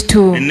need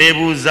to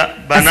neebuuza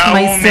ask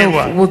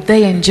banaawomerwa myself, would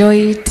they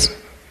enjoy it?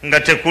 nga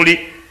tekuli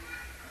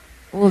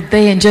Would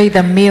they enjoy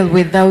the meal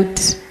without?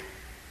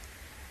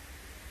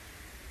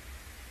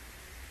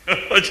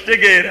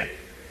 okitegeera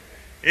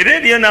era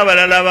eriyo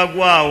n'abalala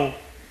abagwawo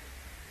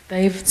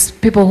There's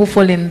people who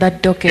fall in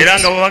that docket. era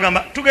nga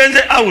babagamba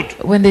tugenze out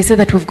When they say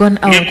that we've gone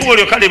out, ng'ekkubo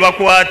lyokka lye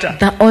bakwata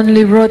the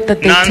only road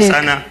that they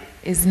Nansana.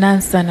 take is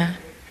Nansana.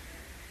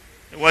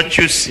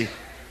 wakyusi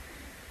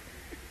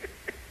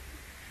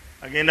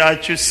agenda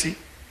wakyusi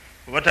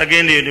oba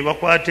tagenda eyo ne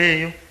bakwata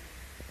eyo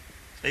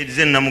saidi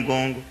ze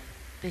Namugongo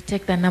They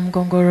take the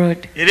Namgongo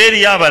road. era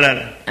eriyo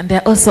abalala And there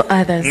are also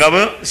others. nga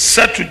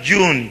 3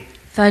 June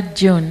 3rd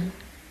June,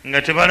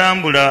 nga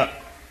tebalambula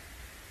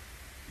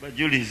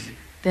bajulizi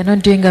they're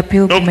not doing a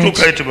pilgrimage.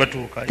 n'okutuukayo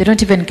tebatuukayo They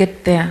don't even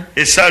get there.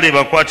 essaala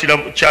ebakwatira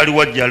kyali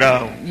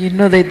wajjalaawo You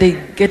know that they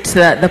get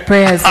the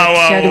prayers at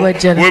Shadi awo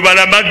Wajjala. we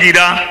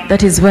balamagira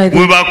That is where we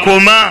they,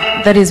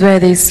 bakoma that is where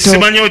they stop.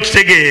 simanyi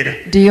okitegeera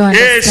Do you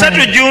understand?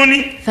 3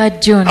 June 3rd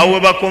June, awo we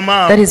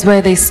bakoma that is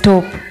where they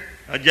stop.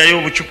 ajjayo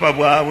obucupa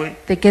bwabwe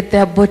They get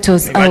their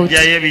bottles ne out.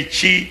 bajjayo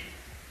biki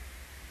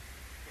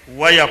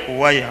waya ku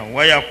waya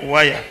waya ku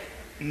waya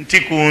nti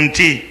ku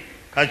nti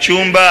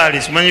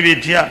kacumbaali simanyi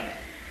bitya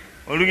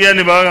olugera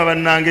ne babaga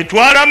bannange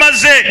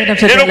twalamaze Then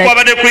after leero that,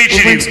 kwabadde we went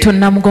kuyitirivu to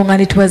Namgong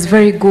and it was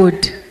very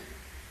good.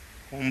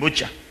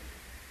 kumbucha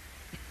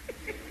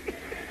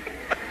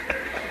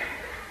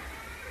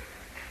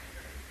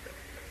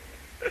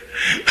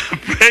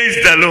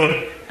praise the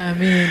Lord.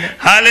 Amen.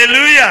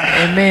 Hallelujah.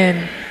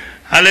 Amen.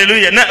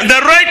 Hallelujah. Now, the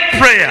right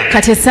prayer.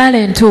 Kati essaala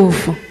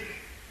entuufu.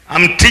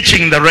 I'm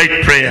teaching the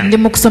right prayer Ndi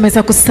mu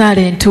kusomesa ku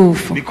ssaala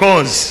entuufu.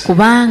 because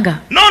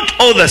Kubanga not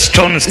all the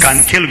stones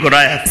can kill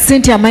Goliath. si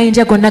nti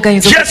amayinja gonna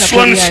gayinza Just okutta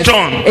one Goliath.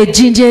 stone.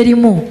 Ejjinja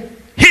erimu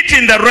Hit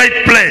hit in the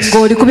right place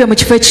ng'olikubye mu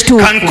kifo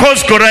ekituufu can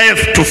cause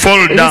Goliath to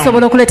fall down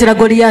lisobola okuleetera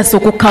Goliyaasi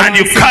okukka and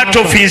you cut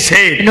off his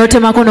head.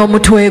 n'otemako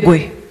n'omutwe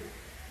gwe.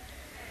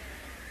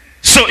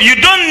 So you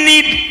don't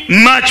need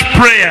much kati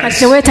prayers,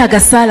 teweetaaga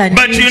ssaala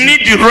but you nnyingi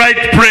need the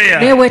right prayer.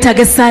 naye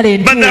weetaaga essaala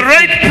But the entuufu.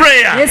 right naye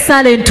prayer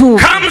essaala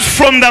entuufu comes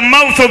from the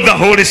mouth of the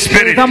Holy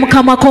Spirit. eva mu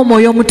kamwa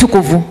k'omwoyo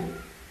omutukuvu.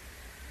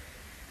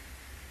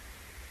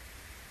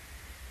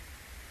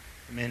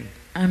 Amen.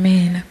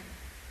 Amiina.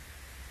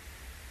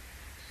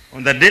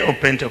 On the day of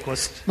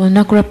Pentecost, mu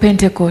lunaku lwa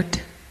pentecote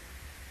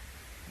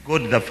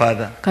God the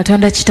Father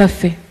katonda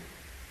kitaffe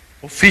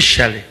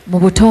officially mu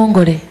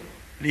butongole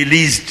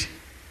released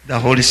the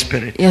Holy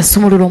Spirit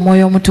yasumulula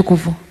omwoyo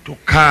omutukuvu to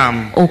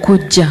come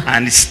okujja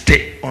and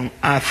stay on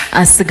earth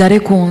asigale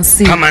ku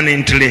nsi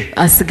permanently.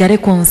 asigale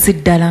ku nsi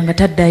ddala nga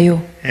taddayo.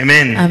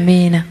 Amen.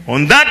 Amiina.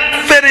 On that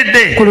very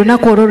day, ku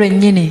lunaku olwo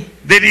lwennyini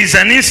there is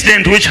an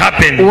incident which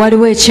happened.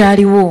 waliwo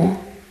ekyaliwo.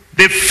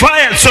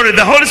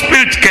 The Holy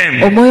Spirit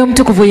came omwoyo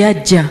omutukuvu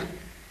yajja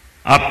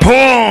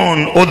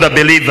upon all the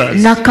believers.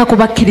 n'akka ku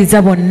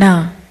bakkiriza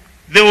bonna.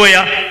 There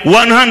were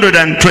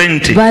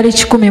 120. baali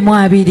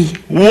 120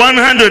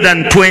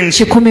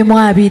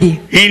 120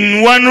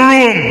 in one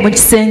room. mu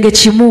kisenge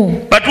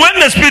kimu. But when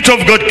the Spirit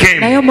of God came,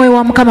 naye omwoyo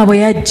wa mukama bwe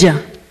yajja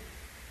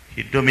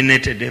He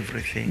dominated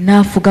everything.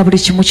 n'afuga buli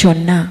kimu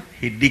kyonna.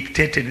 He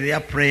dictated their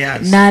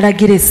prayers.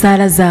 n'alagira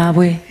essaala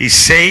zaabwe. He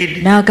said,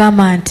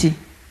 n'agamba nti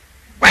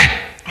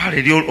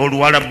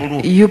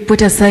you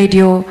put aside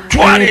your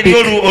Arabic,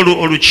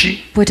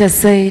 put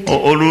aside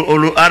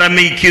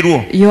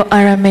your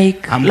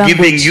Aramaic I'm giving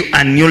language. you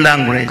a new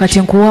language kati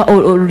nkuwa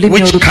olulimi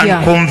which can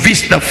olupya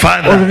convince the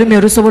Father, olulimi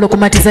olusobola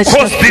okumatiza cause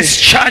kitaffe this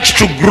church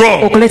to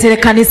grow okuleetera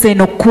ekkanisa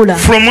eno okukula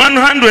from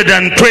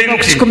 120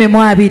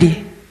 120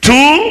 to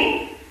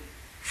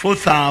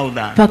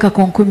 4,000. paka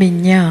ku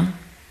 4,000.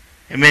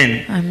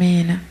 Amen.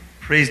 Amiina.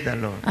 Praise the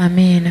Lord.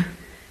 Amiina.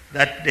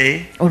 That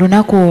day,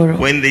 olunaku olwo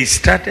when they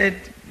started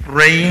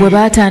praying bwe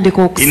baatandika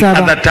in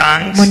okusaba other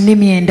tongues, mu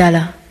nnimi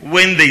endala,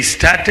 when they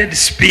started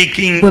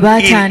speaking bwe in a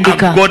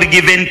baatandika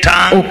God-given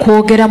tongue,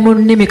 okwogera mu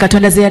nnimi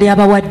katonda ze yali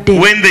abawadde,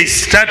 when they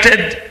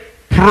started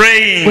bwe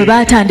praying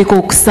baatandika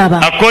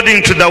okusaba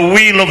according to the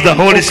will of the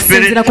Holy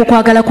Spirit, okusinziira ku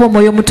kwagala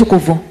kw'omwoyo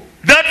omutukuvu,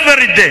 that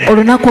very day,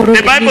 olunaku olwo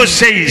the Bible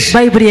says,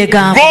 bayibuli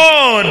egamba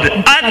God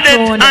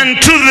added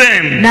unto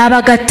them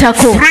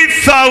n'abagattako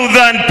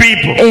 3,000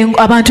 people.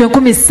 abantu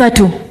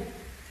 3,000.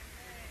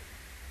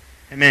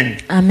 Amen.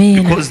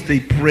 Amiina. Because they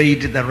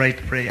prayed the right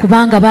prayer.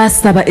 kubanga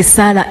baasaba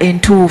essaala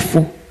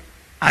entuufu,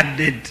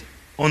 Added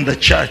on the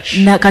church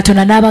na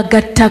katonda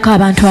n'abagattako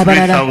abantu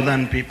abalala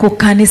 3,000 people. ku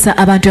kkanisa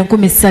abantu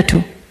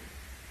 3,000.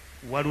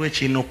 Waliwo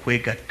ekirina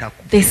okwegattako.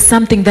 There's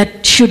something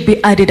that should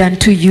be added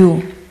unto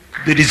you.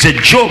 There is a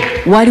job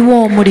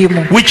waliwo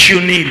omulimu which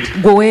you need.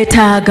 gwe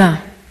weetaaga.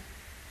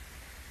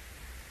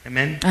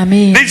 Amen.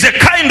 Amiina. There is a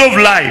kind of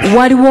life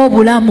waliwo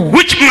obulamu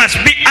which must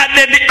be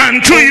added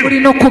unto you.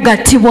 bulina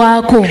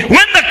okugattibwako.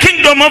 When the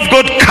kingdom of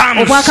God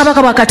comes,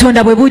 obwakabaka bwa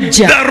katonda bwe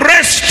bujja, the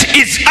rest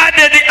is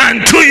added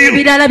unto you.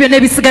 ebirala byonna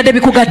ebisigadde The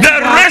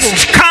bikugattibwako,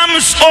 rest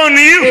comes on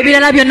you.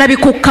 ebirala byonna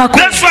bikukkako.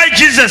 That's why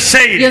Jesus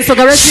said,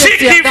 Y'ensonga lwaki Yesu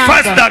seek ye yagamba,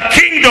 first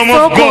the kingdom of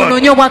sooka God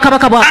onoonye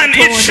obwakabaka bwa and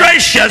its katonda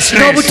righteousness,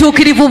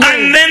 n'obutuukirivu bwe,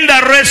 and then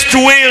the rest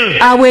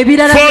will awo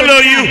ebirala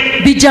follow byonna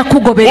you. bijja Will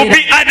kugoberera.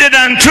 be added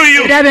unto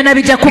you. ebirala byonna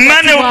bijja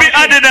Money will be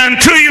kugattibwako. added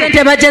unto you.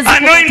 Sente bajja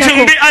Anointing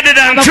will be added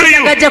unto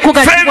you. bajja Favor will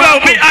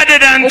kugattibwako. be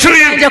added unto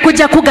you. okuganja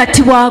kujja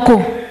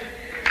kugattibwako.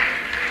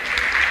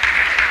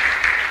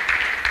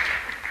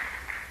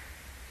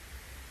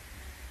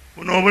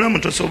 Buno obulamu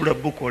tosobola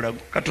bukola,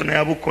 Katonda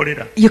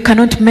yabukolera. You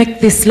cannot make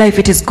this life.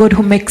 It is God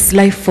who makes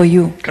life for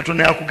you.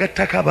 Katonda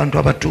yakugattako abantu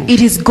abatuufu.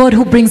 It is God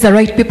who brings the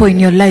right people in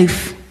your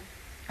life.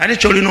 Ate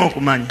kyolina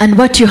okumanya, And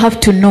what you have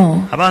to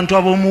know, abantu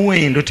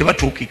ab'omuwendo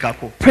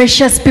tebatuukikako.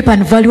 precious people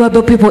and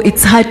valuable people,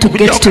 it's hard to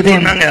get to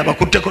them Katonda nga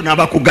yabakutteko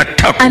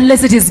n'abakugattako.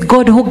 unless it is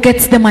God who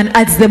gets them and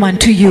adds them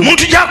unto you.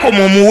 Omuntu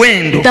gy'akoma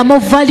omuwendo The more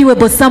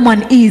valuable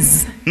someone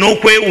is,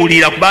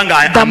 n'okwewulira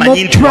kubanga the more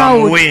amanyi nti wa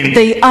proud muwendo.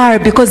 they are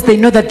because they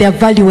know that they are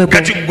valuable.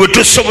 Kati gwe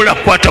tosobola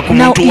kukwata ku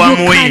Now muntu you wa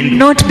muwendo.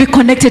 cannot be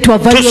connected to a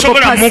valuable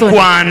Tosobola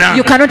mukwana. person.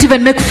 You cannot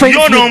even make friends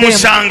Yo with them.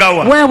 n'omusanga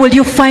wa? Where will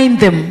you find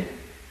them?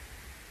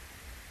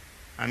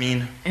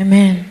 Amiina.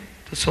 Amen.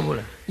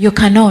 Tosobola. You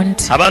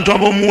cannot. Abantu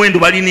ab'omuwendo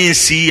balina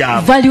ensi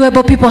yaabwe.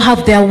 Valuable people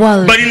have their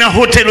world. Balina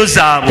hotelo They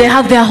zaabwe.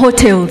 have their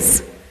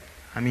hotels.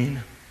 Amiina.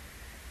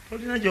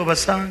 Tolina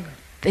gy'obasanga.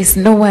 There's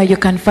nowhere you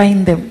can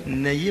find them.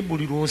 Naye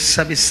buli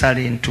lw'osaba essala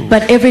entuufu,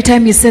 But every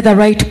time you say the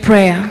right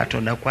prayer,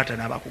 Katonda akwata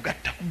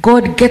n'abakugattako.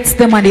 God gets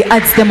them and He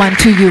adds them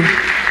unto you.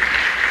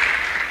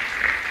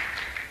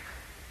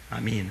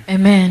 Amiina.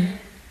 Amen.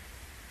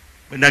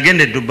 Bwe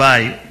nagenda e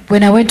Dubai,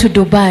 When I went to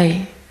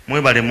Dubai,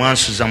 mwebale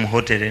mwansuza mu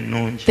hotelo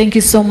ennungi. thank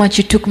you so much.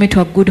 You took me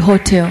to a good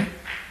hotel.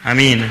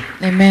 Amiina.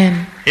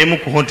 Amen. Emu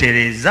ku hotelo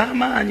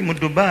ez'amaanyi mu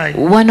Dubai,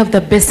 One of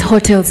the best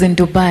hotels in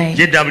Dubai.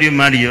 JW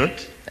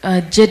Marriott,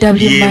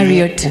 J.W.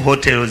 Marriott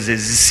hotels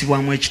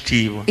ezisibwamu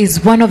ekitiibwa is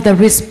one of the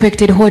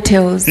respected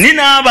hotels.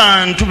 nina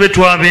abantu be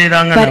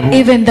twabeeranga But nabo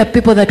even the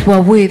people that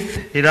were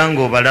with, era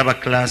ng'obalaba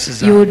class you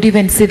zaabwe would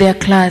even see their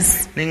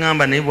class. ne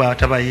ŋŋamba naye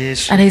bw'ataba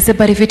yesu And I said,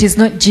 but if it is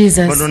not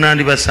Jesus, bano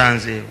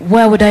nandibasanzeewo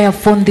where would I have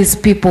found these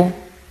people?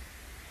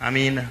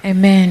 amiina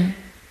Amen.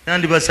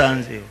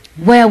 nandibasanzeewo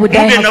Where would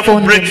I mugenda have ku found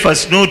them?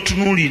 breakfast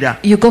n'otunuulira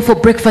You go for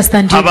breakfast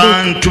and you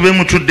abantu be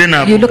mutudde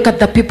nabo look at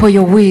the people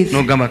you're with,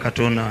 n'ogamba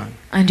katonda wange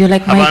and you're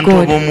like, my abantu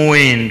God,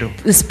 ab'omuwendo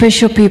the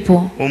special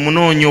people,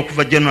 omunoonya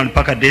okuva january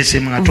paka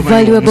december nga tomanyi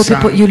valuable people.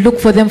 omusanga You look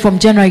for them from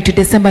January to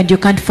December and you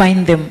can't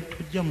find them.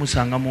 tojja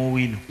musanga mu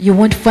owino You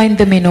won't find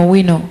them in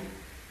Owino.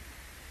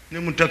 ne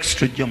mu taxi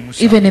tojja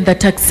musanga Even in the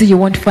taxi, you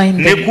won't find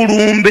ne them. ku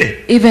lumbe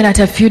Even at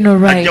a funeral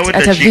rite, Ajja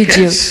at a wedda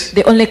vigil, chicas.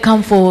 they only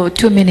come for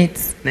 2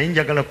 minutes. naye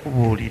njagala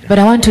kubuulira But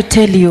I want to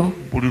tell you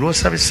buli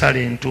lw'osaba essala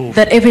entuufu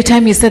that every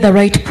time you say the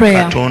right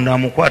prayer, katonda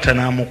amukwata God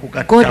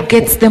n'amukugattako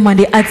gets them and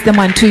He adds them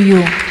unto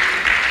you.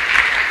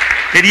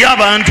 eri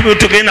abantu be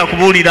togenda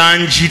kubuulira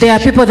njiri There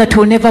are people that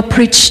will never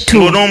preach to.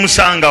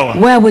 ng'onoomusangawa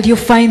Where will you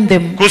find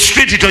them? ku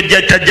street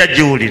tajja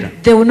giwulira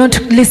They will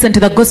not listen to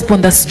the gospel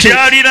on the street.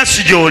 gyaliira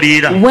si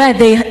gy'oliira Where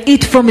they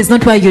eat from is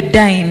not where you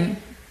dine.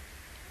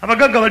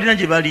 abagagga balina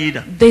gye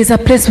baliira There is a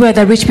place where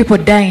the rich people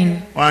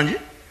dine. wange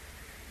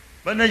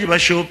balina gye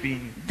bashopping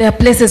There are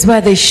places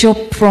where they shop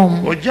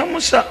from. ojja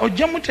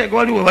muteega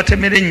wali we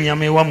batemera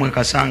ennyama ewammwe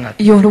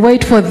kasangati You'll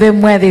wait for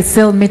them where they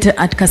sell meat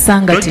at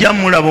Kasangati. tojja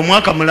mulaba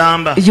omwaka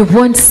mulamba You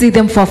won't see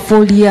them for a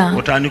full year.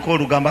 otandika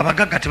olugambo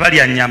abagagga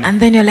tebalya nnyama And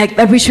then you're like,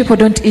 the rich people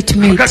don't eat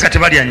meat. abagagga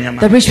tebalya nnyama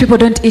The rich people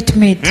don't eat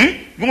meat.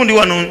 gundi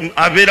wano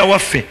abeera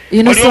waffe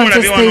You know, oli so and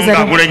omulabi so wano stays at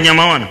ng'agula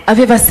ennyama wano Have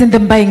you ever seen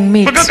them buying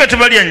meat? abagagga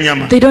tebalya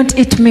nnyama They don't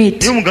eat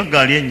meat, naye omugagga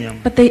alya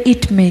ennyama but they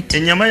eat meat.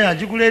 ennyama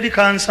yagigula eri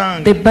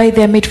kansanga They buy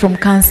their meat from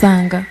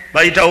Kansanga.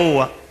 bayitawo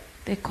wa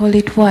They call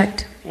it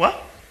what? wa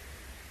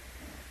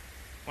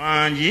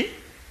wangi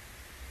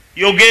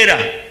yogera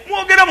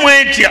mwogera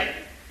mwetya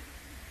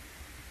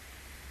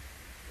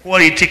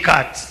quality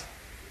cuts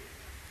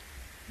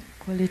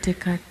Quality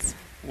cuts.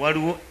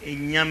 waliwo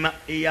ennyama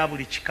eya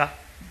buli kika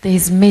There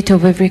is meat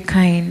of every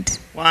kind.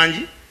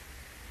 wangi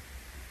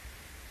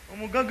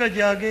omugagga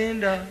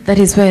gyagenda That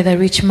is where the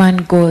rich man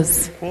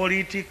goes.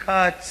 quality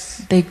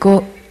cuts They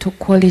go to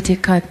quality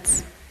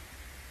cuts.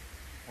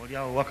 oli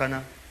awo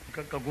wakana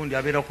mugagga gundi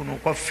abeera kuno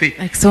okwaffe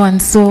Like so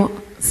and so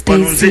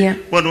stays here.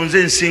 wano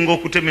nze nsinga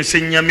okutemesa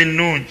ennyama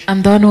ennungi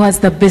I'm the one who has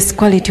the best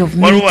quality of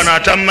waliwo meat. wano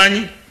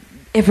atammanyi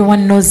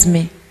Everyone knows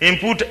me.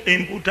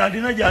 empuuta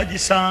alina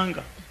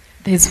gyagisanga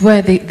There's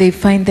where they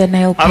find their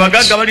Nile perch.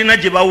 abagagga balina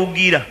gye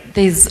bawugira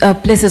There's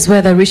places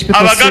where the rich people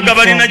swim abagagga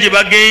balina from. gye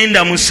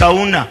bagenda mu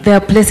sawuna There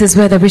are places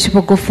where the rich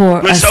people go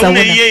for gwe a sawuna sauna.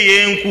 eyo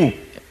ey'enku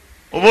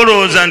oba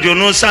olowooza nti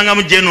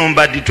onoosangamu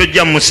jenombaddi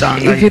tojja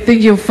musangayo If you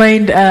think you'll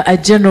find a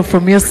general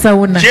from your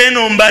sauna,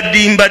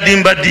 mbaddi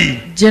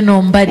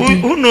General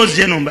Mbadi, who knows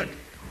jenombaddi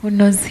who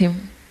knows him?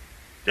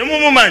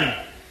 temumumanyi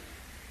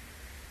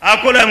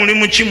akola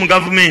mulimu ki mu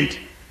gavumenti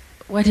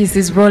What is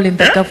his role in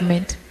the Eh?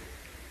 government?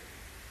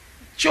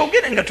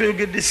 kyogere nga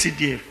toyogedde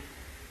CDF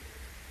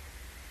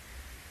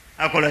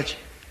akola ki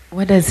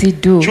What does he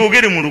do?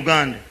 kyogere mu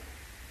luganda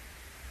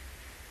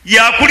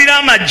yakulira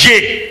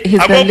amagye He's the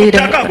ag'okuttaka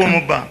leader.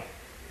 ag'omubbanga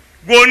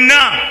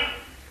gonna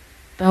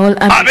The whole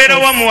army abeera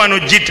force. wamu wano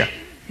gita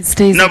He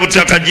stays na at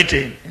butaka Jita-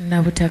 giteeno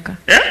Nabutaka.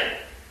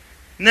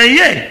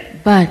 naye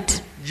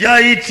But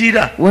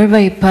gyayitira wherever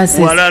he passes,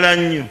 walala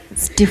nnyo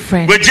it's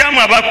different. gwe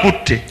jamu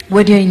abakutte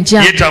When you're in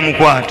jam, ye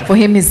tamukwata for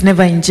him he's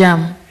never in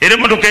jam. era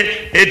emmotoka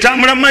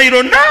etambula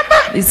mayiro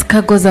namba His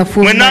car goes a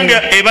full mwenange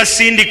mile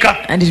ebasindika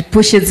and it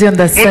pushes you on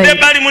the mudde side.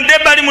 bali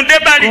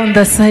Go on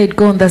the side,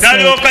 go on the side.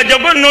 nalyoka jja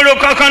gwe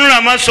nolyoka akanula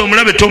amaaso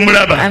omulabe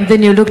tomulaba And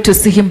then you look to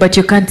see him, but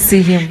you can't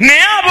see him. naye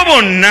abo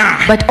bonna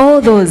But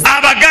all those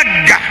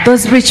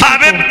abagagga rich people,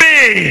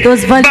 abebbeere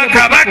those valuable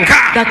people,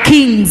 bakabaka the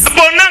kings,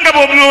 bonna nga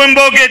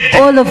bwembogedde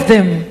all of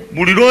them,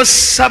 buli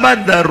lwosaba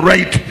the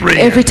right prayer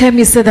every time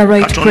you say the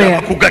right katonda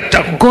prayer,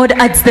 bakugattako God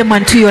adds them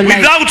unto your life.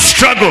 without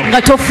struggle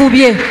Nga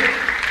tofubye.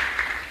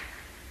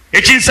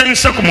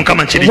 ekinsanyusa ku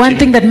mukama kiri One kimu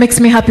thing that makes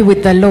me happy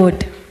with the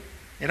Lord,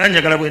 era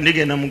njagala bwe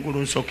ndigenda mu ggulu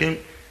nsooke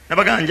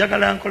nabaga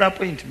njagala nkola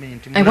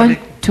appointment I want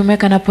to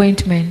make an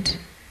appointment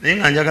naye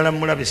nga njagala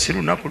mulabe si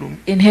lunaku lumu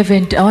in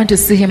heaven. I want to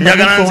see him but not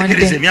njagala for one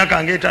nzikiriza day.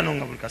 emyaka ng'etaano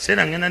nga buli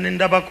kaseera ngenda ne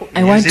ndabako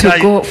I want to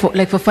nenzirayo. go for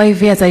like for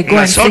 5 years. I go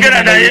and see him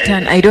and I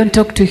return. I don't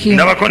talk to him.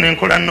 ndabako ne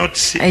nkola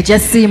notisi I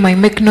just see him. I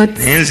make notes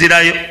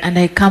nenzirayo and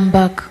I come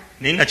back.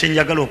 naye nga kye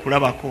njagala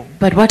okulabako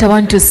But what I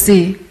want to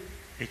see,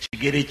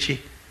 ekigere kye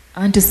I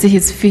want to see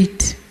his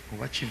feet.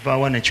 oba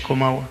kivaawa ne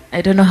kikomawa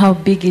I don't know how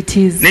big it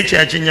is. naye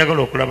kyera kye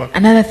njagala okulabako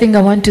Another thing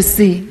I want to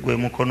see gwe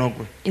mukono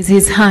gwe is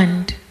his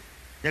hand.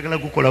 njagala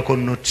gukolako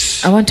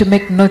notisi I want to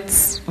make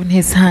notes on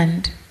his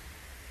hand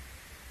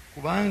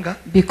kubanga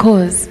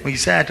because mu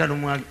Isaaya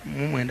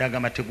 5:9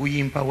 agamba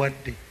teguyimpa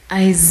wadde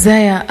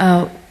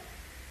Isaiah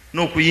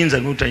n'okuyinza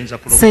n'otayinza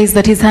kuloba says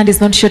that his hand is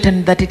not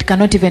shortened, that it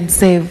cannot even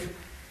save.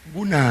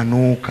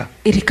 gunaanuuka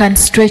It can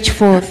stretch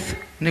forth.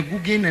 ne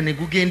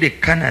gugenda e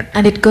Canada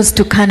and it goes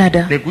to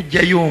Canada ne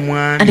gujjayo and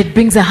omwami it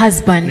brings a ne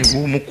husband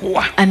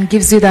gumukuwa and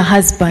gives you the ne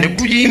husband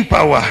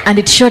guyimpawa and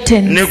it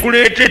shortens ne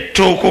guleeta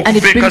ettooka and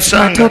it okuva e brings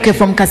matoke Kasanga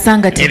from ne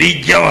Kasangati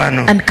lijja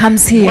wano and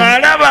comes here.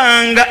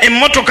 bw'alabanga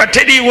emmotoka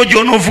teriiwo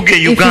gy'onoovuga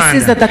e If he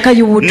sees that Uganda the car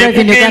you would ne drive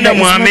in Uganda gugenda is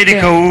mu not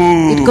America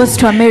there, it goes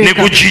to ne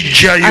America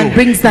gugijjayo and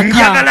brings the car.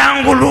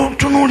 njagala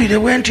ngulutunuulire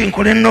bwe nti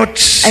nkole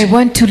notes I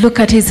want to look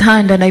at his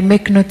hand and I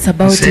make notes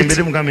about nsembere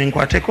it. mugambe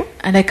nkwateko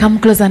And I come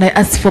close and I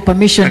ask for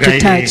permission to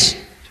touch.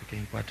 Soke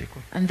nkwateko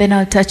And then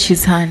I'll touch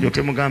his hand.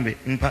 lyoke mugambe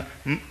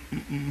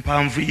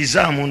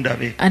mpanvuyizaamu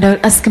ndabe And I'll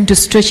ask him to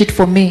stretch it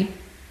for me.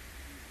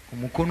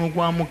 omukono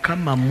gwa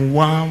mukama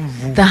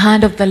muwanvu The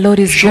hand of the Lord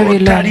is very long.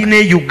 kyotalina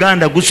e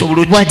Uganda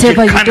gusobola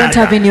Whatever you don't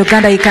have okijja in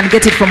Uganda, you can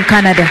get it from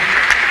Canada.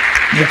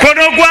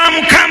 mukono gwa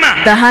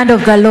mukama The hand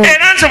of the Lord.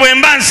 era nze bwe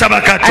mba nsaba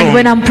And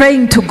when katonda I'm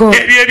praying to God,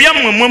 ebyo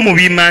ebyammwe mwe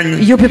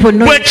mubimanyi you people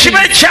know bwe it.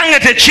 kiba ekyange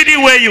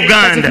tekiriwo e But if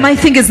Uganda my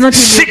thing is not in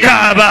Uganda,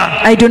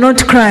 sikaaba I do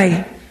not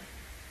cry.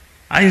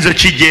 ayinza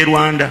okijja e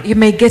Rwanda You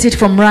may get it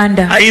from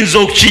Rwanda. ayinza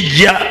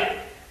okukijja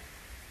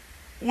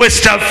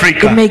West You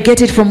Africa may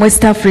get it from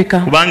West Africa.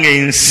 kubanga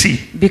ensi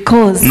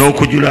Because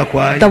n'okujula the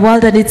kwayo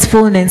world and its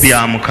fullness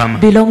bya mukama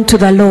belong to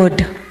the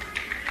Lord.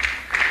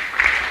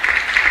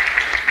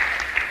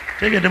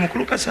 tegedde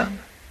mukulu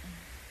Kasamba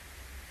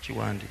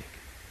kiwandiike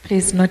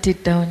Please note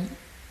it down.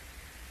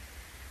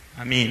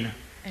 amiina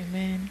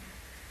Amen.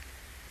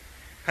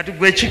 kati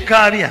gwe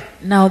kikaabya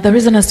Now, the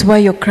reason as to why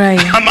you're crying,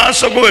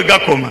 amaaso go we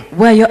gakoma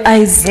where your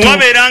eyes stop,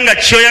 bwewabeera nga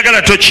kyoyagala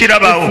if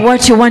tokirabawo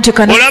what you want you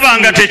cannot olaba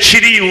nga see,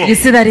 tekiriiwo you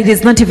see that it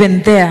is not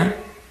even there.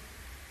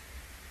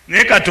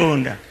 naye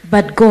katonda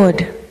But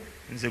God,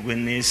 nze gwe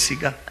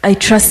neesiga I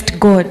trust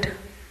God.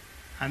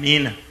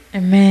 amiina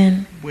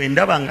Amen. bwe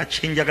ndaba nga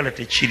kyenjagala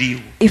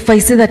tekiriiwo If I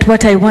see that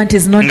what I want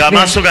is not there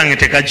ng'amaaso gange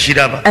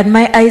tegakiraba and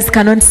my eyes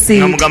cannot see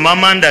nga it, mugamba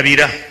mama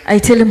ndabira I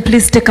tell him,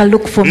 please take a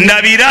look for me.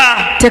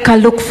 ndabira Take a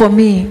look for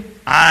me.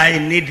 I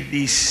need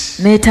this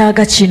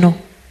Neetaaga kino.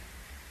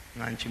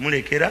 nga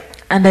nkimulekera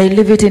And I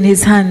leave it in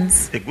his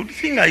hands. the good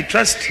thing I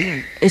trust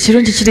him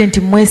Ekirungi kiri nti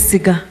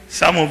mwesiga.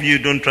 some of you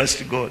don't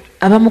trust God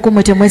Abamu ku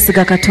mmwe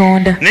temwesiga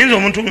Katonda. naye nze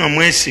omuntu nga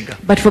mwesiga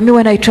But for me,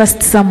 when I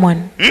trust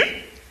someone,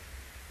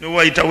 ne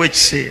wayitawo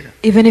ekiseera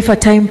even if a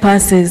time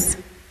passes,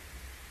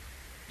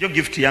 jo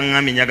gift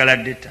yaŋŋambye njagala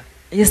data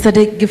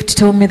yesterday Gift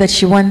told me that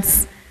she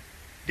wants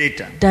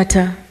data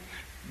data.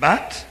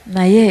 but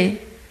Naye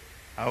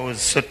I was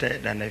so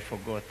tired and I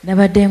forgot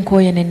nabadde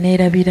nkooye ne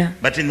neerabira.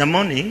 but in the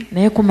morning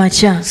Naye ku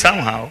makya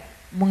somehow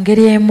mu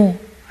ngeri emu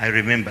I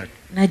remembered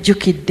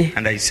najjukidde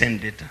and I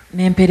sent data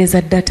ne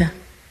mpeereza data.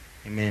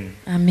 amen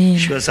Amen.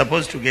 she was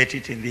supposed to get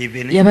it in the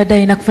evening Yabadde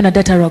alina kufuna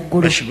data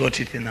lwaggulu but she got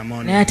it in the naye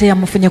morning ate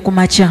yamufunye ku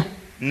makya.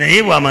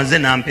 naye bw'amaze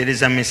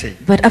n'ampeereza message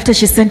But after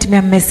she sent me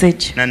a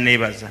message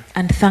nanneebaza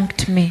and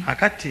thanked me,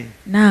 akati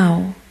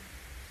now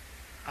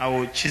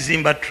awo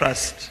kizimba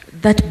trust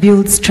that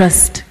builds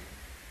trust.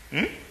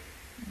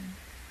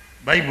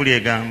 bayibuli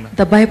egamba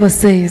The Bible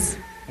says,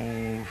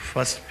 mu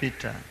 1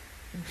 Peter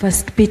 1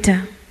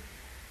 Peter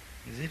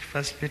is it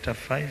 1 Peter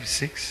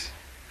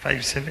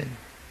 5:7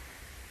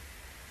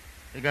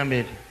 egamba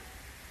eti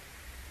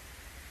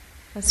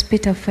 1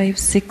 Peter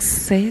 5:6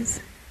 says,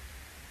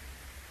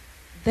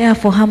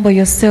 therefore humble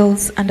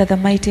yourselves under the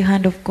mighty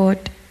hand of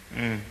God,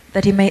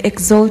 that he may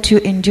exalt you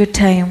in due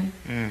time,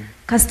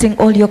 casting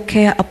all your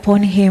care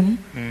upon him,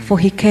 for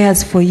he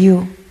cares for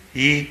you.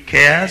 he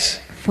cares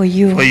For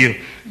you. for you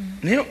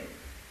naye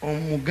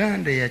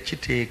omuganda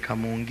yakiteeka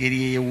mu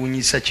ngeri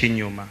eyewuunyisa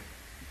kinyuma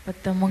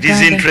But the it is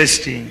Muganda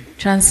interesting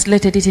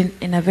translated it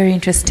in a very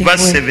interesting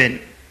verse way. 7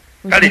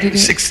 We kale read it in-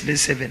 6 ne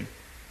 7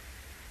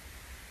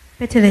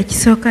 petero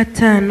ekisooka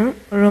 5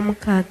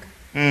 olw'omukaaga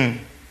Mm,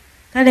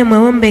 kale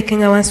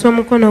mwewombeekenga wansi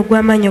w'omukono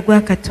ogw'amaanyi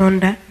ogwa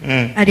katonda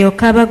mm,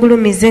 alyoke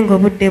abagulumize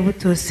ng'obudde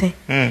butuuse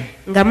mm.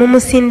 nga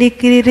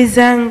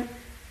mumusindiikiririza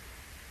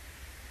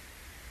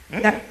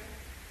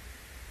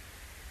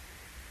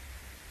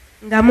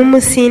nga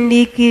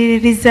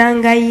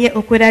mumusindiikirizanga ye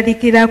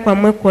okweraliikirira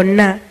kwammwe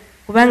kwonna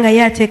kubanga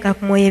ye ateeka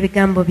ku mwoyo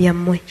ebigambo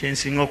byammwe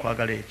kyensinga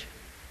okwagala ekyo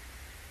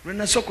lwe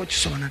nasooka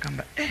okisoma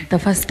nagamba The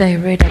first I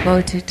read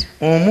about it,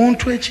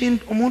 omuntu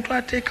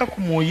ateeka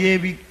ku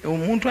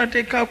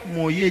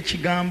mwoyo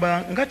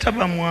ekigamba nga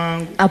taba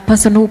mwangu a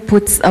person who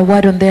puts a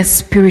word on their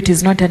spirit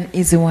is not an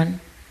easy one.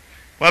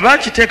 bw'aba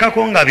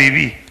akiteekako nga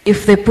bibi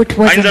If they put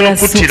words on ayinza their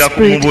n'okuttira ku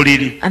spirit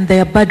mubuliri and they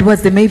are bad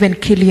words, they may even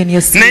kill you in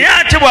your sleep. naye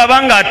ate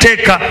bw'aba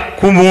ng'ateeka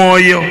ku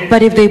mwoyo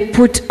But if they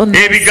put on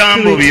their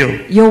ebigambo byo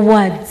spirit your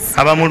words,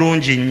 aba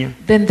mulungi nnyo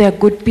then they are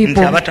good nti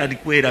people, aba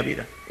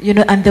talikwerabira you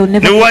know, and they'll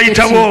never ne forget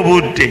wayitawo you.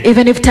 obudde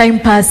Even if time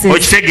passes,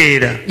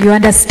 okitegeera you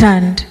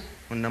understand.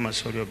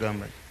 onnamasooli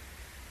ogamba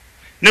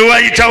ne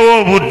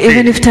wayitawo Even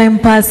obudde if time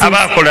passes, aba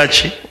akola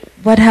ki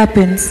what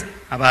happens?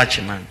 aba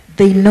akimanyi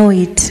They know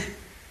it.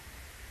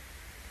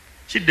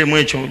 kiddemu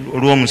ekyo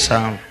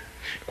olw'omusanvu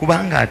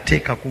kubanga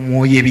ateeka ku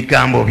mwoyo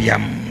ebigambo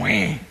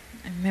byammwe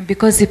Amen.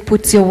 Because he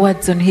puts your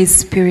words on his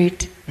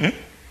spirit.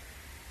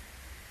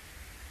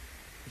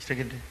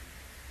 kitegedde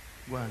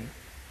gwana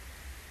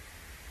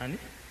ani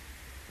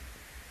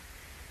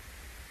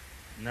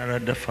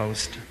Narada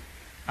Fausta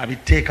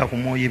abiteeka ku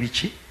mwoyo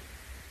biki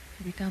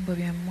ebigambo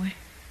byammwe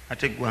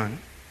ate gwani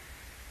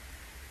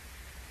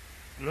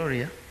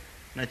Gloria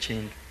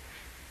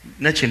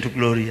nakintu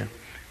Gloria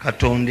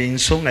Katonda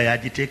ensonga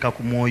yagiteeka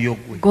ku mwoyo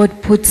gwe. God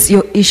puts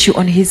your issue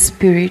on his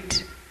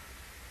spirit.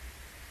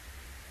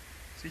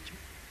 Sikyo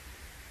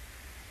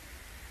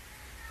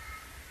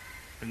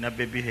na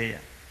baby hair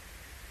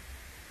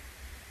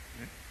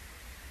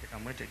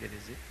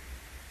ekamwetegereze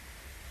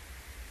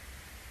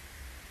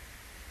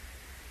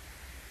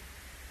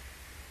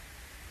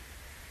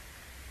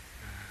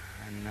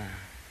ana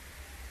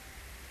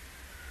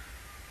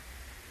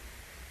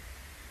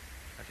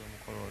kati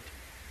omukolo oti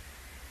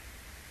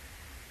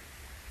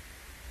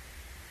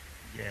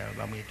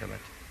bamuyita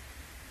bati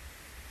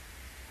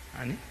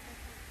ani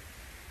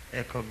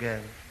Echo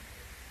Girl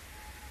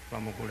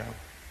bamugulawo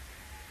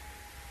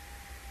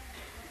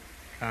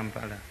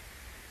Kampala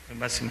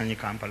basimanyi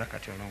Kampala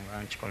kati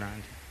olonga nkikola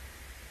nti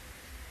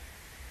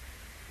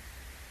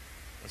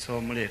so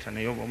omuleeta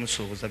naye oba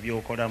omusuubuza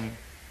byokolamu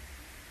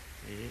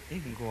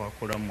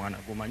ngaowakola mwana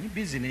gumanyi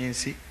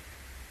bizinensi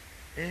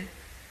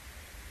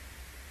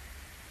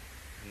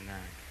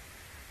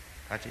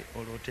kati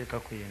olwoteeka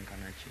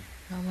kuyenkana ki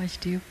How much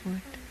do you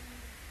put?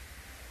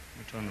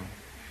 mutono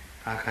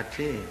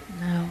akate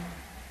Now,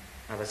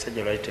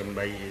 abasajja lwali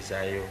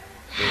temubayiizaayo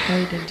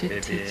why don't you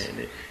teach?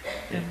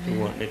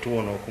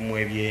 netuwona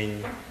okumwa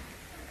ebyenyi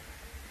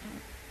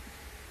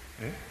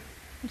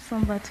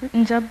Musumba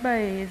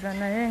njabayiza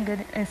naye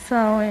engeri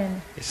essaawa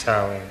eno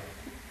esaawa eno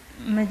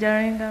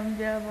mejaringa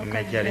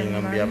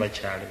mmejalinga mu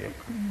byabakyala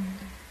byokka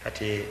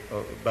kati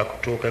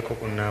bakutuukeko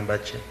ku nnamba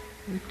ki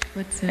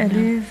What's the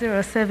eri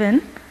number? 07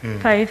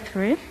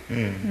 53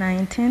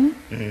 19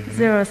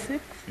 06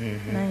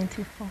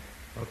 94.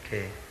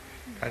 okay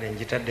kale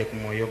njitadde ku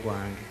mwoyo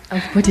gwange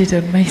I've put it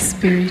on my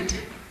spirit.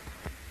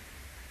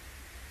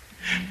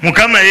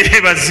 mukama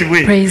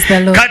yeebazibwe Praise the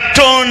Lord.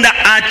 katonda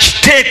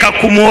akiteeka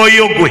ku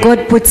mwoyo gwe God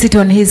puts it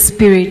on his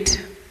spirit.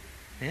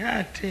 naye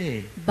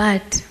ate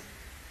But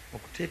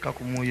okuteeka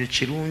ku mwoyo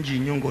kirungi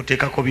nnyo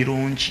ng'oteekako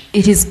birungi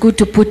it is good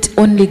to put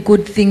only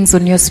good things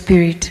on your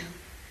spirit.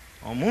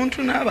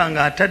 omuntu naaba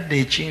ng'atadde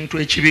ekintu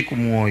ekibi ku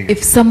mwoyo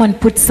If someone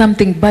puts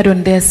something bad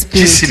on their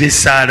kisiba spirit,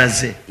 essaala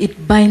ze it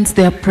binds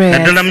their naddala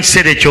prayers, mu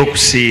kiseera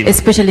ekyokusiiba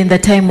especially in the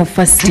time of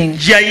fasting.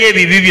 tujjayo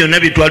ebibi byonna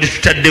bye twali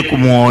tutadde ku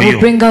We'll mwoyo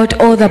bring out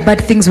all the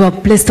bad things we have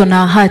placed on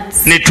our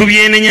hearts, ne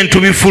tubyenenya ne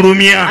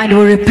tubifulumya and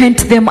we'll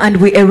repent them and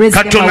we erase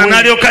them katonda away.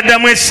 n'alyoka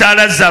addamu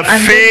essaala And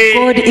zaffe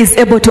then God is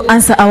able to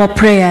answer our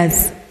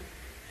prayers.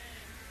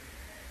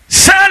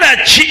 saala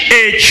ki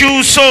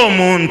ekyusa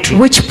omuntu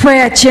Which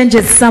prayer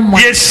changes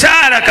someone? ye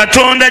saala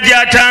katonda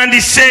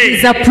gy'atandise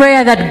It's a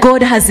prayer that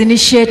God has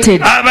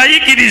initiated.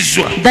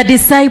 abayigirizwa The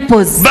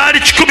disciples baali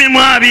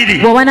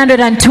 12 were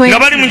 120. nga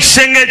bali mu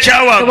kisenge They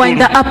were in ekyawaggulu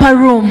the upper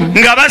room.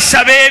 nga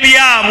basaba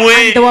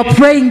ebyabwe They were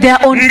praying their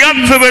own nga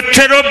things, ffe bwe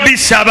tutera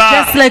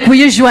obisaba just like we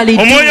usually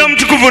omwoyo do.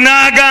 omutukuvu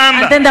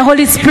n'agamba And then the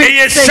Holy eyo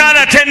Spirit said,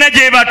 essaala tena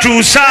gye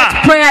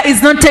batuusa prayer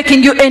is not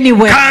taking you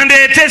anywhere.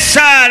 kandeete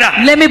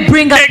essaala Let me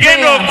bring a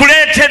egenda prayer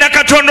okuleetera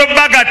katonda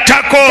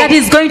obbagattako that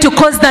is going to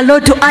cause the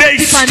Lord to they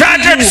answer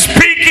started you.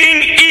 speaking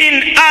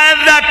in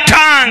other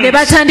Ne tongues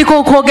batandika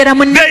okwogera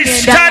mu they nnimi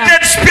endala.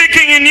 started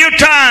speaking in new Ne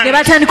tongues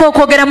batandika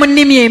okwogera mu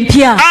nnimi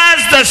empya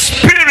as the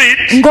spirit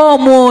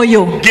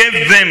ng'omwoyo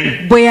gave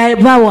them bwe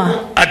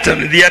yabawa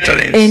the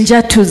utterance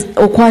enjatu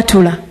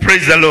okwatula.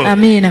 praise the Lord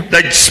Amiina.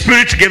 the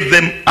spirit gave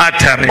them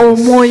utterance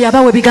Omwoyo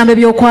abawa ebigambo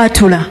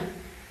by'okwatula.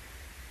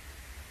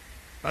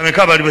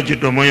 bameka bali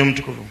bajjudde omwoyo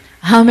omutukuvu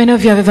How many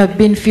of you have ever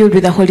been filled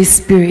with the Holy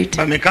Spirit?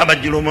 bameka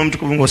bajjula omwoyo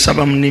omutukuvu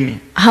ng'osaba mu nnimi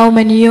How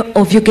many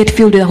of you get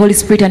filled with the Holy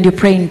Spirit and you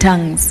pray in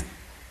tongues?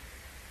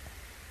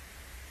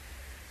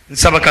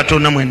 nsaba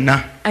katonda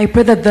mwenna I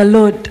pray that the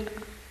Lord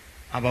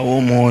abawa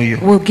omwoyo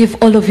will give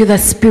all of you the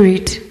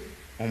Spirit,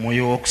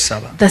 omwoyo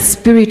w'okusaba the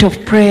Spirit of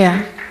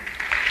prayer,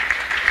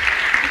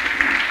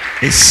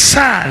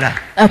 essaala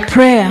a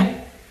prayer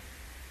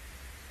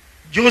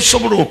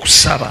gy'osobola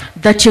okusaba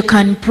that you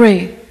can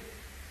pray,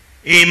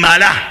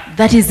 emala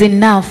that is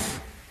enough,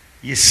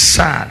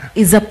 yessaala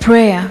is a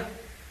prayer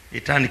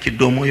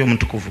etandikidde omwoyo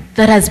omutukuvu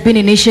that has been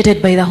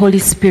initiated by the Holy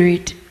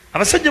Spirit.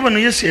 abasajja bano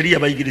yesu yali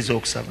yabayigiriza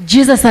okusaba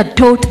Jesus had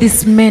taught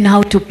these men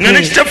how to nga pray.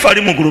 nekitaffe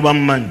ali muggulu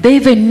bamumanyi They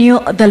even knew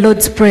the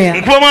Lord's Prayer.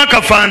 nkubamu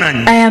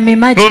akafaananyi I am bwe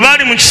imagining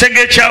baali mu kisenge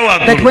that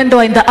ekyawaggulu when they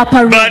were in the upper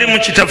room, baali mu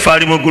kitaffe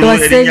ali muggulu They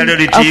were saying, erinnya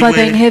lyo "Our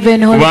Father in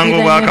heaven, holy kubanga be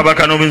thy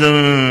obwakabaka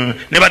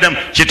ne baddamu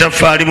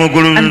kitaffe ali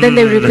muggulu And then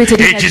they repeated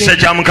it ekisa again.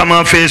 kya mukama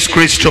waffe yesu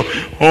kristo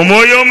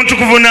omwoyo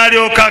omutukuvu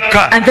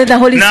n'alyokakka And then the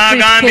Holy Spirit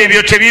n'agamba came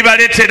ebyo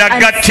tebibaleetera and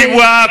said,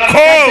 gattibwako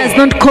that does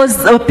not cause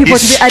people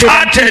to be added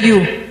started unto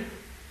you.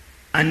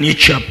 a new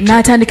chapter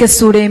N'atandika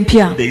essuula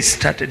empya they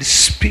started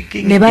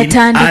speaking Ne in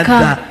batandika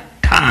other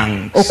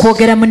tongues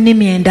okwogera mu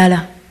nnimi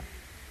endala.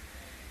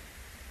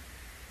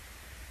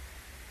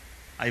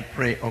 I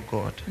pray oh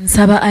God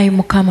Nsaba ayi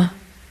Mukama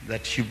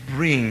that you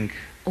bring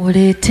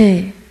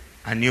oleete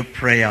a new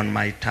prayer on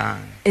my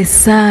tongue,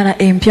 essaala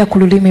empya ku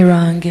lulimi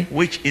lwange,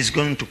 which is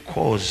going to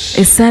cause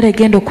essaala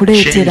egenda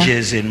okuleetera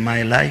changes in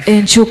my life,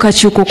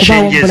 enkyukakyuka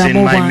okubaawo mu changes in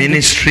bulamu my bwange,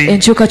 ministry,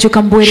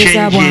 enkyukakyuka mu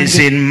buweereza changes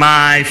bwange, in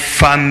my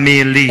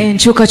family.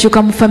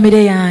 enkyukakyuka mu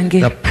famire yange.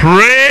 The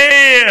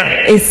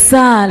prayer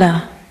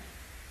Essaala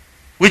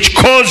which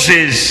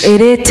causes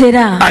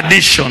ereetera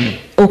addition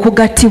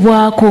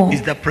okugattibwako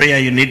is the prayer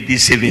you need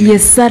this evening.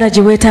 yessaala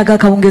gye weetaaga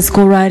akawungezi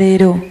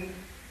k'olwaleero.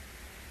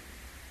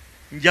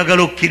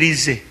 Njagala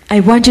okkirize I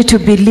want you to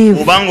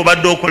believe. obanga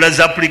obadde okola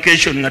za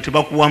application nga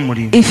tebakuwa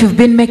mulimu, If you've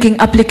been making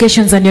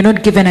applications and you're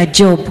not given a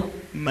job,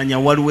 manya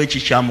waliwo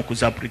ekikyamu ku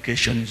za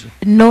applications.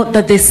 know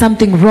that there's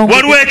something wrong with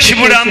Waliwo the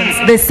applications.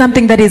 ekibulamu. There's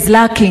something that is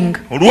lacking.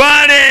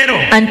 Olwaleero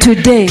And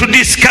today,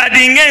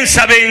 tudiscardinga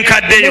ensaba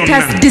enkadde let us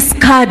yonna,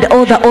 discard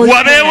all the old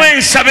wabeewo prayer.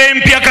 ensaba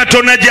empya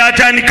katonda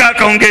gy'atandika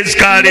akawungezi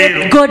ka leero.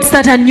 Let God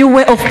start a new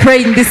way of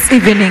praying this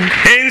evening.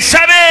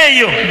 Ensaba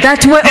eyo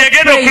That way of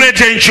yegenda praying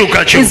okuleeta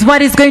enkyukakyuka. is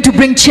what is going to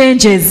bring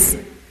changes.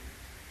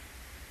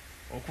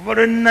 Okuva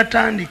lwe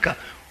natandika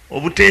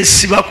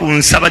obuteesiba ku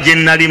nsaba gye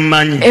nnali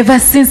mmanyi, Ever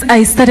since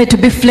I started to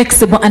be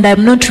flexible and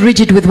I'm not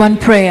rigid with one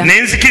prayer,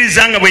 ne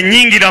nzikiriza nga bwe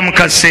nnyingira mu I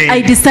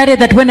kasenge decided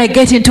that when I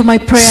get into my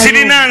prayer room,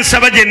 sirina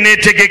nsaba gye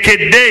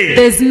neetegekedde,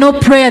 there's no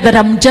prayer that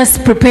I'm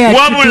just prepared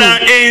to wabula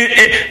do,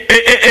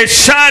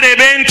 essaala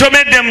eba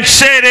entomedde mu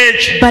kiseera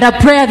ekyo but a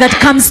prayer that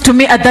comes to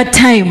me at that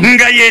time.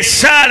 nga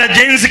y'essaala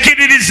gye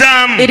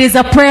nzikiririzaamu, It is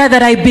a prayer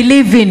that I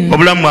believe in.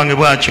 obulamu bwange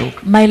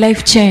bwakyuka. My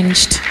life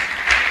changed.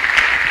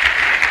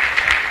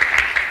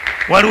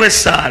 Waliwo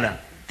essaala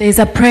There is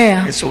a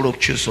prayer esobola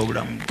okukyusa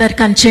obulamu bwo. that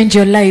can change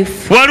your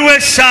life. Waliwo There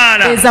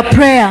essaala is a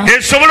prayer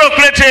esobola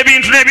okuleeta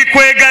ebintu that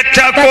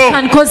n'ebikwegattako.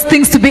 can cause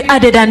things to be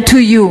added unto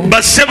you.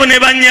 Bassebo ne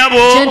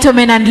bannyabo,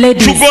 Gentlemen and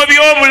ladies, tugobye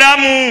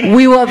obulamu,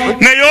 we were,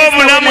 naye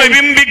obulamu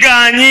ebimu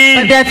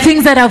bigaanyi. there are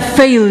things that have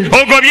failed.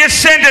 Ogobye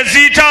ssente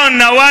ziyitawo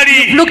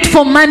nawali, Looked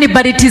for money,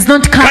 but it is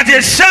not kati coming.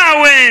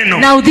 essaawa eno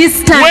Now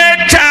this time,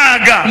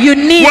 weetaaga you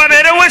need-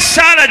 wabeerewo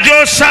essaala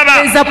gy'osaba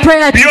there is a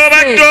prayer to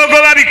by'obadde say,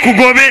 ogoba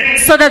bikugobe.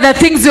 so that the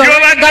things you're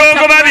running By'obadde after,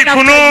 ogoba run after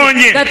you.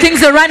 bikunoonye. The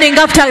things you're running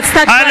after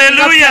start running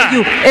Hallelujah. after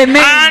you.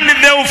 Amen. And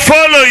they will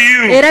follow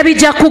you. Era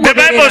bijja The Bible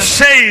kugoberera.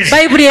 says,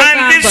 Bayibuli and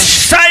egamba, these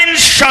signs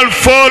shall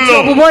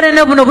follow.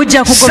 obubonerezo buno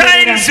bujja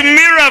kugoberera. Signs,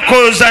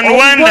 miracles, and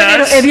Obubonero,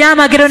 wonders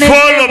ebyamagero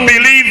follow n'ebyewuunyo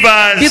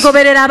believers.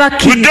 bigoberera We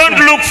don't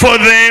abakkiriza. look for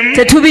them,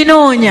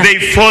 Tetubinoonya they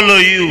follow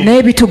you.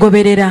 naye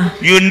bitugoberera.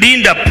 You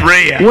need a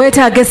prayer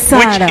Weetaaga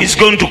essaala which is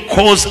going to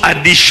cause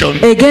addition.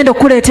 egenda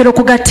okuleetera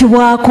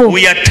okugattibwako.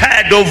 We are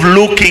tired of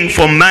looking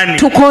for money.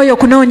 Tukooye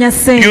okunoonya You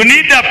ssente.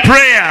 need a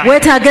prayer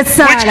Weetaaga which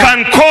essaala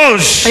can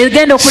cause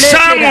egenda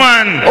okuleetera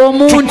someone to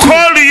omuntu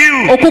call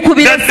you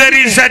okukubira that there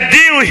is a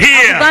deal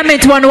here. gambe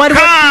nti wano waliwo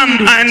Come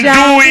eddiiru, and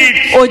jangu do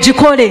it.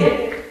 ogikole.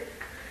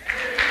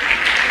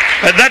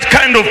 That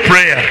kind of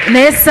prayer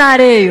Naye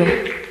essaala eyo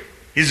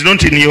is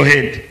not in your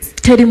head.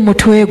 teri mu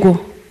mutwe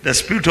gwo. The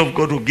Spirit of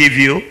God will give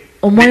you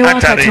Omwoyo the wa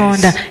Katonda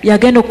utterance.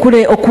 yagenda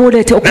okuleeta okuwa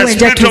The Spirit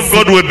of enjatuzi.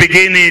 God will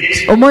begin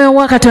it. Omwoyo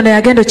wa Katonda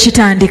yagenda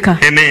okitandika.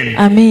 Amen.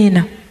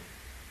 Amiina.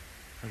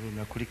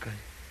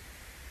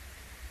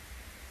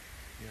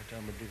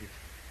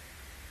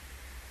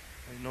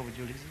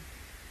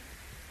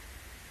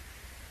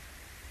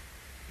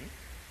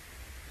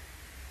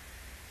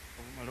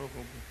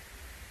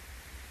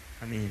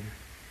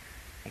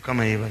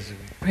 Mukama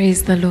yeebazibwe.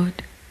 Praise the Lord.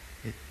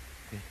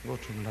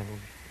 Ng'otunula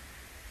bubi.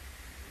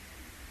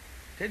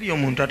 Teri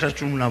omuntu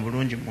atatunula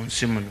bulungi mu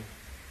nsi muno.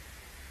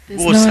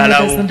 There's no one who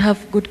Gw'osalawo. doesn't have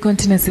good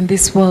continence in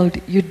this world.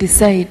 You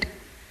decide.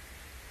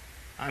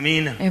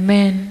 Amiina.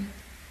 Amen.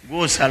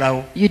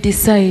 Gw'osalawo. You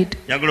decide.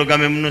 Njagala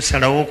ogambe muno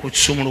salawo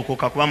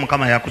okusumulukuka kuba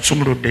Mukama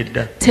yakusumuludde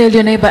dda. Tell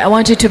your neighbor, I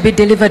want you to be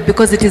delivered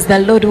because it is the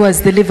Lord who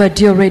has delivered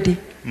you already.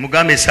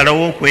 Mugambe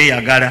salawo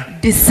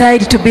okweyagala.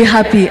 Decide to be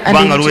happy and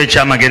Kubanga luwa enjoy,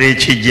 ekyamagero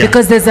ekijja.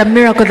 because there's a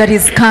miracle that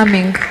is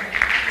coming.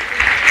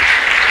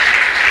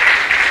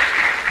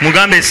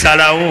 Mugambe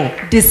salawo.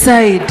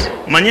 Decide.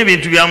 Manye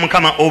ebintu bya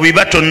Mukama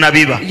obiba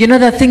tonnabiba. You know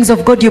the things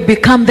of God, you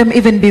become them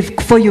even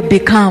before you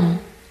become.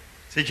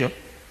 Sikyo?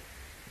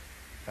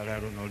 Kale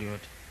aluno oli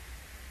oti.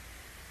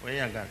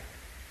 Weeyagala.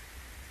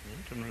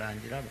 Ntunula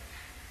njiraba.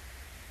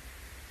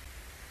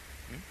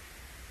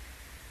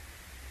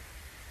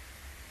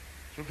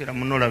 Kyukira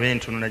muno olabe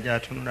entunula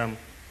gy'atunulamu.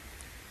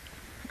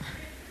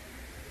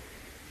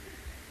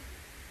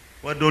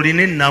 Wadde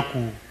olina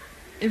ennaku.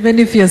 Even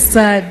if you're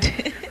sad.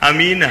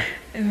 Amiina.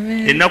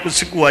 Amen. Ennaku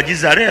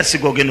sikuwagizaala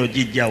yasiga ogenda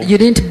ogijjawo. You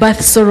didn't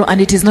birth sorrow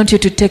and it is not you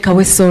to take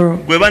away sorrow.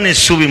 Gweba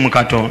n'essuubi mu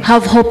Katonda.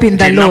 Have hope in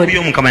the Ennaku Lord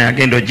y'Omukama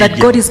yagenda that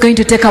God ogijjawo. is going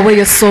to take away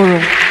your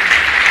sorrow.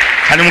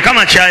 Kale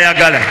Mukama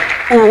ky'ayagala.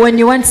 When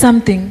you want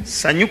something,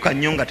 Sanyuka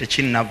nnyo nga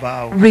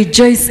tekinnavaawo.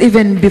 rejoice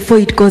even before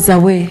it goes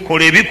away.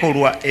 Kola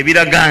ebikolwa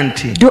ebiraga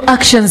nti Do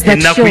actions that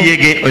ennaku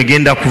show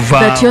egenda that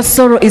kuvaawo. your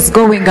sorrow is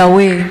going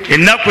away.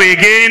 Ennaku The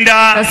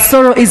egenda.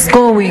 sorrow is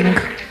going.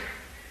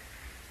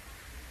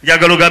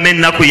 njagala ogambe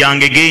ennaku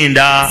yange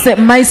genda. Say,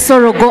 my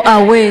sorrow go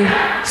away.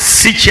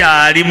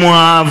 Sikyali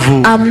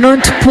mwavu. I'm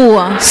not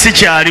poor.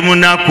 Sikyali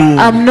munaku.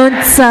 I'm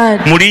not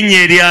sad. Mu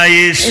linnya erya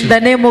Yesu. In the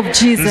name of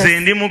Jesus. Nze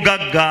ndi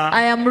mugagga.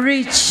 I am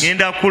rich.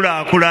 Ngenda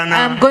kulaakulana.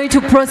 I am going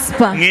to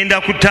prosper.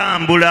 Ngenda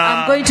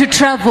kutambula. I'm going to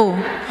travel.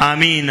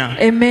 Amiina.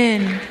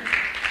 Amen.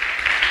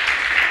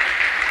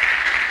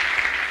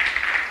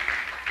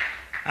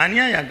 Ani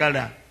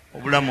ayagala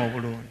obulamu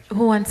obulungi?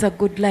 Who wants a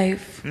good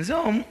life? Nze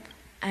omu.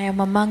 I am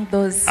among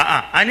those.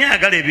 Ani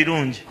ayagala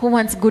ebirungi? Who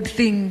wants good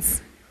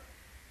things?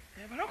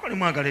 Balokole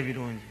mwagala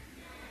ebirungi.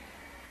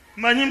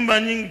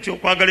 Mmanyi nti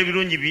okwagala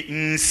ebirungi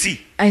nsi.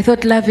 I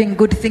thought loving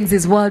good things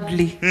is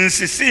worldly.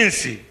 Nsi si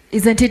nsi.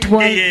 Isn't it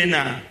worldly?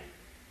 Yeena.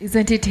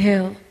 Isn't it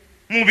hell?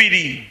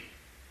 Mubiri.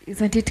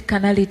 Isn't it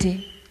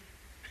carnality?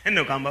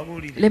 Eno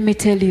kambabuulire. Let me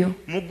tell you.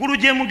 Mu ggulu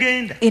gye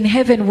mugenda. In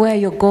heaven where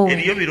you're going,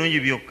 Eriyo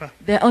birungi byokka.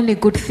 there are only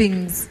good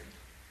things.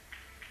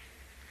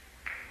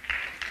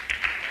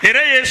 Era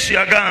Yesu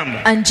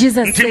yagamba And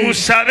Jesus nti said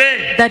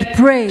musabe that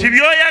pray nti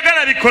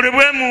by'oyagala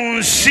bikolebwe mu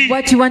nsi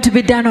what you want to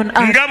be done on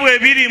earth nga bwe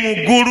biri mu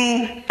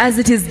ggulu. as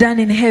it is done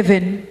in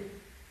heaven.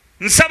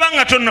 Nsaba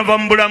nga tonnava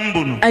mu bulamu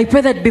buno I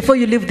pray that before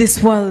you leave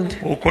this world,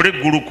 okole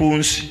eggulu ku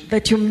nsi.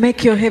 that you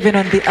make your heaven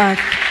on the earth.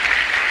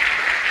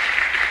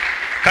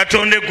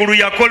 Katonda eggulu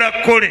yakola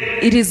kkole.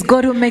 It is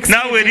God who makes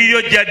Naawe heaven.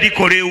 eriyo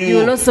gy'addikola You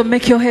will ewuwo. also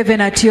make your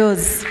heaven at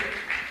yours.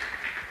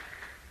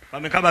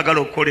 Bameka bagala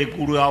okukola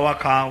eggulu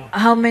awakaawo.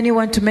 How many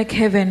want to make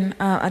heaven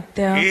at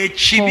their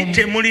Ekibi home?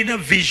 temulina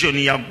vision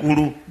ya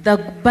ggulu. The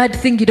bad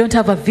thing, you don't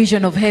have a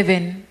vision of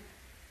heaven.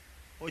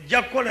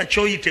 Ojja kukola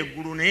ky'oyita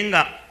eggulu naye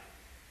nga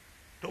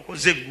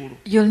tokoze eggulu.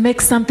 You'll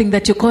make something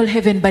that you call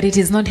heaven, but it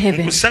is not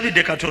heaven.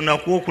 Nkusabidde Katonda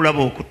akuwa okulaba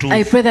I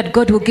okutuufu. pray that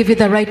God will give you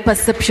the right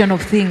perception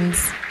of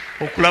things.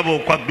 Okulaba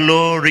okwa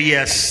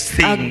glorious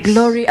A things.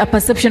 a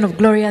perception of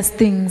glorious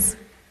things.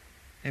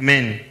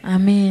 Amen.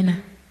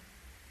 Amen.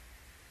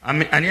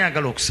 Ani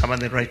ayagala okusaba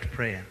the right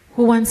prayer?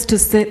 Who wants to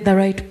say the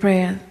right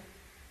prayer?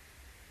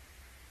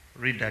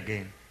 Read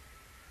again.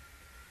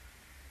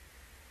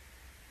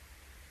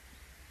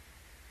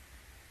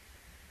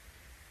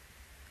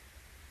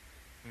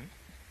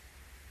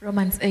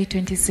 Romans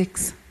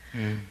 8:26.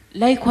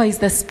 Likewise,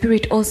 the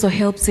Spirit also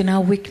helps in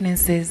our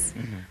weaknesses,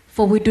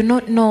 for we do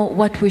not know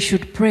what we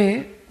should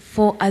pray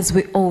for as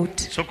we ought.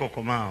 Soka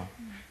okomaawo.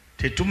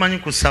 Tetumanyi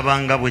kusaba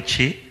nga bwe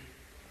ki?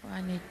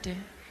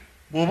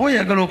 Bw'oba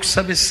oyagala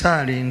okusaba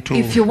essaala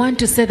If you entuufu, want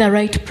to say the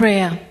right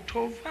prayer,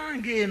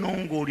 tovanga eno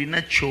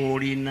ng'olina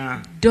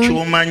ky'olina Don't-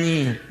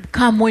 ky'omanyi.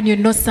 come when you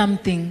know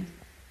something.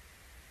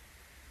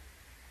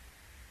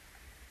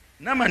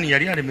 Namani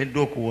yali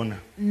alemeddwa okuwona.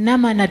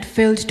 Naaman had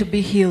failed to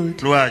be healed.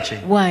 Lwaki?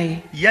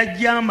 Why?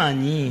 Yajja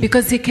amanyi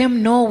Because he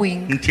came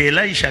knowing nti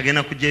Elisha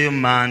agenda kuggyayo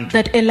mantu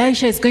that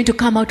Elisha is going to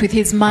come out with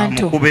his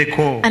mantle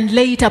amukubeko and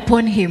lay it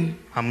upon him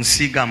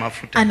amusiiga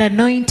amafuta and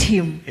anoint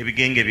him,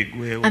 ebigenge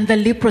bigwewo. and the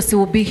leprosy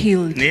will be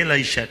healed. Naye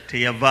Elisha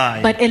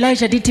teyavaayo. But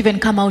Elijah didn't even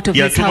come out of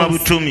his Yatuma house.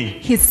 butumi.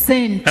 He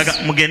sent Laga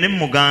mugende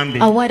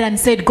mumugambe a word and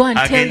said, go and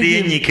tell agende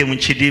him yennyike mu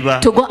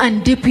kidiba. to go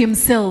and dip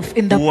himself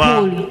in the Wa-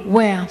 pool.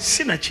 Where?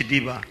 Si na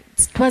kidiba.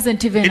 It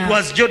wasn't even It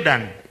was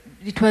Jordan.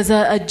 it was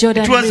a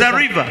Jordan It was a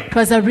river. river. It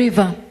was a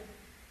river.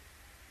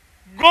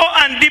 Go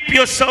and dip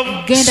yourself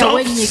Genda self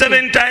wennyike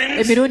 7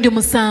 times emirundi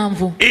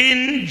musanvu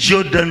in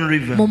Jordan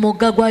River. mu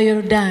mugga gwa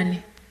Yoludaani.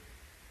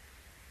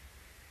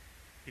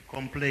 He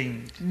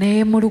complained.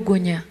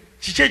 Neemulugunya.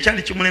 Kiki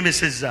ekyali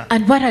kimulembesezza?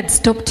 And what had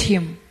stopped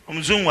him?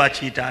 Omuzungu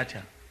akiyita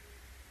atya?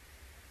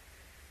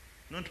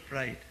 Not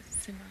pride.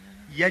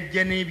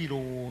 Yajja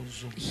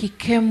n'ebirowoozo. He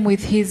came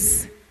with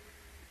his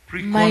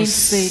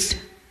mindset.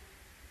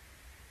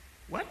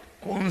 What?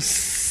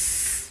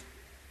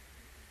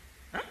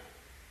 Huh?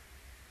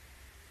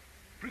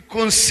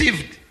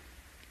 Preconceived.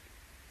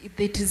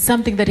 It is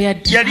something that he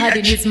had Yali had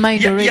in his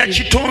mind already.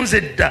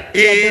 yakitonze dda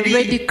He had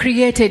already eri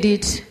created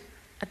it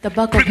at the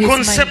back of his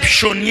mind.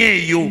 preconception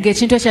eyo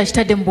Ng'ekintu ekyo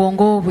akitadde mu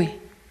bwongo bwe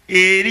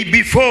eri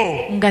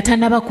before nga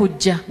tannaba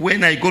kujja.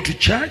 when I go to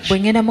church Bwe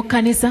ngenda mu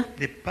kkanisa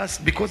the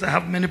past because I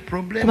have many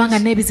problems kubanga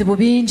n'ebizibu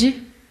bingi,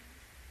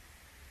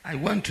 I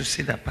want to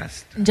see the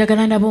pastor.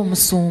 njagala ndaba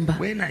omusumba.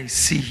 When I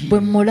see Bwe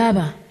him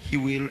mmulaba he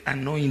will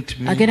anoint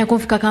me agenda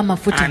kunfukako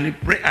amafuta and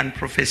pray and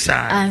prophesy.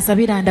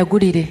 ansabire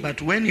andagulire.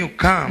 But when you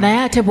come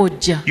Naye ate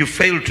bw'ojja you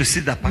fail to see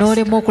the pastor.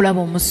 n'olemwa okulaba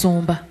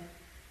omusumba.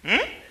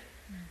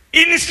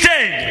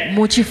 Instead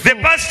Mu kifo the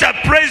pastor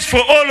prays for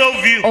all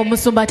of you.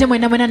 omusumba ate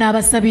mwenna mwenna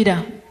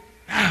n'abasabira.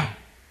 Now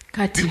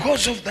Kati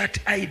because of that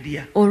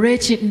idea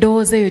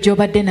olw'ekindowooza eyo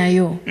gy'obadde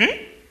nayo,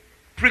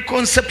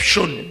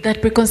 preconception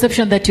that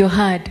preconception that you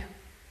had,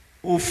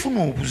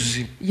 ofuna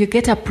obuzibu. you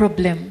get a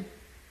problem.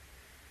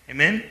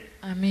 Amen.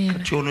 Amen.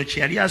 Kyono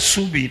kye yali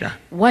asuubira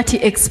What he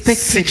si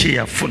expected kye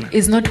yafuna.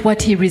 is not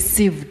what he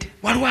received.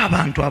 Waliwo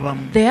abantu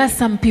abamu There are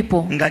some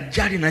people,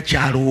 ng'ajja alina they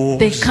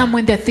kyalowooza come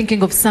when they're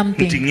thinking of nti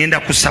something,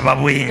 ŋŋenda kusaba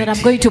that I'm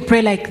bwenti, going to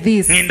pray like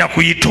this, ŋŋenda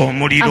kuyita I'm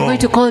omuliro, going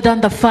to call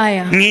down the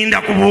fire, ŋŋenda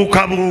I'm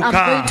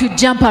kubuukabuuka, going to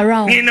jump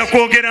around, ŋŋenda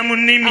kwogera mu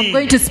I'm nnimi.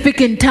 going to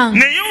speak in tongues.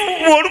 Naye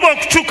bw'oluba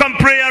okutuuka mu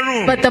prayer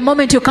room, But the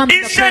moment you come to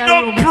the instead prayer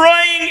of room,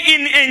 praying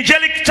in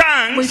angelic mu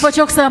tongues, kifo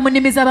ky'okusaba mu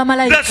nnimi the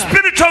z'abamalayika,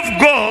 Spirit of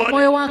God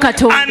omwoyo wa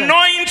Katonda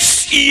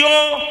anoints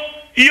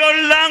your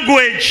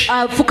language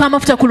afuka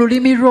amafuta ku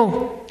lulimi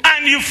lwo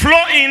and you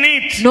flow in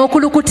it.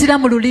 n'okulukutira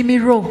mu lulimi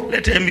lwo.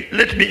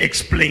 Let me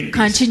explain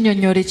Ka this.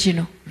 nkinnyonnyole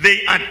kino.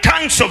 They are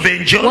tongues of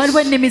angels Waliwo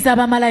ennimi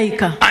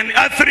z'abamalayika and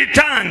earthly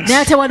tongues.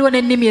 naye ate waliwo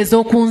n'ennimi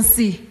ez'oku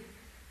nsi.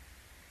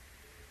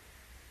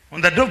 On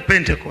the day of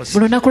Pentecost,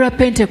 Mu lunaku lwa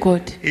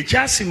Pentecost,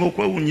 ekyasinga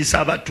okwewuunyisa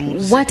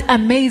abatuuze, what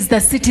amazed the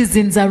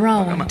citizens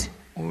around,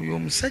 oyo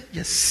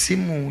omusajja si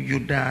mu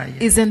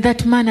Yudaaya, isn't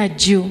that man a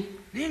Jew?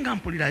 naye nga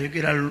mpulira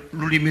ayogera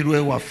lulimi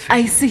lwewaffe.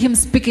 I see him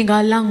speaking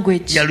our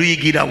language.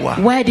 Yaluyigira wa?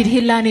 Where did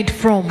he learn it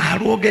from?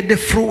 Alwogedde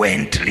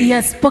fluently. He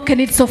has spoken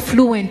it so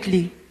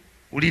fluently.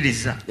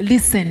 Wuliriza,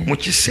 Listen, mu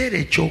kiseera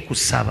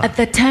ekyokusaba, at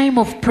the time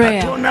of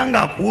prayer, Katonda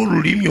ng'akuwa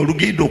olulimi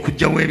olugenda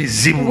okugyawo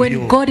ebizibu when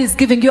byo, God is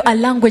giving you a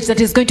language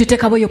that is going to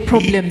take away your He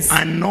problems,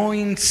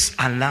 anoints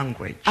a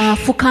language.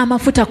 afuka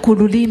amafuta ku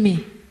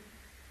lulimi.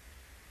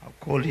 I'll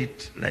call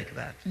it like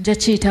that. Nja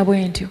kiyita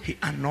bwe ntyo. He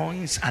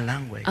anoints a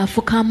language.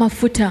 Afuka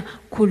amafuta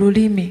ku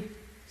lulimi.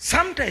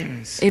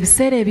 Sometimes,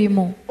 Ebiseera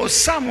ebimu or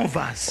some of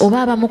us, oba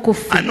abamu ku are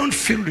ffe not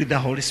filled with the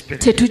Holy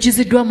Spirit.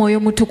 tetujuziddwa mwoyo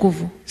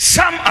mutukuvu.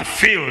 Some are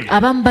filled,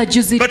 Abamu but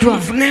bajuziddwa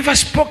we've never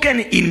spoken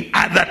in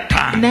other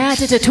naye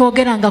ate tongues.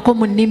 tetwogerangako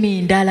mu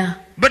nnimi ndala.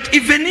 But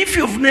even if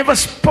you've never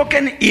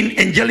spoken in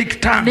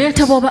angelic tongues, Naye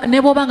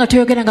ne bw'oba nga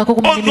toyogerangako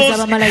ku or nnimi those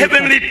z'abamalayika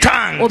heavenly oba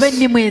tongues,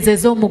 ennimi ezo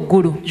ez'omu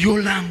ggulu,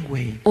 your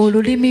language,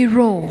 olulimi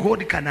lwo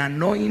God can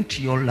anoint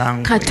your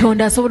language.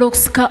 Katonda asobola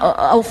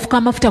okufuka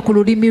amafuta ku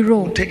lulimi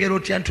lwo. Otegera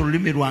otya nti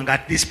olulimi lwange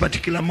at this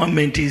particular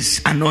moment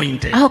is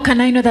anointed? How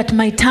can I know that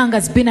my tongue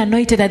has been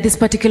anointed at this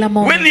particular When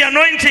moment? the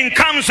anointing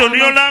comes on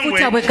your Amafuta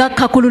bwe language,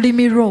 gakka ku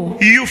lulimi lwo,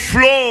 you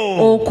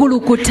flow.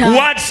 okulukuta,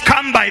 Words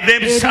come by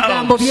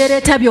ebigambo themselves.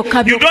 byereeta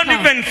byokka You don't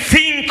byokka. even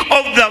think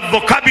of the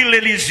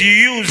vocabularies you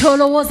use.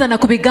 Tolowooza na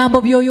ku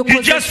bigambo You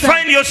just by'oyokozesa.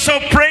 find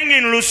yourself praying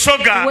in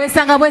Lusoga,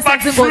 Weesanga but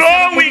bwesanze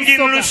flowing in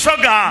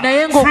Lusoga,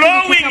 naye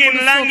ng'okulukuta flowing mu in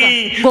Lusoga,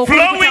 Langi, ng'okulukuta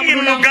flowing mu in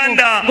Lulango,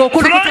 Luganda,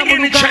 ng'okulukuta flowing mu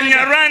in Luganda,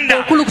 Chanyaranda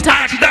ng'okulukuta mu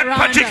at that Kinyarwanda,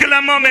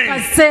 particular moment.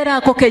 kaseera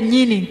ako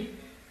kennyini.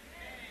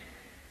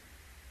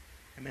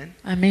 Amen.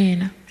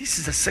 Amiina. This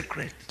is a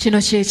secret. Kino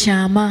kye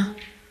kyama.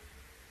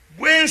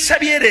 Bwe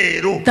nsabye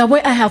leero, The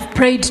way I have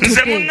prayed nze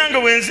today,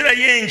 munnange bwe nzira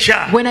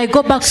y'enkya, when I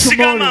go back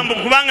sigamba tomorrow, mbu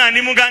kubanga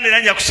ndi Muganda era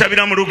nja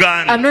kusabira mu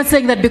Luganda. I'm not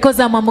saying that because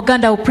I'm a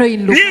Muganda I will pray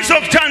in Nyinza Luganda.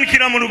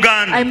 okutandikira mu I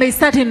Luganda, may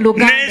start in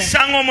Luganda,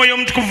 neesanga omwoyo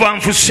omutukuvu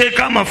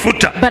anfusseeko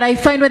amafuta, but I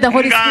find when the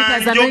Holy Spirit nga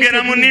has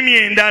njogera mu anointed me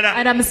nnimi endala.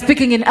 and I'm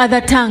speaking in other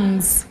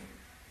tongues.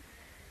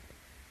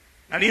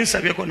 Nali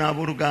nsabyeko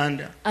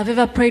n'abooluganda, I've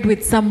ever prayed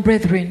with some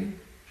brethren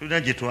tulina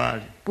gye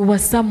twali. who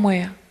was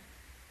somewhere.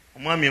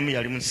 Omwami emu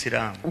yali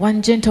musiraamu,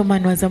 One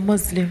gentleman was a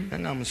Muslim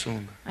nga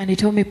amusumba. and he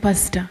told me,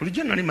 Pastor,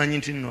 Bulijjo nali manyi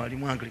nti nno ali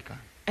mu Anglican.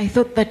 I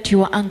thought that you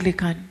were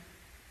Anglican.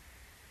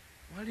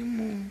 Wali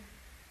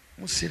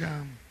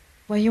musiraamu.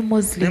 Were you Ne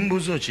Muslim?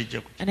 mbuuza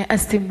okijja ku ki? And I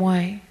asked him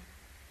why.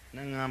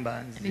 N'aŋŋamba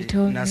And he nze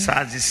told me.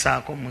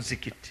 nasaazisaako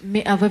muzikiti.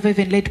 Me, I've ever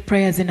even led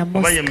prayers in a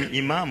Oba ye mosque.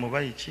 imaamu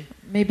oba iki?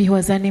 Maybe he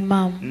was an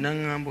imam.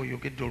 N'aŋŋamba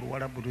oyogedde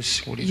Oluwalabu You've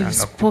lusiwulirangako.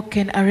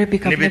 spoken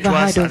Arabic Ne I've be never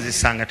heard of.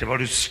 twasaazisanga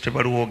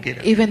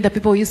tebaluwogera. Even the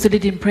people who used to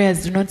lead in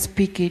prayers do not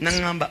speak it.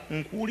 N'aŋŋamba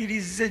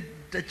nkuwulirize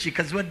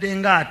eddakiika ziwadde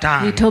nga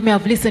He 5 told me,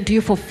 I've listened to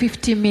you for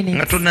 50 nga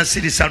minutes.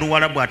 tonnasirisa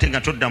Luwalabu ate nga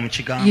todda mu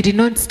kigambo. You did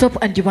not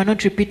stop and you were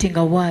not repeating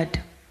a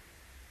word.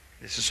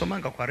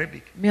 Sisomanga ku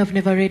Arabic. Me, I've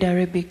never read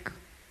Arabic.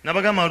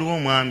 Nabagamba waliwo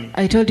omwami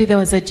I told you there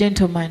was a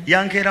gentleman.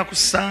 yankeera ku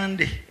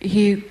Sande,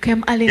 He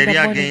came early in yali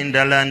the morning.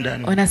 agenda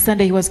London. On a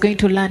Sunday, he was going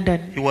to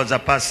London. He was a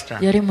pastor.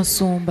 Yali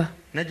musumba.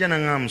 Najja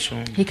naŋŋa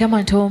musumba. He came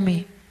and told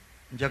me.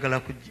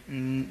 Njagala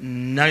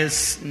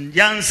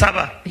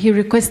yansaba He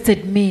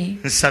requested me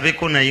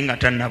nsabeko naye nga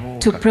to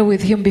tannabuuka. pray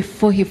with him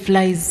before he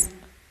flies.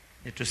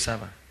 Ne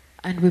tusaba.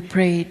 And we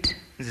prayed.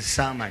 Nze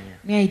saamanya.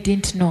 Me, I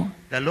didn't know.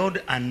 The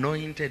Lord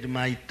anointed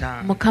my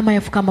tongue. Mukama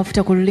yafuka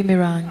amafuta ku lulimi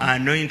lwange.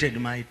 Anointed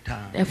my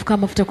tongue. Yafuka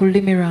amafuta ku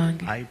lulimi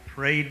lwange. I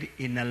prayed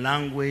in a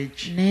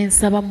language Ne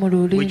nsaba mu which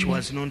lulimi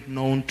was not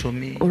known to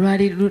me.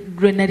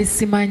 lwe nali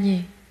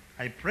simanyi.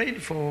 I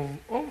prayed for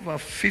over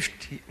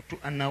 50 to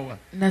an hour.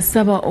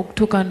 Nasaba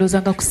okutuuka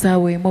ndowooza nga ku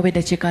ssaawa emu oba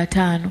eddakiika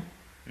 5.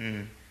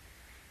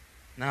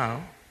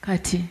 Now,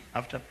 Kati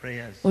after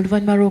prayers,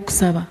 oluvannyuma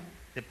lw'okusaba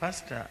the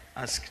pastor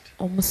asked,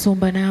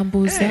 omusumba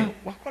n'ambuuza, "Hey,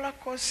 wakola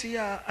kosi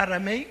ya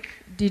Aramaic?"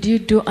 did you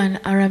do an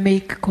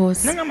Aramaic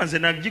course? Nangamba nze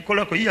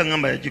nagikolako, ye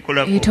yaŋŋamba He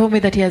yagikolako. told me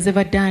that he has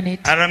ever done it.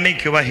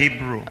 Aramaic oba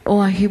Hebrew.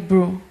 Or a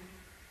Hebrew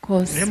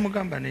course. Ne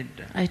mugamba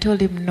nedda. I told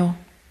him no.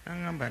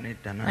 Nangamba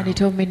nedda And he naawe.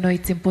 told me no,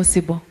 it's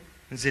impossible.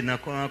 Nze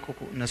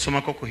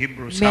nasomako ku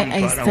Hebrew Me, I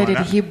saamutwala studied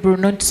wala. Hebrew,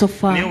 not so Naye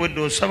far. wedde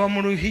osaba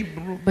mu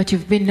Hebrew. But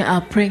you've been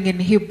praying in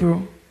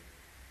Hebrew.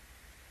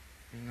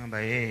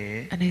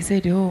 Nangamba And I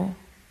said, oh,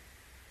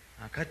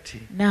 akati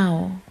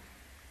now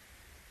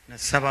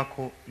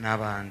nasabako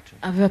n'abantu.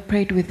 I've ever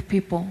prayed with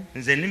people.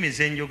 Nze ennimi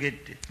ze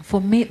njogedde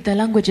For me, the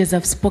languages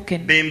I've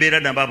spoken, bembeera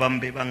nabo abamu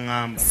be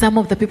baŋŋamba. some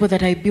of the people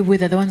that I be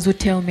with are the ones who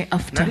tell me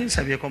after. Nali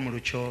nsabyeko mu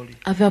Lukyoli.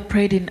 I've ever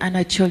prayed in an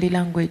Acholi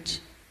language.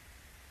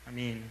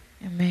 Amiina.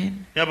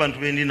 Amen. N'abantu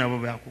bendi nabo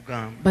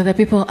bakugamba. But the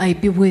people I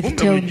be with Kumbe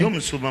tell bulijjo me,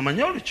 omusuuba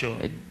amanyi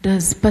Olukyoli?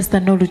 does Pastor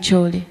know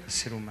Lucholi?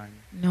 Sirumanyi.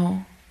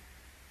 No.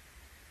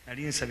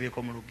 Nali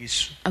nsabyeko mu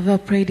Lugisu. I've ever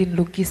prayed in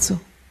Lugiso.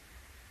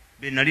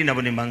 Be nali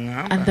nabo ne And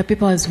baŋŋamba. the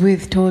people I was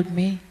with told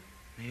me,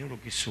 Naye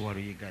Olugisu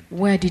waluyigadde.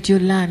 where did you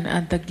learn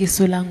at the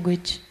Giso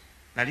language?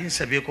 Nali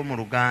nsabyeko mu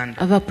Luganda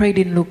I've ever prayed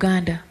in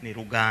Luganda ne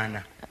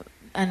Lugaana.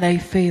 and I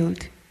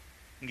failed.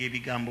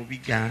 Ng'ebigambo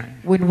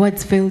bigaana. When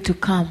words fail to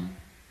come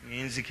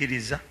Ne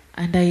nzikiriza.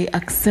 and I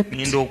accept,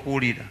 Ngenda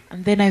okuwulira.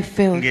 and then I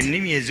felt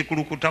Ng'ennimi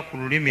ezikulukuta ku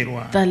lulimi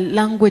lwange. the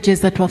languages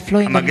that were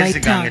flowing in my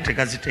Amagezi gange tongue.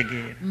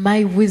 tegazitegeera.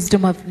 My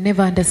wisdom, I've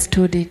never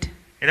understood it.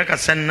 Era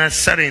kasa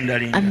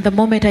nassarendalinga. And the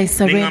moment I Ne ŋŋamba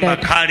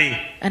surrendered kale.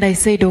 and I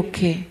said,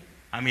 okay,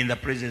 I'm in the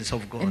presence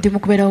of God. ndi mu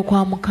kubeerawo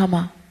kwa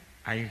Mukama,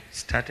 I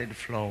started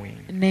flowing.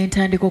 ne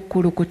ntandika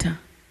okukulukuta.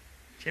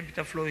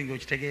 Kyempita flowing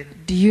okitegeera?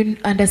 Do you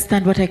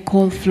understand what I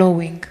call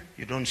flowing?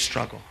 You don't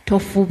struggle.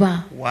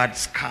 Tofuba,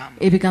 Words come.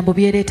 ebigambo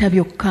byereeta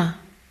byokka.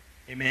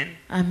 Amen.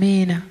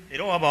 Amiina.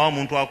 Era wabaawo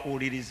omuntu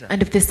akuwuliriza.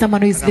 And if there's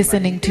someone who is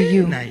listening to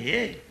you,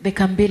 Naye they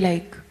can be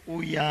like,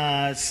 oyo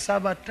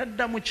asaba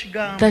tadda mu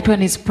kigambo. that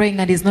one is praying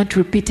and is not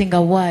repeating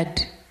a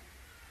word.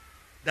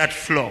 That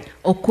flow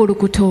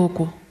Okukulukuta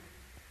okwo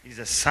is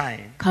a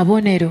sign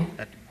kabonero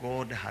that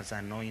God has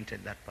anointed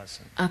that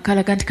person.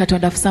 akalaga nti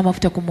Katonda afuse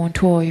amafuta ku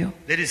muntu oyo.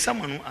 There is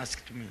someone who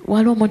asked me,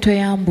 Waliwo omuntu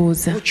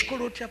eyambuuza,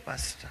 okikola otya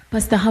pastor?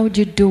 Pastor, how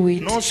do you do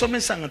it?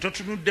 N'osomesa nga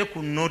totunudde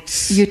ku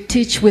notes. You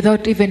teach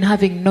without even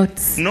having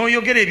notes.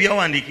 N'oyogera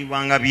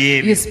ebyawandiikibwa nga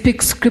You byebyo.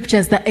 speak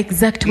scriptures the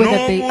exact way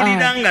that they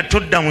N'obuulira are. nga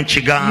todda mu You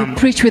kigambo.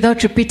 preach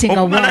without repeating a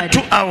Okumala word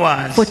 2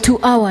 hours. for 2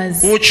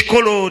 hours.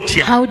 Okikola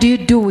otya? How do you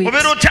do it?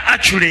 Obeera otya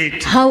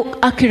accurate? How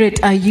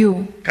accurate are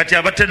you? Kati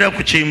abatera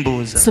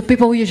kukimbuuza. So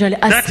people will usually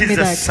That ask me is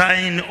a that.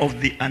 sign of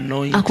the Ako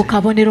anointing.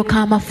 kabonero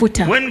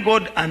k'amafuta. When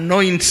God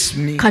anoints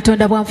me,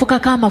 Katonda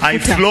bw'anfukako I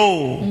amafuta,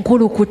 flow.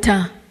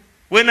 nkulukuta.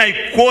 When I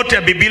quote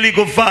a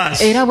biblical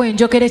verse, Era bwe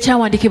njogera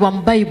ekyawandiikibwa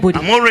mu Bayibuli,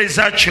 I'm always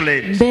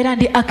accurate. mbeera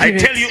ndi I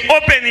tell you,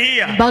 accurate. open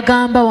here.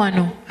 Mbagamba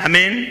wano,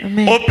 Amen.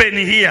 Amen. Open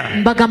here.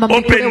 mbagamba bikule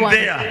Open wano,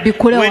 there.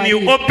 bikule When you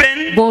wali.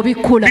 open,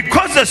 Bw'obikula.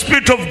 because the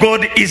Spirit of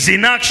God is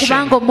in action,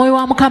 Kubanga omwoyo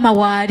wa Mukama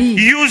waali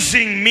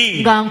using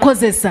me, nga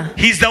nkozesa,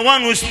 He's the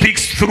one who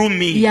speaks through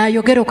me.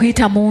 y'ayogera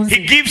okuyita mu He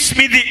nze. gives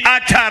me the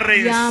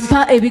utterance.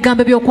 Yampa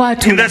ebigambo In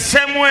by'okwatula. the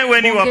same way,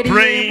 when you are Mu ngeri y'emu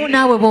praying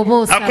naawe bw'oba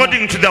osaba,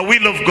 according to the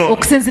will of God,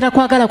 okusinziira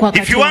kwagala kwa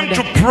if you want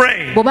to Katonda.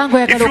 pray, Bw'obanga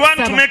oyagala if you want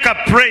to okusaba, make a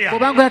prayer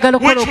bw'obanga oyagala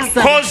which okukola will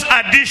okusaba, cause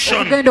addition,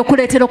 okugenda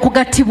okuleetera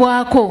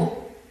okugattibwako,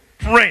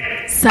 pray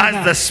Saba.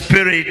 as the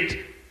Spirit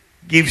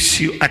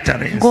gives you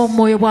utterance.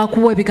 ng'omwoyo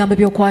bw'akuwa ebigambo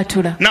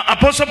by'okwatula. Now,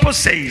 Apostle Paul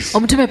says,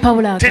 Omutume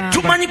Pawulo agamba,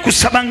 tetumanyi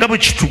kusaba nga bwe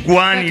that we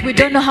kitugwanidde.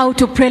 don't know how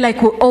to pray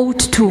like we ought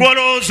to.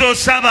 Olowooza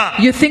osaba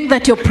You think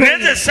that you're naye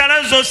praying, ze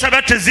essala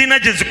z'osaba tezirina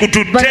gye but the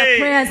zikututte.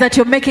 prayers that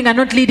you're making are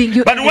not leading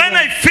you But when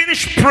anywhere. I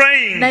finish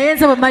praying, Naye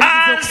nze bwe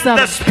maliriza as the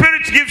okusaba,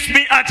 Spirit gives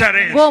me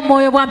utterance,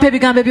 ng'omwoyo bwampa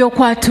ebigambo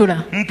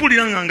by'okwatula,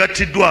 mpulira nga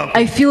ngattiddwako,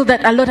 I feel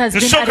that a lot has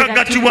been nsooka added unto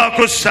me.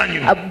 gattibwako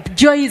ssanyu,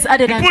 Joy is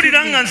added unto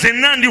mpulira nga me.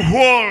 nzenna ndi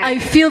whole, I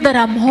feel that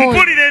I'm whole.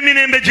 mpulira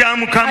emirembe gya I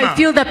Mukama.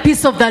 feel the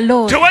peace of the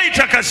Lord.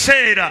 Tewayita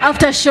kaseera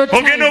After a short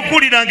ogenda time,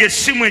 okuwulira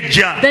ng'essimu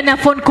ejja then a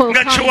phone call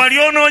nga kye comes wali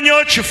onoonye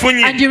and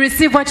okifunye, you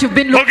receive what you've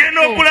been looking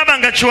ogenda for. okulaba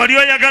nga kye wali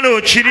oyagala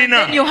And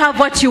okirina, then you have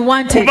what you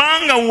wanted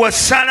kubanga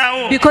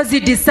wasalawo because you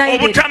decided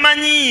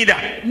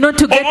obutamanyiira not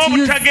to get oba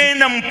used,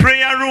 obutagenda mu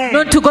prayer room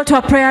not to go to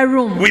a prayer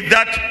room. with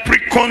that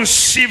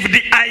preconceived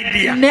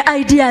idea, Ne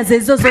ideas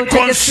ezo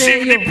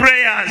preconceived zotegeseeyo,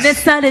 prayers.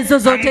 n'essaala ezo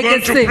I'm going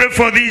to zotegese. pray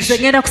for this. Nze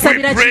ngenda We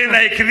kusabira pray kino.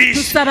 like this.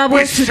 Tusaba We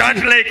bwe tuti. start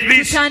like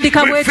this.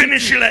 Tutandika We bwe tuti.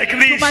 finish like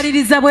this.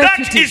 Tumaliriza bwe That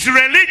tuti. is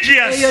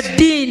religious. Eyo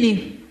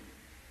ddiini.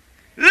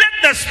 Let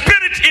the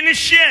Spirit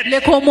initiate.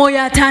 Leka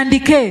omwoyo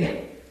atandike.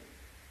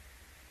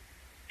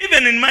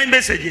 Even in my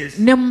messages,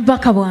 Ne mu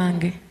bubaka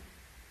bwange,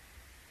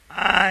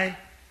 I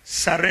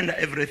surrender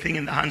everything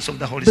in the hands of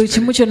the Holy buli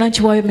kimu Spirit. kyonna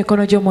nkiwaayo mu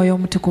mikono gy'omwoyo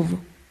omutukuvu.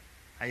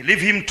 I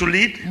leave Him to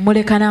lead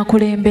Muleka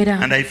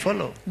n'akulembera, and I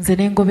follow. nze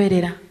ne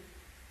ngoberera.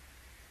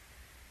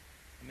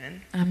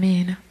 Amen.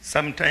 Amiina.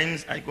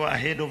 Sometimes I go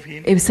ahead of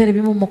Him Ebiseera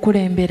ebimu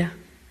mukulembera,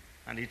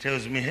 and He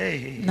tells me,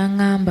 hey,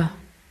 n'aŋŋamba,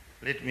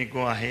 let me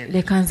go ahead.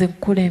 leka nze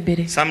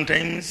nkukulembere.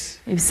 Sometimes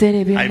Ebiseera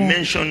I ebimu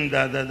mention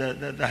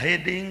the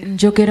heading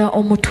njogera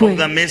omutwe of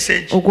the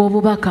message,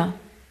 ogw'obubaka,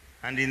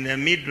 and in the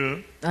middle,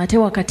 ate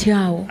wakati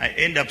awo I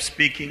end up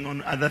speaking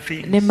on other ne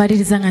things.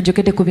 mmaliriza nga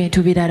njogedde ku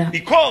bintu birala.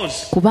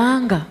 Because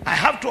Kubanga I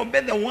have to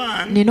obey the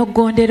one nina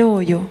okugondera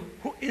oyo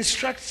who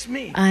instructs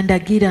me.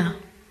 andagira.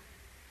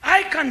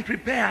 I can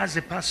prepare as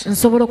a person,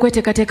 Nsobola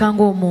okweteekateeka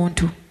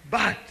ng'omuntu,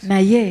 but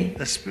naye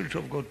the Spirit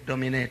of God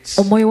dominates,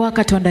 omwoyo wa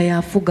Katonda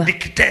y'afuga,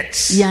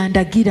 dictates,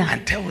 y'andagira,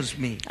 and tells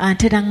me,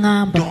 ate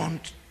n'aŋŋamba,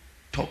 don't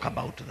talk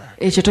about that.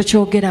 ekyo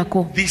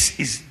tokyogerako. This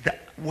is the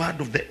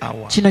word of the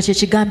hour. Kino kye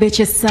kigambo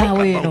eky'essaawa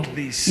Talk eno. about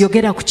this.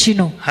 Yogera ku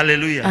kino.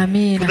 Hallelujah.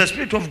 Amiina. For the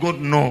Spirit of God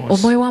knows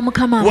Omwoyo wa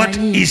Mukama what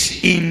amanyi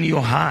is in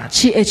your heart.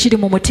 ki ekiri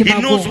mu mutima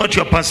He knows gwo. what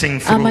you are passing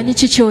through. Amanyi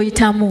ki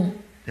ky'oyitamu.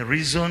 The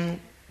reason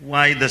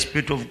why the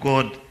Spirit of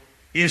God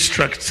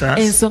instructs us,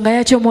 Ensonga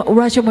lwaki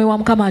omwoyo wa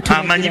Mukama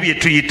amanyi bye atulagira.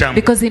 tuyitamu.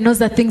 Because he knows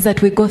the things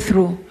that we go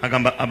through.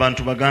 Agamba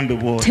abantu bagambe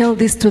bw'oti. Tell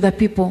this to the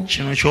people.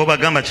 Kino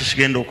ky'obagamba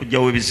kikigenda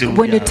okugyawo ebizibu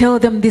When you byabwe. tell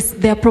them this,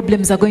 their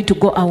problems are going to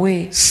go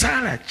away.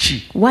 Saala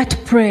ki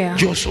What prayer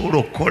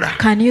gy'osobola okukola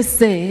can you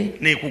say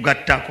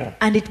n'ekugattako?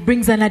 and it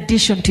brings an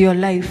addition to your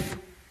life?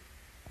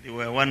 There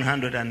were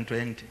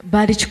 120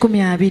 Baali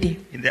 120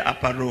 in the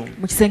upper room.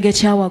 mu kisenge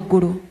ekya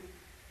waggulu.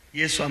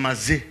 Yesu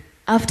amaze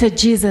After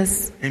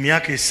Jesus,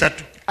 emyaka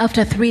 3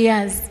 after 3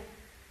 years,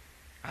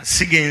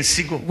 asiga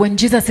ensigo, when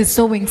Jesus is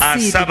sowing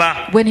seed,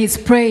 Asaba. when he's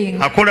praying,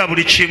 akola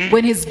buli kimu.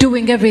 when he's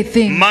doing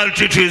everything,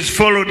 Multitudes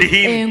followed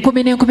him.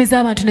 enkumi n'enkumi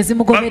z'abantu ne But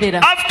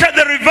zimugoberera. after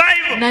the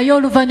revival, Naye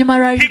oluvannyuma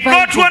lwa he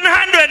got revival,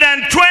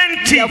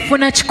 120.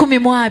 yafuna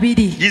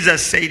 120.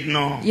 Jesus said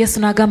no. Yesu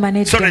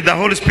n'agamba Sorry, nedda. the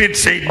Holy Spirit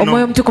said Omwoyo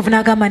no. Omutukuvu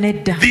n'agamba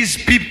nedda. These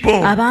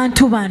people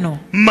Abantu bano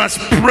must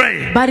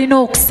pray, balina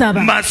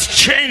okusaba, must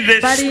change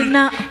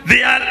Balina-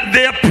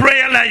 their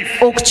prayer life.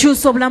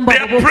 okukyusa obulamu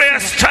Their bwabwe prayer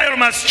bw'okusaba. style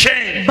must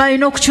change.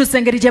 balina okukyusa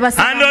engeri gye And on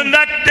basabamu.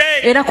 that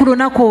day, Era ku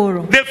lunaku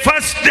olwo, the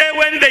first day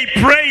when they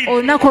prayed,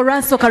 olunaku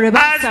olwasooka lwe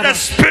as the basaba,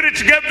 Spirit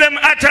gave them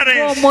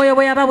utterance, omwoyo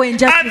bwe yaba and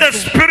the bwenjaguze,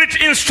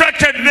 Spirit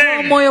instructed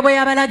them, omwoyo bwe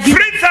yabalagira,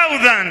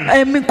 3,000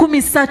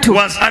 3,000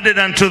 was added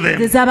unto ze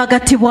them.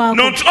 zaabagattibwako.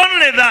 Not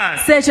only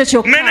that, Si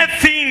ekyo many kyokka,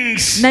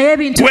 things naye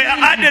ebintu were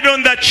bingi added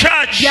on the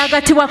church,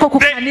 byagattibwako ku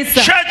the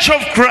kanisa. church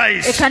of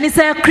Christ,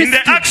 Ekkanisa ya in the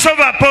Kristo Acts of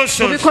mu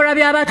Apostles, bikolwa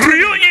by'abatume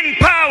grew in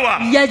power.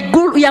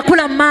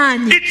 yakula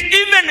maanyi, It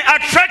even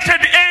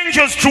attracted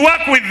angels to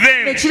work with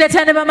them.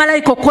 ekireetera ne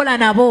bamalayika okukola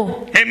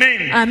nabo.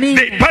 Amen. Amen.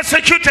 They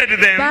persecuted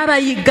them, but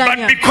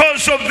Baabayigganya,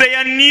 because of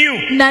their new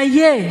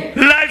naye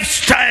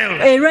lifestyle,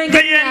 olw'engeri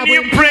their yaabwe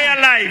new empya, prayer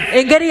life,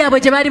 engeri yaabwe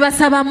gye baali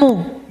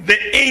basabamu, the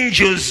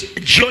angels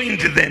joined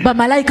them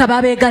bamalayika to the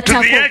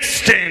baabeegattako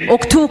extent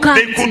okutuuka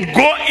they nti could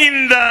go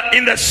in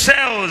the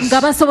cells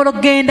nga basobola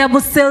okugenda mu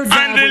sel and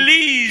zaabwe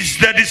release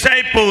the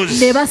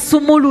disciples. ne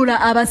basumulula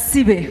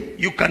abasibe.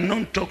 You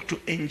cannot talk to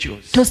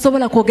angels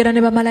Tosobola kwogera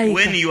ne when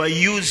bamalayika you are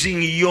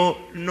using your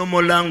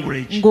normal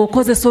language.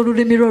 ng'okozesa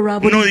olulimi lwo olwa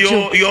No,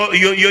 bulijjo,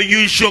 your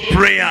usual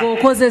prayer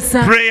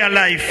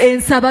life.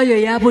 ensaba yo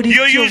eya Your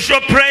bulijjo.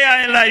 usual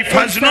prayer life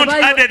has not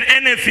Ensabayo- added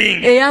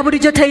anything. eya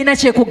bulijjo talina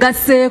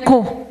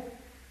kyekugasseeko.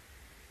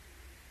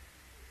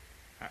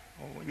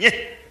 Nye,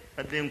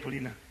 badde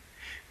nkulina.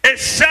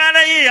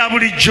 Essaala ye eya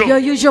bulijjo Your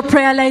usual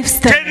prayer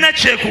lifestyle terina has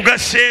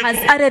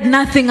kyekugaseeko. added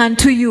nothing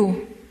unto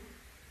you.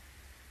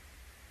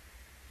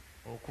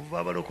 Okuva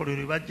abalokole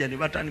lwe bajja ne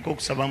batandika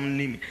okusaba mu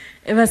nnimi,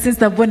 Ever since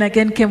the born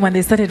again came when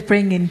they started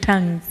praying in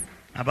tongues,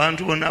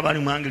 abantu bonna abali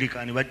mu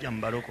Anglikani bajja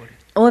mu balokole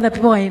all the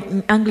people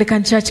in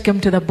Anglican church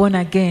came to the born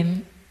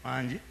again.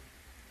 mangi.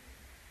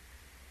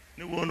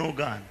 Ne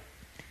bw'onoogaana,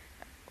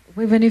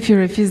 Even if you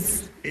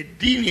refuse,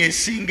 eddiini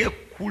esinga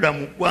ekkula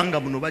mu ggwanga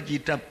muno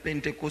bagiyita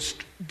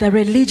Pentecost. the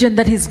religion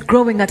that is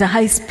growing at a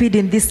high speed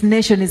in this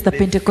nation is the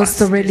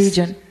Pentecostal fastest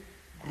religion.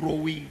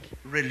 growing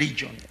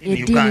religion in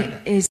Eddiini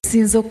Uganda.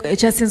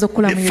 ekyasinze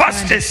okukula mu The Uganda,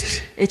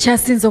 fastest.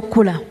 ekyasinze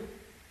okukula.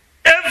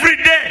 Every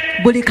day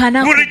Buli we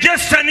kanaku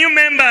register new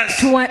members.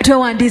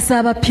 twewandiisa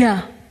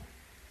abapya,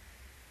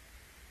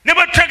 Ne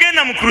bwe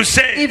tutagenda mu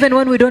crusade, even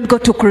when we don't go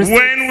to crusade.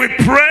 when we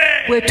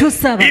pray Bwe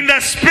tusaba in the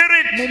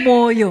spirit, mu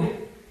mwoyo,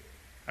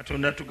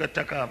 Katonda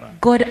tugattako abantu.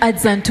 God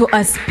adds unto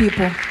us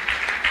people.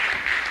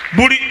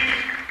 Buli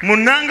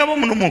munangabo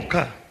muno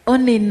mukka,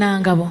 Only in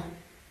Nangabo,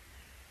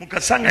 mu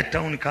Kasanga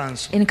Town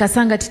Council, in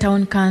Kasangati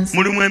Town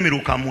Council, mulimu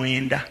emiruka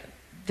 9,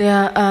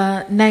 there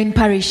are 9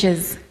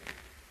 parishes,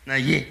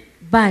 naye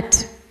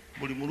but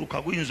buli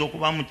muluka guyinza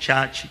okuba mu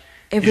kyaki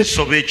Every-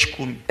 ebisobe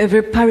 100,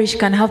 every parish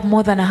can have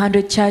more than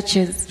 100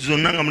 churches,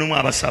 zonna nga mulimu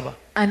abasaba,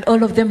 and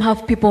all of them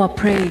have people who are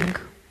praying.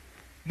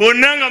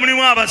 bonna nga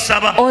mulimu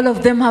abasaba, All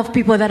of them have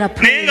people that are naye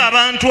praying.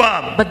 ng'abantu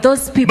abo But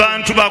those people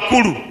bantu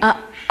bakulu, are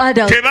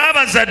adults.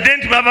 tebaabazadde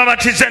nti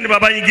bababatiza ne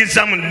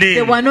babayigiza mu They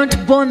ddiini, were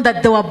not born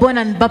that they were born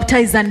and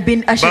baptized and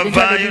been ushered into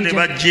a bavaayo ne religion.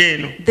 bajja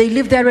eno, They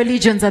leave their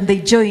religions and they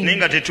naye join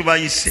nga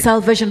tetubayise.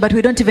 salvation, but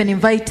we don't even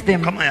invite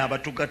them. Mukama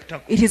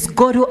y'abatugattako. It is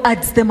God who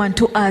adds them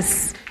unto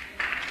us.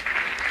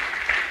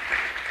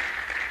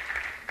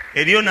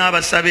 Eriyo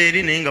n'abasaba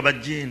eri naye nga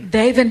bajja eno.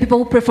 There are even people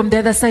who pray from the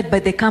other side,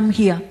 but they come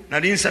here.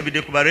 Nali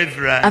nsabidde ku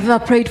bareverand I've ever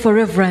prayed for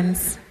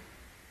reverends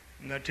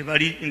nga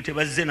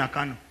tebazze na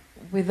kano.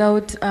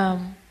 without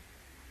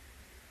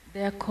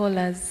their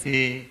callers,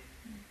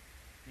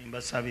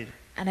 Mbasabire.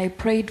 and I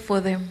prayed for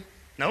them.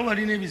 Nabo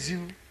balina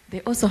ebizibu.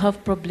 They also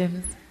have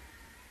problems.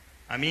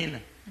 Amiina.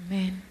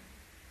 Amen.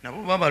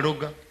 Nabo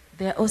babaloga.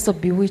 They are also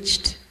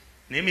bewitched.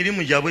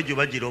 N'emirimu gyabwe gyo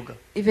bagiroga.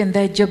 Even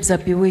their jobs are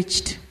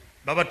bewitched.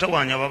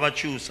 Babatawaanya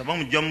babakyusa.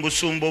 Bamujja mu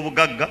busumba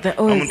obugagga, The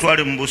oils.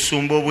 bamutwale mu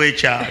busumba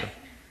obw'ekyalo.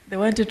 They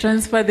want to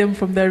transfer them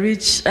from the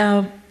rich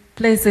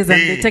places and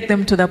they take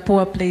them to the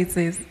poor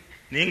places.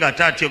 naye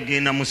ng'ate atya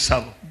okgenda mu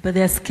ssabo But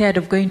they are scared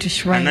of going to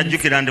shrines.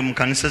 anajjukira ndi mu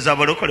kanisa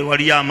z'abalokole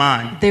waliyo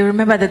amaanyi They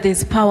remember that there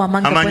is power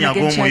among the born Amaanyi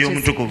again ag'Omwoyo churches,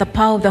 Omutukuvu. the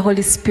power of the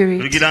Holy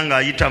Spirit. olugira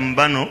ng'ayita mu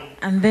bano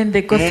And then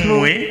they go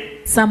through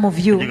mumwe some of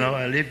you,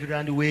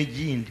 Reverend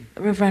w'egindi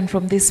Reverend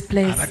from this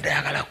place, abadde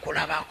ayagala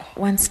kukulabako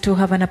wants to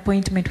have an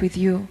appointment with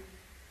you.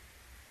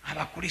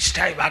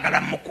 abakristaayo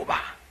baagala mukuba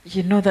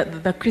You know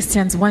that the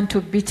Christians want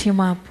to beat him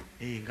up.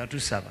 nga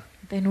tusaba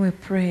Then we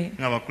pray.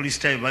 nga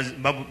abakristaayo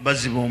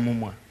baziba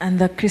omumwa And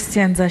the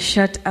Christians are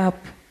shut up.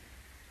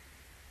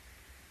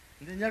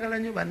 nze njagala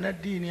nnyo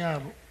bannaddiini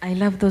abo I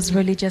love those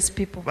religious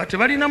people ba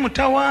tebalina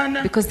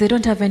mutawaana because they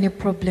don't have any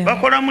problem.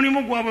 bakola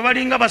mulimu gwabwe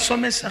balinga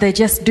basomesa They're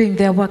just doing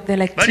their work. They're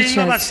like balinga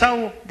teachers.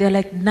 basawo They're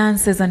like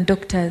nurses and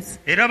doctors.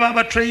 era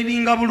baba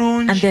traininga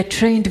bulungi And they're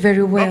trained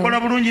very bakola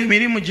well. bulungi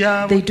emirimu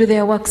gyabwe They do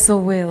their work so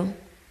well.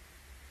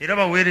 era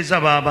baweereza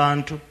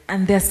b'abantu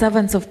And they're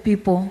servants of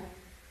people.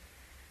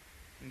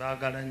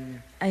 mbaagala nnyo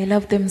I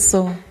love them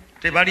so.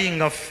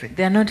 tebalinga ffe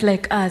They are not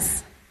like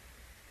us.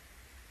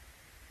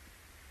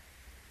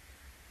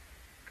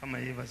 kama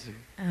yeebazibwe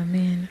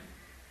Amen.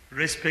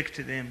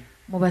 respect them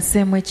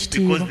Mubaseemu because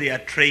ekitiibwa they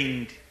are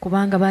trained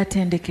kubanga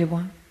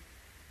baatendekebwa.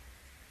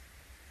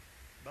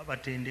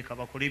 babatendeka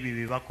bakole ebyo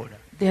bye bakola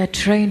They are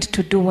trained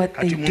to do what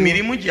they kati mu do.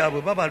 mirimu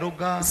gyabwe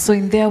babaloga So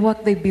in their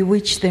work they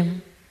bewitch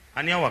them.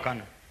 ani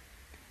awakana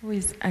Who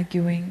is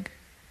arguing?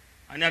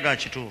 ani aga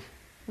kituufu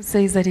Who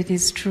says that it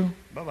is true?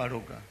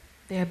 babaloga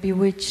They are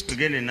bewitched.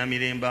 tugende e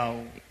namirembe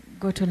awo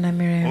Go to oba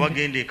Namirembe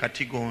genda e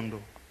katigondo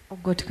or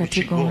go to mu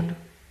kigo Katigondo.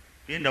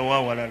 genda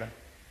waawalala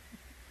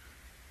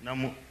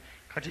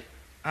kati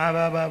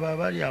abo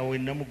bali awo e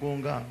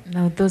namugongo awo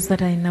Now those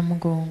that are in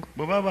Namugongo,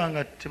 bwe baba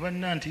nga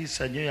tebalina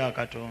ntiisa nnyo ya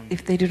katonda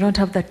if they do not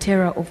have the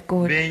terror of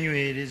God,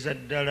 beenywereza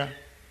ddala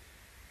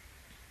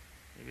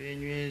ne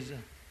beenyweza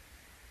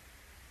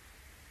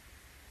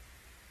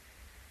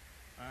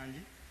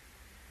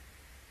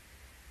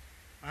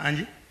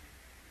angi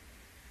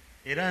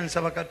era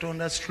nsaba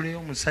katonda asituleyo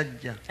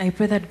omusajja I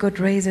pray that God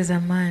raises a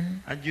man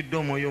ajjudde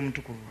omwoyo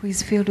omutukuvu who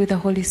is filled with the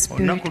Holy Spirit.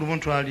 olunaku lumu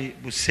twali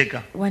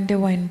busega One day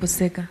we're in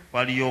Busega.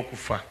 waliyo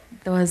okufa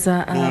There was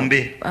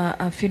Bombe.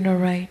 a funeral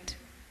rite,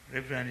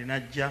 reverand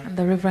najja and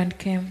the Reverend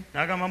came.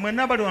 n'agamba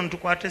mwenna bali wano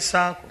tukwate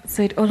saako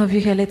Said, all of you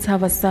here, let's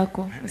have a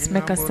circle. Let's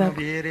make a ono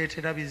circle.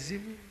 byeyereetera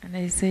bizibu And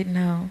I said,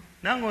 now,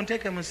 nange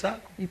onteeke mu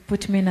saako you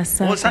put me in a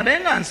circle osabe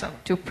nga nsaba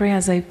to pray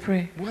as I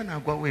pray.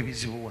 bwanaagwawo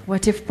ebizibu wano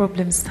What if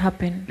problems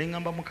happen? ne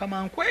ngamba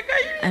mukama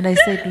nkwegayira And I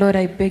said, Lord,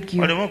 I beg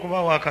you, waleme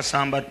okubaawo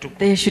akasamba ttuku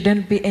there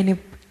shouldn't be any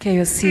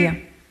chaos here.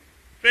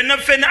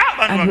 ffenna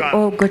abantu And we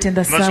all got in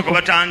the basooka circle.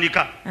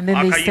 batandika And then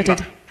they akayimba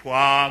started.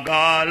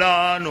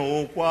 twagala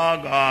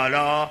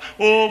n'okwagala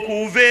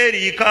okuva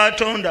eri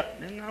katonda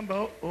ne ngamba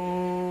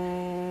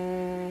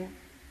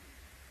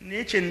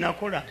naye kye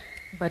nakola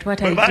But what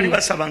bwe I baali did,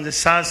 basaba nze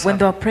saasa when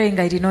they were praying,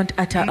 I did not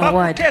utter a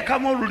word.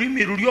 bakuteekamu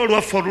olulimi luli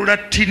olwaffe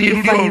olulatini If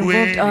luli I invoked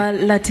olweri our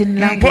Latin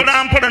language,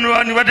 mpolampola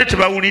ne badde even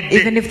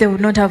tebawulidde if they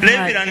would not have heard,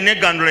 levirani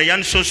negandula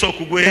yandisoose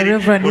okugwa The eri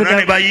Reverend would bonna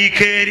ne have-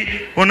 bayiika eri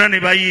bonna ne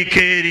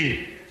bayiika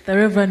eri the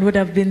Reverend would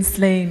have been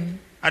slain.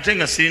 ate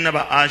nga sirina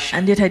ba asha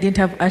And yet I didn't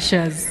have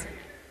ushers.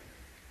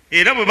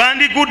 era bwe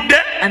bandigudde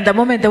And the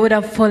moment they would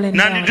have fallen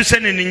down, nandituse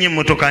ne ninnya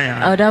emmotoka I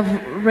yange would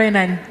have ran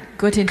and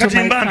got into kati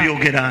my mba car.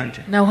 mbyogera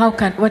nti Now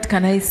what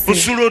can I say?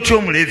 osula otya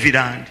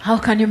omulevirandi How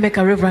can you make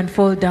a Reverend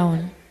fall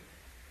down?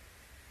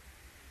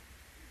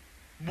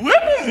 bwe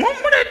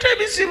muleeta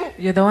ebizibu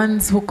You're the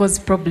ones who cause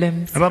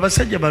problems. abo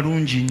abasajja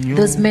balungi nnyo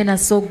Those men are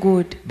so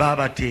good.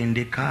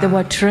 baabatendeka They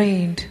were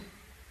trained.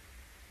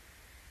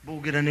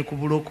 boogera ne ku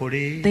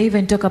bulokole They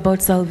even talk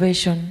about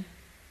salvation.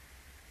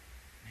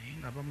 naye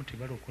nga bamu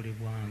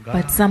tebalokolebwanga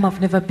But some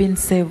have never been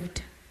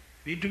saved.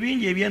 bintu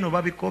bingi ebyeno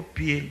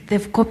babikoppye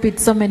They've copied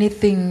so many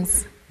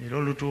things. era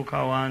olutuuka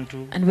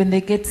awantu And when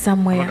they get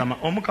somewhere, bagamba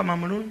omukama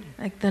mulungi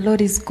like the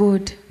Lord is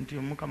good, nti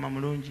omukama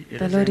mulungi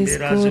The Lord is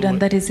good and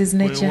that is his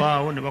nature.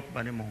 weewaawo ne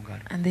bakuba ne mu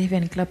ngalo and they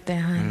even clap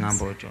their hands.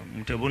 ngamba otyo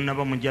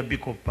tebunnaba mujja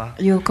bikoppa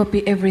You'll copy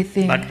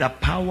everything. but the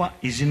power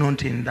is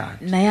not in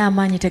that Naye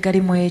amaanyi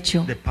tegali mu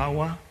ekyo. the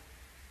power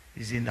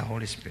is in the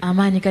Holy Spirit.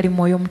 Amaanyi gali mu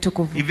Mwoyo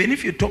Omutukuvu. Even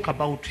if you talk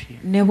about him,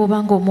 Ne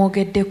bw'obanga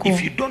omwogeddeko,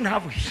 if you don't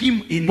have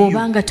him in you,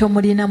 bw'obanga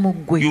tomulina mu you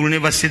ggwe, will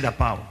never see the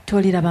power.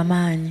 toliraba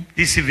maanyi.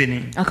 This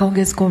evening,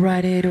 Akawungeezi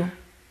k'olwaleero,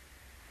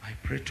 I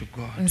pray to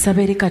God.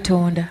 nsaba eri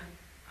Katonda.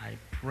 I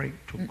pray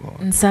to God.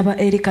 Nsaba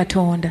eri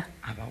Katonda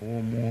Abawa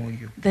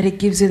omwoyo that He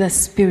gives you the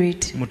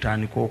spirit,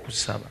 mutandika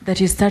okusaba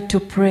that you start to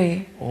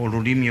pray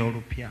olulimi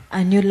olupya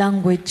a new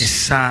language,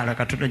 essaala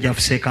katonda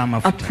gyafuseeko a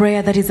amafuta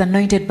prayer that is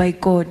anointed by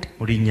God.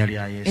 mu linnya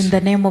lya In Yesu.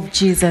 the name of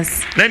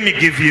Jesus. Let me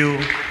give you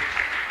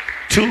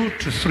 2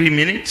 to 3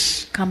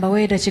 minutes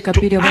Kambawe dakiika to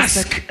bbiri oba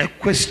ask ssatu a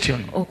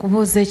question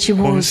okubuuza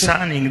ekibuuzo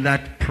concerning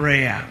that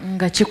prayer.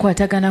 nga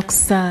kikwatagana ku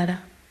ssaala.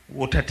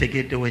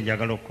 Wotategeddewo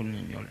njagala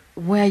okunnyonnyola.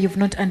 Where you've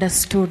not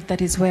understood,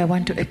 that is where I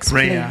want to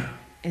explain. prayer.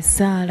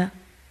 Essaala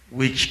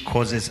which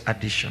causes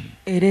addition.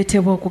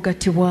 ereetebwa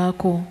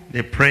okugattibwako.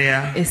 The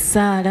prayer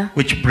Essaala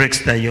which breaks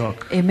the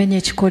yoke. emenya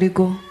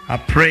ekikoligo. A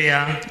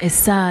prayer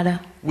Essaala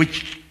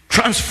which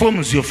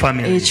transforms your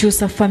family.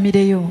 ekyusa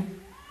famire yo.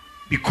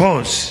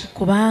 Because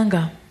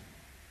Kubanga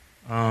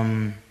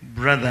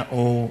brother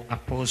or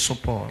Apostle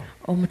Paul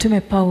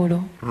omutume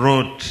Pawulo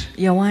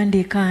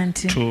yawandiika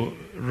nti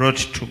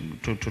wrote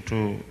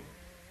to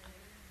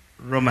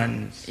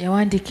Romans,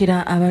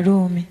 yawandiikira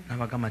Abaruumi,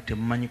 n'abagamba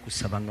temumanyi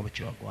kusaba nga bwe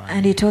kiwagwana.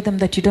 and he told them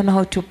that you don't know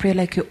how to pray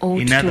like you ought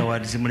In other to.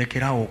 words,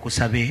 mulekerawo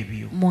okusaba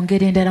ebyo. Mu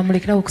ngeri endala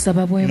mulekerawo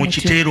okusaba bwe mutyo.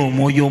 Mukiteera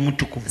omwoyo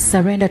omutukuvu.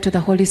 Surrender to the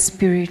Holy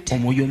Spirit,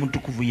 Omwoyo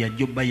omutukuvu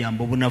yajja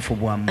obbayamba obunafu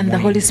bwammwe. and the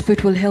Holy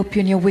Spirit will help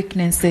you in your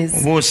weaknesses.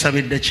 Oba osaba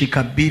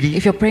eddakiika 2,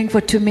 If you're praying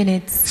for 2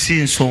 minutes, si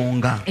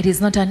nsonga. it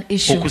is not an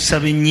issue.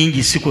 Okusaba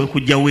ennyingi si kwe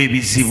kujjawo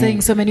ebizibu.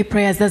 Saying so many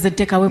prayers doesn't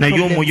take away Naye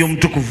omwoyo problems.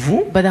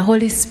 omutukuvu But the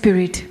Holy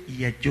Spirit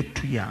yajja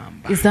otuyamba.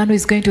 is the one who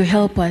is going to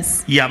help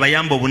us.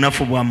 Yabayamba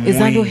obunafu Is the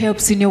one who bwammwe.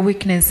 helps in your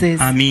weaknesses.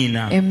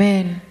 Amiina.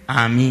 Amen.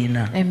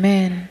 Amiina.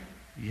 Amen.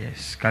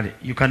 Yes, kale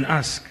you can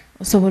ask.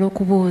 Osobola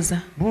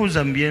okubuuza.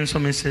 Buuza mu bye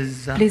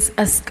nsomesezza. Please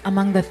ask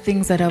among the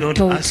things that I've Don't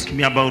taught. ask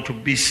me about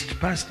beast,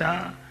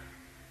 Pastor.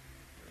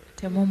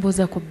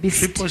 Temumbuuza ku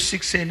beast.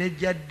 666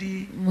 enejja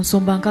ddi?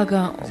 Musumba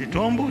nkaaga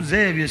Zitombuuza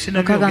ebyo nkaaga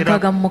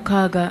sinabyogera. mu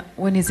mukaaga,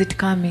 when is it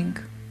coming?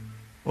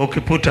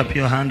 Okay, put up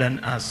your hand and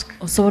ask.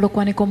 Osobola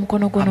okwanika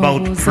omukono gwo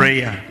About n'obuuza.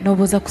 prayer.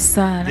 N'obuuza ku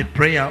ssaala. The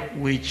prayer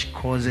which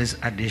causes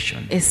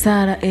addition.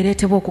 Essaala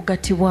ereetebwa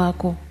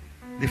okugattibwako.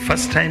 The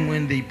first time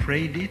when they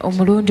prayed it,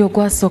 Omulundi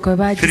ogwasooka bwe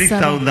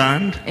baagisaba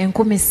 3,000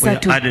 enkumi were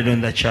 3 added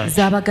on the church.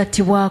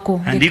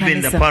 zaabagattibwako And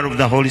even the ng'ekkanisa. power of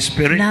the Holy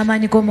Spirit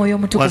N'amaanyi g'omwoyo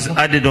was omutukuvu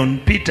added on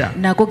Peter.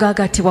 nago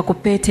gaagattibwa ku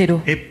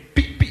Peetero.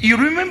 You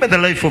remember the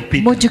life of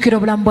Peter? Mujjukira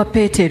obulamu bwa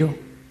Peetero.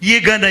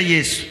 Yeeganda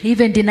Yesu. He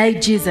even denied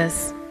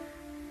Jesus.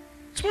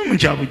 Simanyi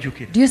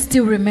kyabujjukira. Do you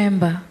still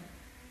remember?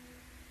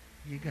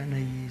 Yeeganda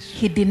Yesu.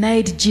 He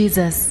denied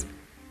Jesus.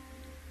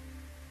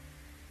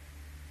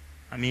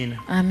 Amiina.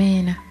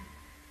 Amen.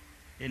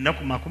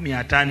 Ennaku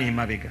 50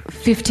 emabega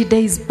 50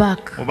 days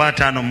back, oba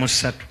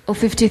 53 or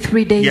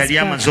 53 days yali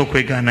back, amaze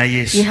okwegaana he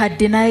Yesu had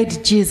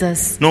denied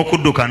Jesus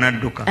n'okudduka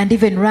n'adduka. and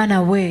even run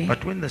away.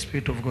 But when the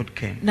Spirit of God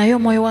came Naye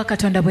omwoyo wa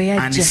Katonda bwe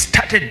and he yajja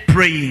started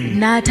praying,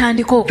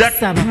 n'atandika that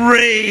okusaba,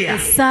 prayer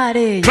essaala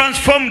eyo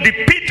transformed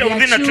Peter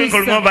within a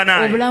twinkling of an yakyusa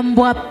eye. obulamu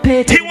bwa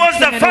Peetero. He was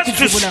the first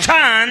to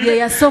stand Ye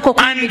yasooka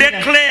and okuyimirira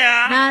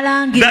declare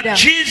n'alangirira that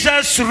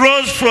Jesus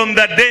rose from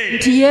the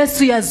dead. nti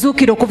Yesu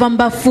yazuukira okuva mu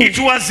bafu. It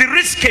was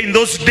risky in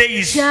those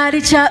days.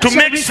 Kyali to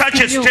make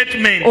such a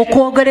statement.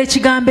 okwogera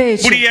ekigambo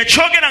ekyo. Buli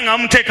yakyogera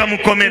ng'amuteeka mu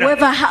kkomera.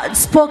 Whoever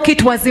spoke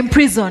it was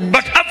imprisoned.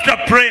 But after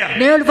prayer,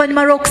 Naye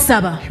oluvannyuma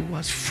lw'okusaba he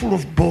was full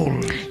of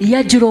bold.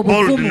 yajjula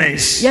obuvumu.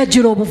 Boldness.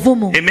 Yajjula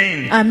obuvumu.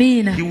 Amen.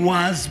 Amiina. He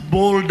was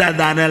bolder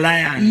than a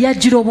lion.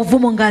 Yajjula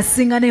obuvumu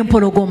ng'asinga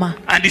n'empologoma.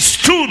 And he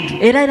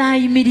stood Era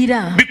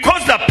n'ayimirira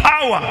because the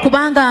power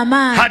kubanga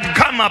amaanyi had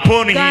come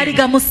upon gaali him.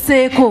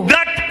 gamusseeko.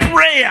 That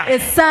prayer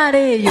Essaala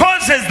eyo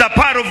causes the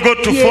power of God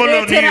to fall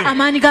on yeereetera you.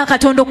 amaanyi ga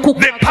Katonda The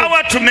okukkako.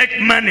 power to make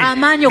money.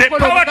 Amaanyi The okukola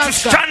power to obugagga.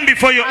 stand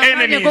before your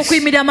Amaanyi enemies.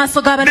 ag'okuyimirira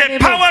amaaso g'abalabe The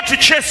bo. power to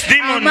chase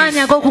Amaanyi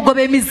demons.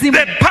 ag'okugoba emizimu.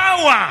 The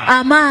power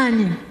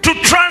Amaanyi to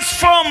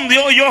transform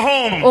your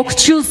home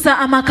okukyusa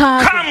amaka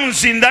go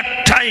comes in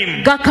that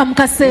time gakka mu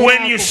kaseera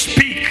when you ako.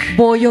 speak,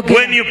 Bw'oyogera.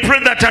 when you pray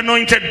that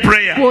anointed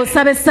prayer,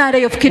 bw'osaba essaala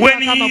eyo when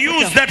fukiddwako you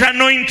use amafuta. that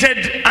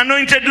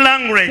anointed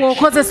language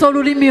bw'okozesa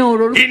olulimi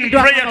olwo in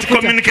olufukiddwako prayer to amafuta.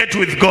 communicate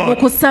with mu God.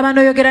 kusaba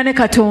n'oyogera ne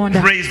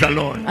Katonda. Praise the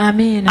Lord.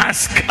 Amiina.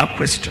 Ask a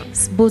question.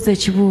 Buuza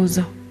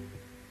ekibuuzo.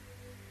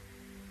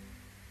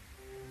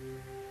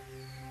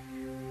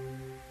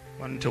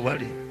 One to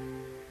worry.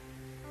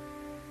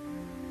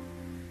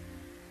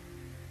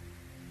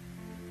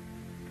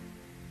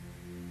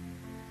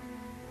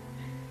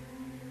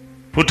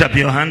 Put up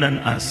your hand and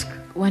ask.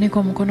 Wanika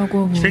omukono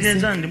gw'obuuze.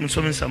 Kitegeeza ndi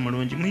musomesa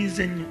mulungi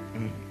muyize nnyo.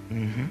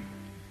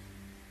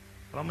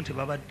 Abamu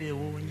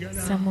tebabaddeewo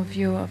njala. Some of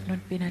you have not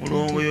been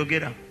Mulongo attentive.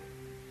 yogera.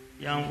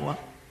 Yanvuwa.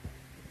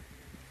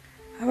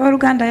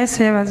 Abooluganda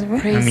Yesu yeebazibwe.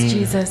 Praise Amen.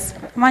 Jesus.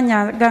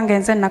 Amanya gange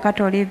nze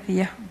Nakato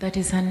Olivia. That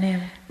is her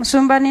name.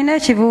 Musumba nina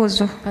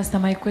ekibuuzo. Pastor,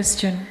 my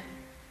question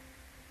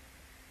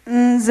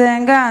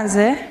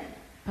Nze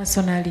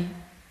personally,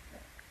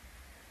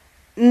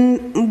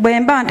 bwe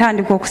mba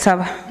ntandika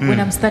okusaba. when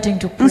I'm starting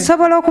to pray,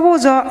 Nsobola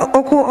okubuuza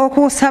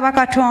okusaba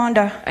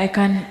Katonda. I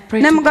can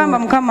pray Ne to mugamba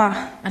God. Mukama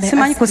And I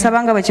simanyi ask him,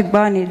 kusaba nga bwe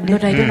kigwanidde.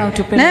 Lord, I don't know how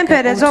to pray Naye like I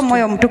mpeereza ought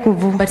Omwoyo to,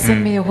 Omutukuvu but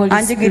send me your Holy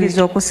Spirit anjigiriza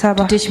to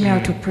okusaba. teach me how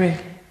to pray.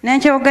 Ne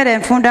nkyogera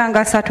enfunda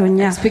nga 3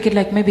 nnya. Speak it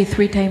like maybe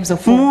 3 times or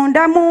 4.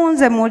 Munda mu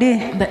nze muli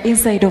On the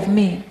inside of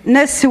me,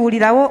 ne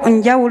siwulirawo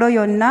njawulo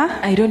yonna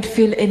I don't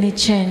feel any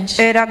change.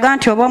 eraga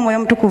nti oba Omwoyo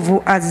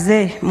Omutukuvu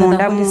azze That the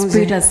munda mu Holy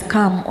Spirit nze. has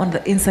come on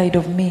the inside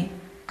of me.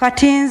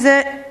 Kati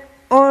nze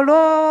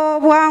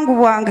olw'obwangu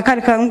bwange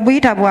kale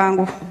buyita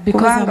bwangu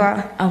Because I'm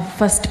kubanga a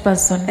first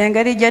person.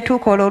 engeri gye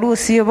tuukola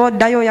oluusi oba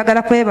oddayo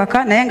oyagala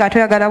kwebaka naye nga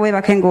toyagala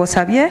weebake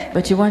ng'osabye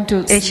But you want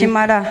to sleep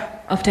ekimala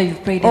after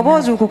you've prayed oba enough.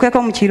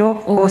 ozuukukeko mu kiro Or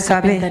wake up in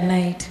osabe the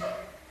night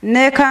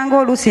neekanga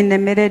oluusi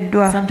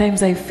nnemereddwa.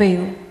 Sometimes I fail.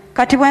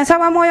 Kati bwe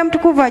nsaba Mwoyo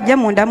Mutukuvu ajje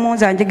munda mu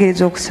nze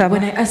anjigiriza okusaba.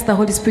 When I ask the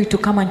Holy Spirit to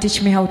come and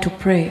teach me how to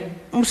pray,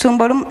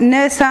 Musumba olumu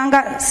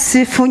neesanga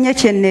sifunye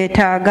kye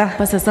neetaaga.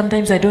 Pastor,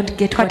 sometimes I don't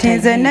get what Kati I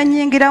nze need.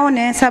 nennyingirawo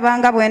ne nsaba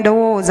nga bwe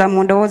ndowooza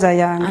mu ndowooza And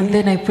yange.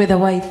 then I pray the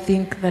way I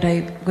think that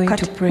I'm going to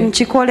Kati pray.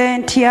 nkikole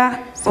ntya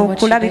So what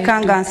should I okulabika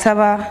do? nga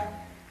nsaba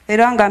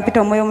era nga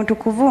mpita Omwoyo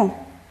Mutukuvu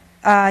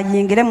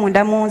ayingire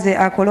munda mu nze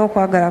akole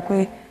okwagala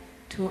kwe.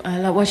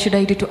 What should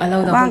I do to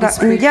allow the Holy Kubanga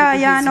Spirit to do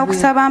njaayaana His will?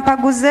 okusaba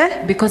mpaguze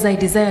Because I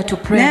desire to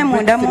pray naye and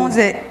munda break mu through.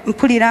 nze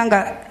mpulira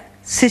nga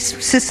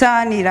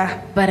sisaanira.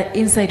 But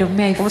inside of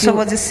me I feel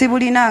Obusobozi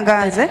sibulina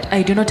nga nze.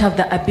 I do not have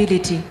the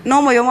ability.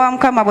 N'omwoyo wa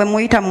Mukama bwe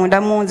muyita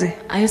munda mu nze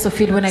I also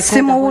feel when I call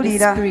the Holy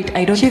simuwulira. Spirit,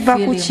 I don't Kiva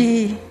feel ku Him.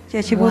 ki?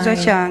 Kyekibuuzo Why?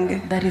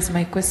 kyange. That is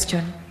my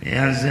question.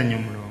 Eyanze nnyo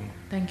mulongo.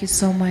 Thank you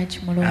so much,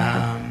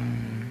 Mulongo.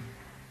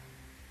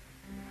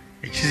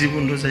 Ekizibu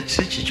ndooza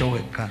kisi kikyo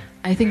wekka.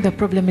 I think the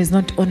problem is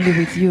not only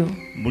with you.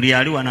 Buli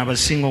ali wano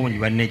abasinga obungi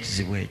balina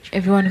ekizibu ekyo.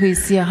 Everyone who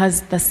is here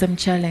has the same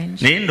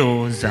challenge. Naye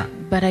ndowooza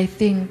But I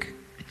think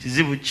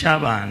ekizibu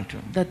ky'abantu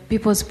that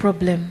people's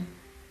problem,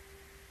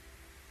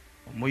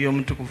 Omwoyo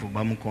Omutukuvu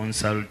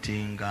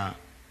bamukonsaltinga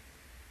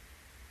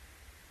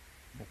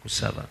mu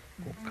kusaba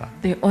kwokka.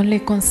 they only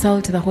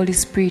consult the Holy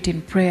Spirit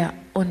in prayer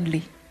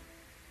only.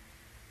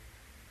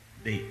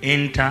 They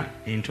enter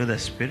into the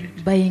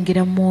spirit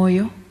Bayingira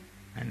mwoyo,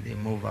 and they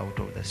move out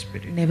of the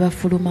spirit. ne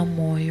bafuluma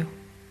mwoyo.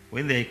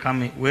 When they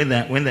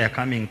are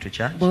coming to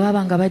church, Bwe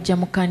baba nga bajja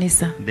mu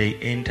kanisa, they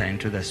enter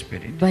into the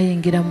spirit.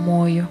 bayingira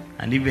mwoyo.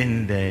 And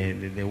even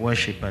the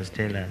worshippers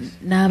tell us,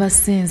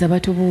 N'abasinza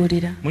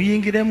batubuulira,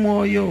 muyingire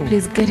mwoyo.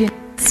 please get in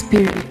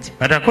spirit.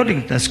 But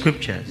according to the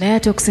scriptures, Naye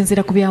ate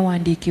okusinziira ku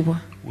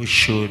byawandiikibwa, we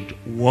should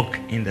walk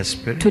in the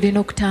spirit, tulina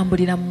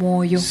okutambulira mu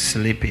mwoyo,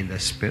 sleep in the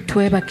spirit,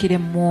 twebakire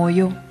mu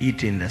mwoyo,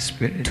 eat in the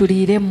spirit.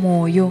 tuliire mu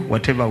mwoyo.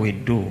 Whatever we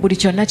do, Buli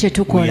kyonna kye we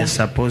tukola are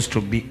supposed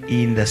to be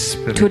in the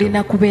spirit.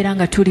 tulina kubeera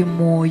nga tuli mu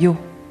mwoyo.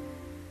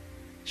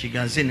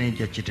 Kigazi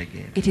nejja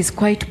kitegeera. It is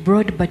quite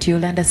broad, but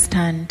you'll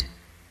understand.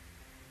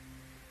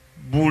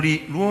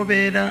 Buli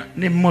lw'obeera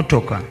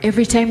n'emmotoka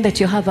Every time that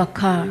you have a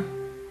car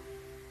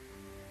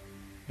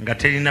nga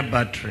terina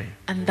battery,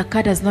 and the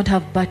car does not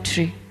have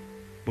battery,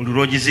 buli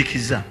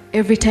lw'ogizikiza,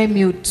 every time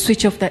you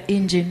switch off the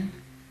engine,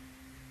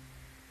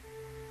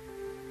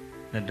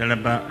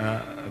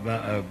 naddala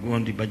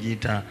gundi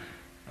bagiyita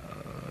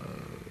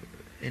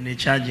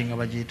charging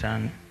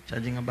bagiyita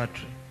charging a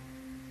battery.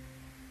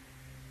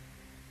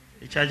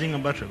 Charging a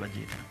battery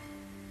bagiyita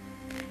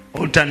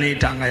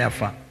alternator nga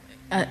yafa.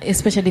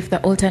 especially if the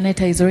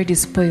alternator is already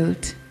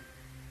spoiled,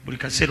 Buli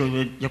kaseera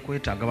ojja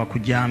kwetaaga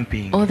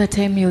bakujamping. all the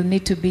time you'll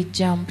need to be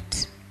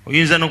jumped.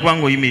 Oyinza n'okuba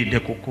ng'oyimiridde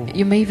ku kkubo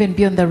You may even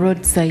be on the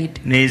roadside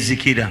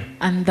n'ezikira,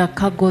 and the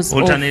car goes off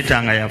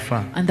alternator nga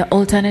yafa, and the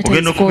alternator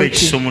ogenda is okuba faulty.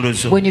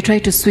 ekisumuluzo When you try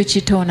to switch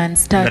it on and nga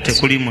start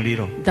tekuli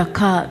muliro, the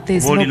car,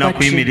 there's oba no olina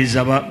battery.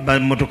 kuyimiriza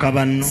bammotoka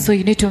banno, So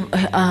you need to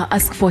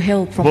ask for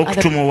help from other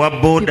b'okutuma owa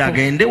booda people.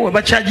 agende we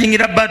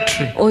bakyajingira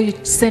battery, Or you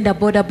send a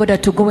boda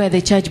to go where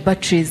they charge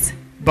batteries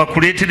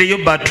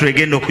bakuleetereyo battery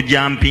egenda and they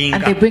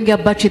okujampinga. bring a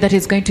battery that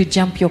is going to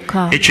jump your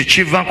car. Ekyo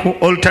kiva ku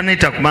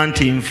alternator kuba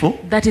nti nfu,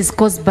 That is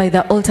caused by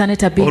the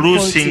alternator being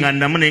oluusi faulty. nga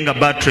nnamu naye nga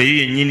battery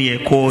eyo yennyini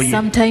ekooye.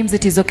 Sometimes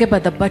it is okay,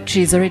 but the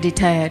battery is already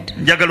tired.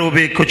 Njagala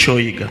obeeko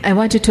ky'oyiga. I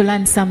want you to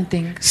learn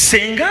something.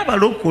 Senga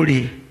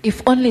abalokole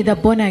If only the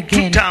born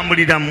again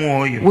tutambulira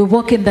mwoyo we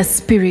walk in the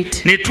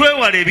spirit ne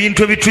twewala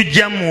ebintu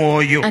ebitujja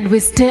mwoyo, and we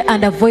stay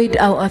and avoid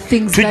our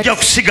things tujja that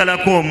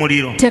kusigalako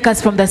omuliro. take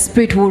us from the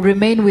spirit, will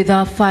remain with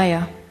our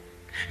fire.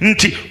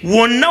 Nti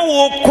wonna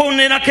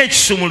w'okoonerako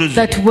ekisumuluzo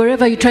That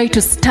wherever you try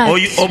to start,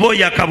 oba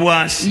oyaka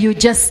bwasi, you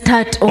just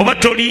start oba on.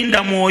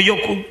 tolinda mwoyo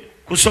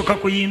kusooka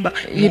kuyimba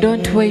You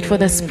don't wait for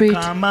the spirit.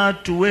 Mukama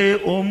tuwe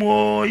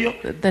omwoyo.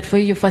 That for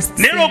you first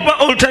Naye sing. lwokuba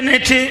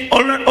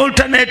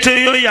alternator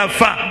yo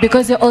yafa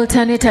Because your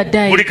alternator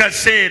buli died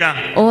kaseera,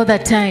 all the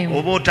time.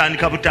 oba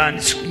otandika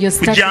butandisi You're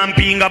starting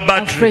kujampinga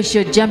battery. afresh,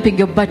 you're jumping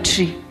your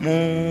battery.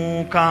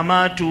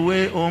 Mukama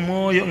tuwe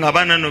omwoyo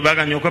ng'abaana no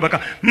baganya okwebaka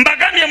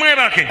mbagambye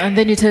mwebake. And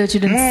then you tell your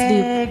children,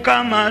 sleep.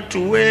 Mukama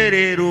tuwe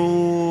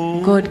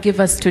leero. God, give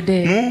us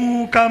today.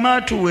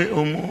 Mukama tuwe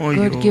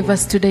omwoyo. God, give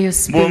us today your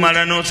spirit.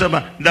 Bw'omala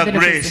n'osaba the Then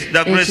grace,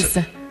 the grace.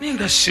 Ekisa. Naye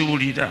nga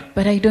siwulira.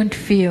 But I don't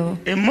feel.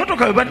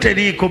 Emmotoka bwe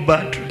bateriiko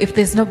battery, If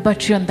there's no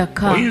battery on the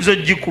car, oyinza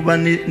ogikuba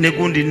ne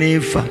gundi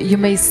n'efa. you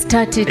may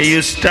start it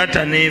Eyo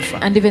starter n'efa.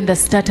 and even the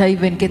starter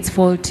even gets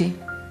faulty.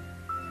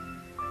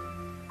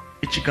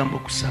 Ekigambo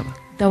kusaba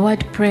The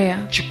word prayer,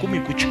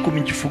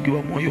 100%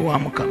 kifugibwa mwoyo wa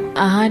Mukama.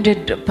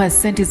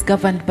 100% is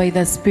governed by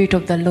the Spirit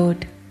of the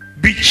Lord.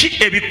 Biki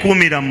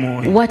ebikuumira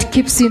mwoyo? What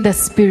keeps you in the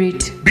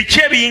Spirit? Biki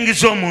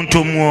ebiyingiza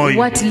omuntu mwoyo?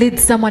 What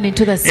leads someone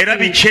into the Era Spirit?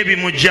 biki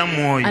ebimujja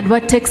mwoyo? And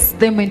what takes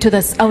them into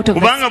out of the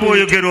Kubanga Spirit?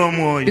 bw'oyogera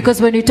omwoyo,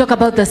 Because when you talk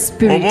about the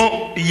Spirit, oba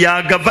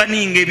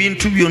yagavaninga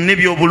ebintu byonna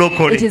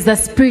eby'obulokole. it is the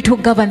Spirit who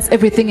governs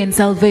everything in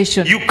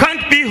salvation. You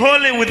can't be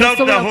holy without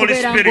the tosobola Holy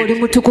kubeera ng'oli Spirit.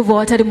 mutukuvu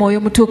awatali mwoyo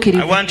I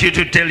mutuukirivu. want you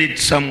to tell it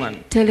to someone.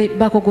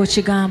 Bako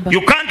gw'okigamba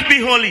You can't be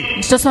holy.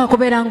 nti tosobola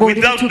kubeera ng'oli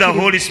Without the Holy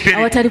mutuukirivu Spirit.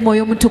 awatali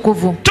mwoyo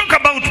mutukuvu. Talk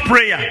about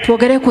prayer.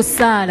 Twogere ku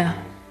ssaala.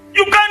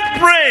 You can't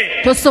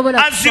pray Tosobola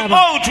as you kusaba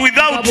ought nga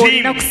without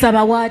bw'olina Him.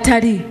 kusaba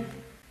waatali.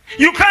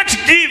 You can't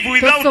give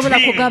without Tosobola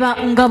Him. kugaba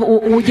nga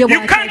uje You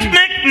can't waatali.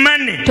 make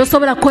money.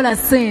 Tosobola kukola You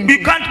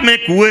ssente. can't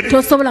make wealth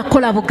Tosobola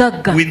kukola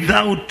bugagga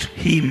without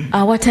Him.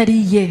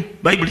 awatali ye.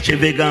 Bible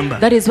kyeva egamba.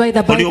 That is why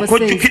the Bible says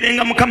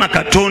Olyokojjukirenga Mukama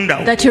Katonda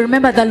wo, that you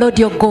remember the Lord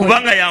your God,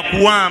 kubanga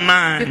yakuwa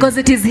amaanyi because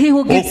it is He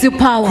who gives you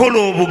power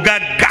okukola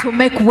obugagga. to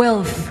make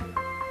wealth.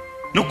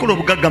 N'okukola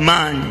obugagga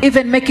maanyi.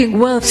 Even making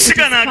wealth, it is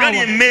Sigana power. agali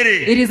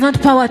emmere. It is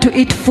not power to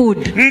eat food.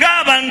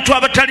 Ng'abantu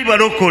abatali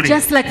balokole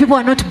Just like people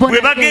are not born bwe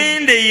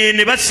again, bagendeye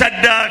ne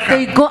basaddaaka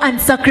they go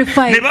and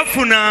sacrifice ne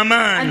bafuna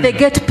and they amaanyi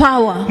get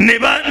power ne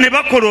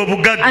bakola and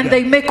obugagga.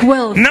 they make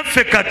wealth.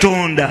 Naffe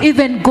Katonda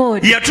Even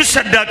God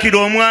yatusaddaakira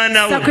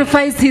omwana we.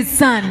 sacrificed His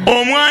Son.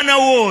 Omwana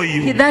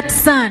w'oyo That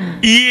Son,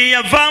 ye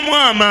yavaamu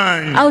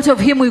amaanyi out of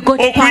Him we got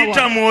okuyita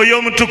power mwoyo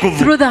omutukuvu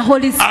through the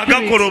Holy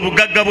agakola Spirit.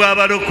 obugagga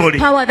bw'abalokole.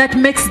 Power that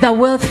makes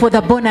the wealth for the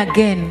born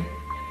again.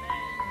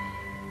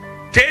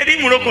 Teri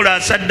mulokole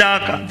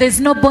asaddaaka. There's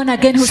no born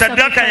again who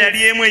Saddaaka sacrificed.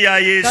 yali emu eya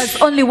There's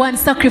Yesu. only one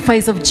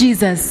sacrifice of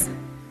Jesus.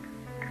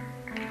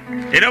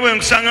 Era bwe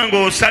nkusanga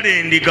ng'osala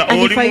endiga And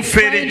oli if I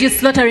mufere, find you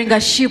slaughtering a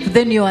sheep,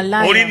 then you are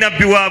a oli liar.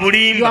 nabbi wa You are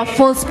bulimba. a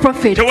false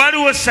prophet.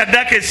 Tewaliwo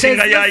saddaaka There's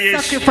esinga ya no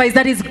Yesu. sacrifice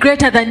that is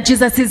greater than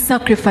Jesus'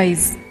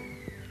 sacrifice.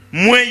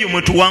 Mu eyo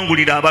mwe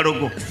tuwangulira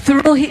abalogo.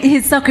 Through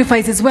His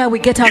sacrifice is where we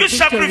get our You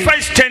victory.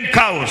 sacrifice 10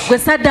 cows. Gwe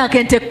saddaaka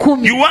ente You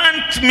 10.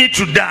 want me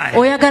to die.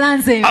 Oyagala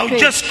nze I'll nfe.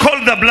 just call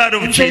the blood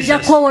of Nze nja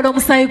Jesus. kwowola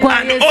omusaayi gwa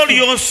And all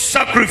Yesu. your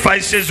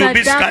sacrifices will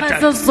be Saddaaka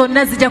zo scattered.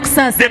 zonna zijja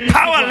The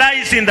power kusaasaanyizibwa.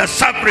 lies in the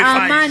sacrifice.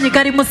 Amaanyi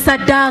gali mu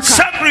saddaaka.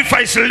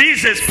 Sacrifice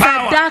releases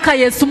power. Saddaaka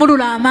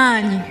yeesumulula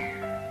amaanyi.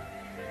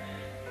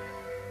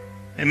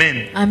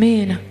 Amen.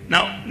 Amiina.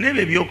 Now,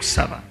 n'ebyo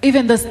ebyokusaba.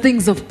 Even those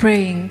things of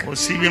praying.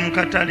 Osiibye mu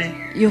katale,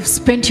 You've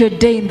spent your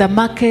day in the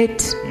market.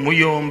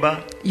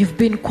 muyomba. You've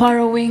been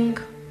quarreling.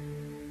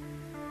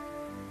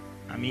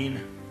 Amiina.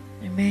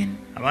 Amen.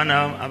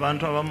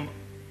 Abantu abamu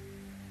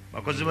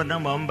bakozi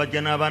bannamu abamu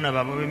bajja n'abaana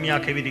baabwe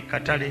b'emyaka ebiri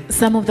katale.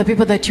 Some of the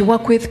people that you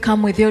work with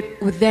come with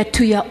their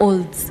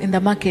 2-year-olds in the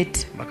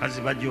market. Bakazi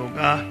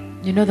bajooga,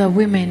 You know the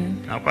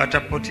women,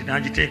 n'akwata poti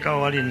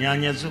n'agiteekawo wali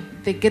ennyaanya zo,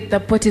 they get the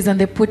potties and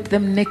they put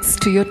them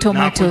next to your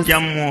tomatoes. n'akujja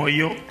mu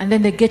mwoyo. And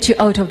then they get you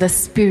out of the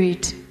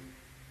spirit.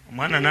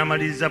 Omwana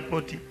n'amaliriza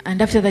poti,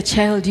 And after the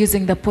child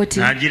using the potty,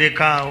 n'agireka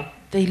awo.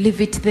 they leave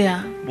it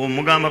there.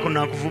 Bw'omugambako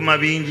n'akuvuma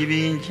bingi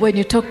bingi, When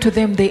you talk to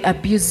them, they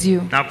abuse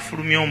you.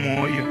 n'akufulumya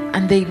omwoyo.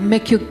 And they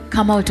make you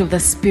come out of the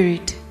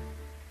spirit.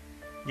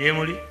 Gye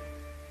muli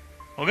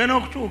ogenda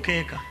okutuuka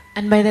eka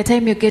And by the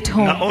time you get nga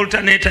home,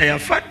 alternator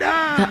yafa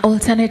dda, the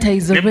alternator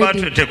is ne already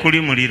battery tekuli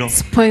muliro.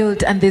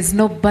 spoiled and there's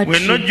no Bwe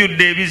battery.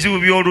 nojjudde ebizibu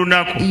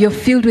by'olunaku, You're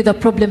filled with the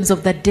problems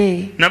of the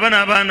day. naba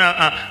n'abaana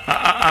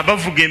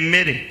abavuga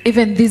emmere,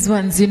 Even these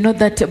ones, you know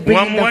that bring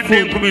in the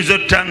wamuwadde food.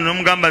 15,000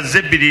 n'omugamba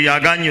zebbiri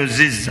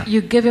aganyozizza. You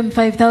gave him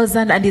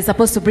 5,000 and he's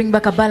supposed to bring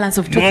back a balance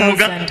of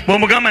 2,000.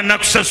 Bw'omugamba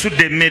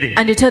nakusasudde emmere,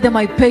 And you tell them,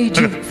 I paid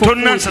you for food.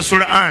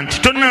 tonnansasula anti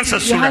You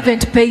tonnansasula,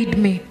 haven't paid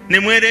me. ne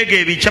mwereega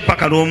ebicya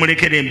paka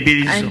lw'omulekera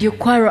embiri zo, And you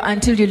quarrel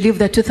until you leave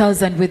the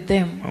 2,000 with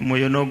them.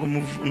 omwoyo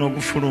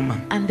n'ogufuluma.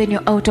 And then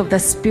you're out of the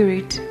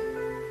spirit.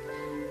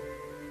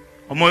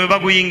 Omwoyo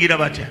baguyingira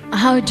batya?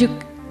 How do you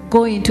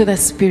go into the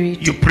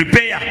spirit? You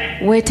prepare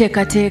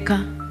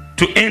Weteekateeka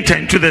to enter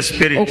into the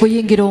spirit.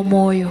 okuyingira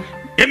omwoyo.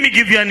 Let me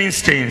give you an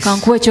instance.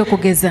 Kankuwa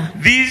ekyokugeza.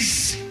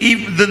 These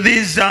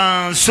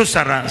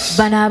sorcerers,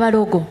 Bano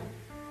abalogo.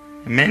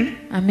 amen,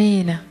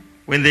 Amiina.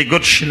 when they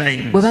got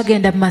shrines, Bwe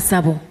bagenda mu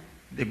masabo.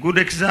 the good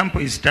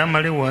example is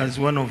Tamale was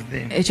one of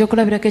them.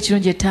 Ekyokulabirako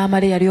ekirungi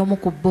Tamale yali omu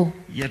ku bo.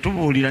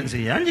 Yatubuulira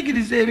nze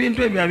yanjigiriza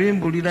ebintu ebyo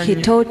abimbuulira He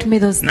nnyo. taught me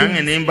those Nange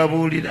things. ne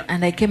mbabuulira.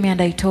 And I came here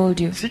and I told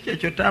you. Si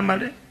kyekyo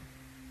Tamale?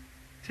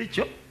 Si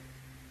kyo?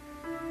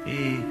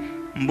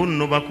 Mbu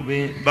nno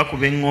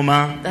bakuba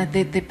eŋŋoma. That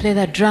they play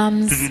the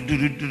drums.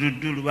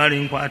 Lubaale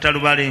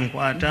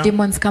nkwata.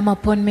 Demons come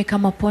upon me,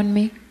 come upon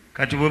me.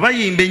 Kati bwe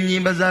bayimba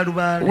ennyimba za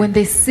lubaale, When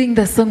they sing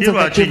the songs of the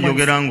lwaki demons,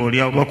 njogera ng'oli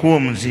awo bakuwa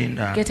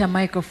omuzinda. get a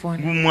microphone.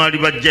 Mwali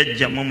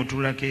bajjajjamu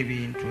mutulako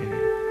ebintu ebyo.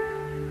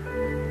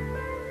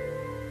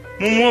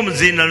 Mumuwa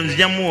omuzinda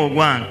nzija muwa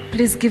ogwange.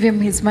 Please give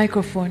him his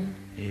microphone.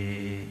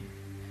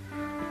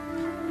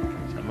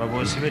 Sababu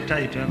osibe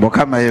title.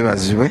 Mukama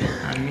yeebazibwe.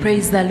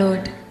 Praise the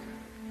Lord.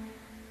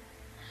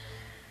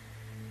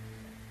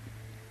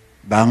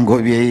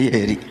 Bangobye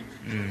eri.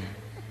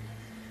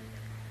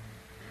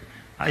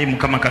 Ayi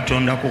Mukama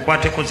Katonda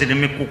kukwateko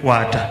zireme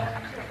kukwata.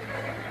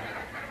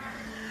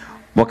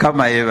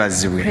 Mukama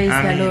yeebazibwe. Praise the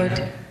Amen.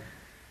 Lord.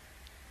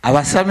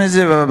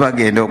 Abasamize baba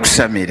bagenda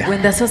okusamira.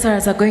 When the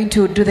sorcerers are going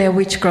to do their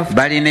witchcraft,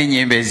 Balina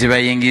ennyimba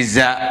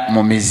ezibayingiza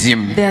mu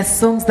mizimu. there are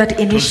songs that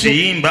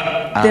initiate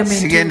Tuziyimba. them into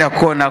Sigenda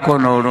kukoonako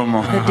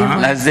n'olumu.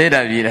 demons.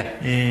 Nazeerabira.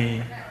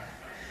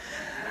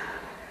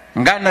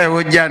 nga nawe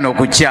wojjano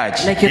ku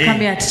church Like you come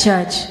here at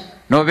church.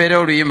 nobeera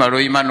oluyimba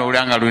lwoyima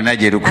n'olanga lulina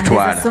gye And there's a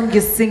lukutwala song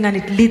you sing and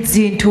it leads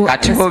you into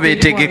kati the bo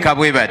spirit beetegeka world.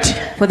 bwe bati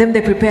For them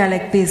they prepare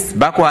like this.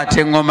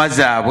 bakwata eŋŋoma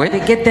zaabwe They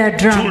get their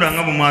drums.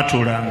 tuulanga bwe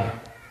mwatuulanga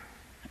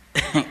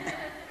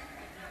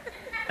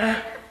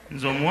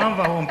nze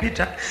omuwanvu awo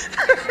mpita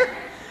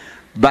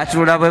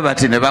batuula bwe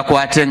bati ne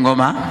bakwata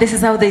eŋŋoma This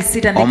is how they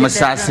sit and they get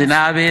their omusaasi drums.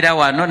 n'abeera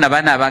wano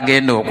nabana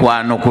abagenda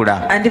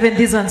okwanukula And even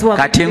these ones who are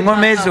kati going to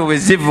eŋŋoma give ezo up. bwe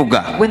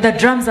zivuga When the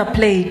drums are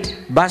played,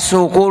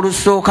 basooka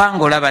olusooka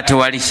ng'olaba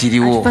tewali at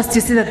kiriwo first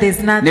you see that there's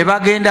ne nothing.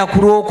 bagenda ku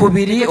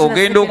lwokubiri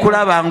ogenda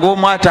okulaba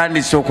ng'omu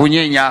atandise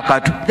okunyeenya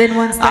akatu Then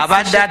one starts to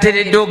abadde shake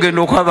ateredde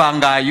ogenda okulaba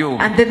ng'ayo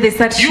And then they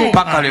start shaking.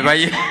 paka lwe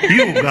baye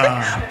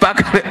yuga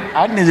paka lwe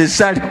anize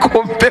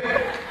saaliko mpewo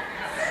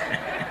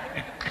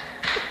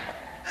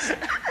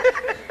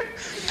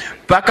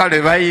paka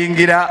lwe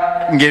bayingira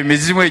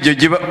ng'emizimu egyo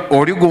giba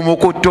oli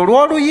gumukutte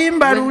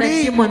olw'oluyimba When the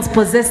luli demons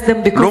possess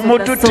them because of the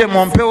lumututte mu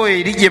songs, mpewo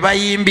eri gye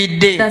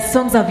bayimbidde the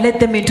songs have led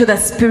them into the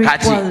spirit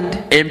kati world.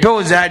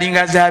 empewo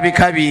zaalinga za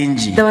bika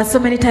bingi There were so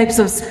many types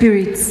of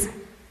spirits.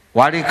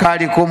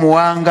 walikaaliko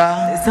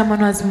muwanga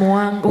Someone was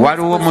Muwanga,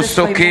 Waliwo possessed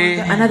by Musoke.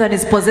 Muwanga. Another one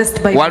is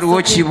possessed by waliwo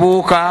Musoke.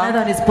 kibuuka Another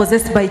one is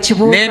possessed by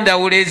Chibuka.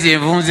 n'endawula ezo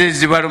envunza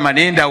ezibaluma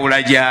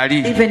n'endawula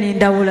gyali Even in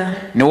Daula.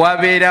 ne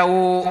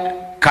wabeerawo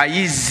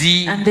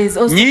kayizi And there's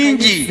also nyingi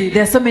Kayizi.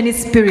 There are so many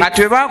spirits.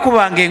 kati bwe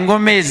baakubanga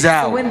engoma So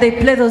ezaawo when they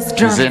play those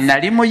drums, nze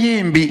nali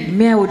muyimbi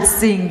me I would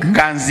sing.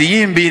 nga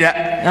nziyimbira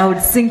I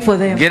would sing for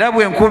them. ng'era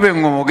bwe nkuba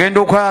eŋŋoma ogenda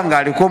okulaba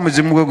ng'aliko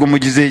omuzimu gwe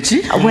gumugize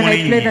eki When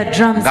I play the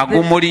drums, nga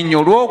gumulinnya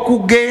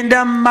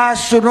olw'okugenda mu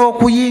maaso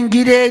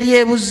n'okuyingira eri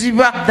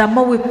ebuziba the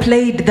more we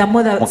played, the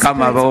more the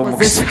Mukama abawe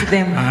spirits omukisa. possessed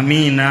them.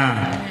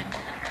 amiina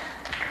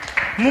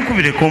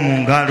mukubireko mu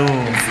ngalo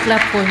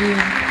Clap for him.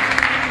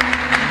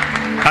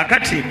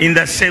 kakati in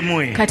the same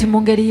way Kati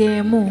mu ngeri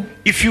y'emu,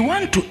 if you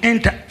want to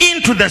enter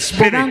into the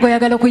spirit bw'obanga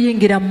oyagala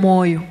okuyingira mu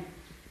mwoyo,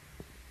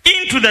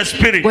 into the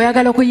spirit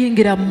bw'oyagala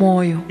okuyingira mu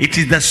mwoyo, it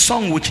is the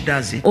song which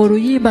does it.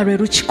 oluyimba lwe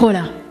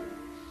lukikola.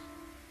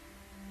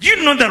 Do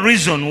you know the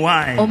reason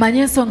why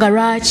Omanye ensonga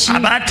lwaki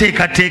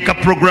abateekateeka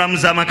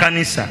programs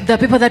z'amakanisa the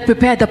people that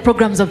prepare the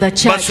programs of the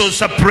church,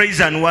 basosa praise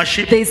and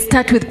worship they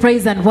start with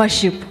praise and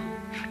worship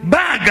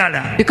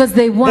baagala because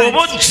they bw'oba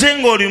want, ojje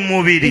ng'oli mu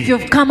if mubiri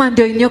you've come and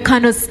you're in your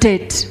carnal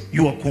state,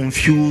 you are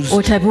confused.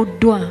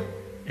 otabuddwa,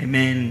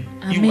 Amen.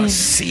 You Amen. are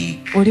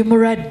sick. oli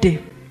mulwadde,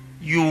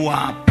 You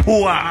are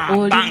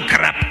poor,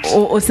 bankrupt.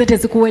 sente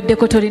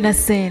zikuweddeko, tolina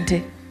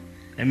sente.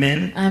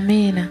 Amen.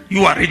 Amiina.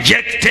 You are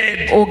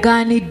rejected.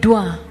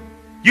 Ogaaniddwa,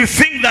 You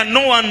think that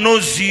no one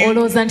knows you.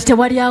 olowooza nti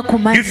tewali You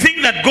akumanyi,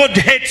 think that God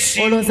hates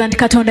you. olowooza nti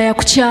katonda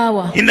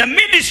yakukyawa. In the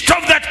midst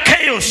of that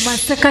chaos,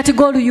 masekati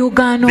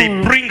g'oluyuugaano they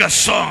olwo bring a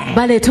song.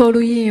 baleeta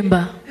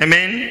oluyimba.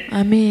 Amen.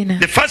 Amiina.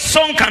 The first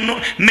song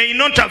may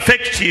not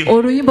affect you,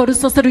 oluyimba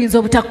olusoose luyinza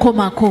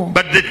obutakomako,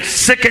 but the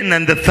second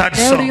and the third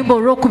naye song, oluyimba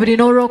olwokubiri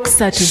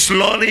n'olwokusatu,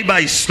 slowly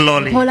by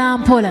slowly, mpola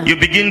mpola you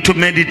begin to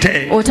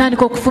meditate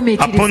otandika upon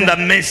okufumiitiriza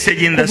the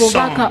message in ku the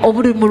bubaka song.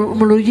 obuli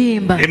mu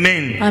luyimba.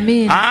 Amen.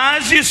 Amiina.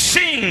 As you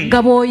sing,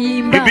 Nga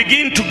bw'oyimba you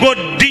begin to go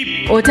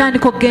deep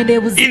otandika okugenda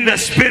ebuzibu in the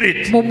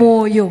spirit. mu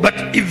mwoyo,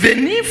 But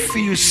even if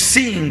you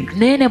sing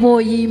naye ne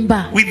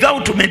bw'oyimba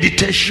without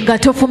meditation, nga you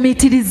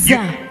tofumiitiriza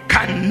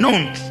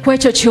cannot ku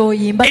ekyo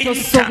ky'oyimba, enter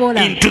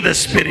tosobola into the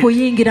spirit.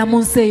 kuyingira mu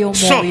nsi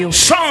ey'omwoyo.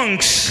 So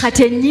songs,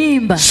 Kati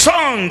ennyimba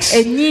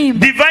Ennyimba.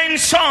 divine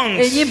songs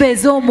ennyimba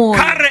ez'omwoyo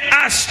carry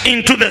us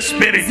into the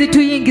spirit.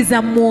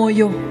 zituyingiza mu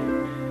mwoyo.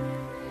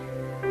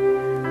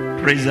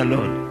 Praise the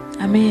Lord.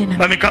 Amiina.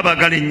 Bameka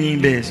baagala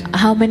ennyimba ezo.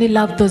 How many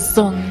love those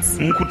songs?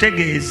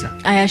 Nkutegeeza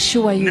I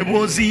assure ne you,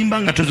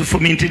 bw'oziyimba nga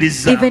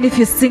tozifumiitiriza, even if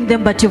you sing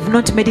them but you've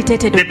not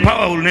meditated, the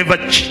power will never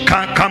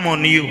come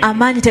on you.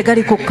 amaanyi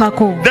tegali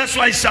kukkako. That's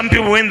why some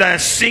people, when they are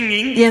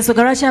singing,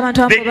 Yensonga lwaki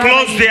abantu they abamu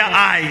close their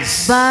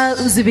eyes.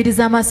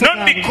 bazibiriza amaaso Not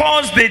gaabwe,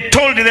 because they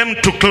told them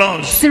to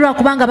close, si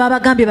lwakubanga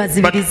babagambye but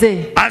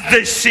bazibirize, as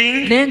they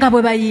sing, naye nga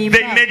bwe bayimba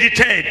they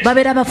meditate.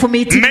 babeera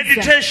bafumiitiriza.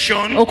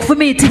 Meditation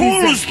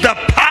Okufumiitiriza pulls the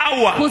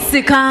power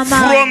kusika from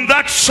amaanyi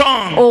that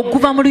song,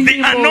 okuva mu the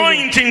luyimba olwo,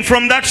 anointing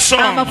from that song.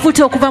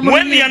 amafuta okuva mu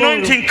When the luyimba olwo,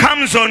 anointing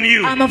comes on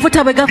you,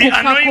 amafuta bwe the gakukkako,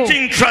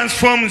 anointing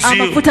transforms you.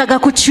 amafuta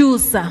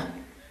gakukyusa.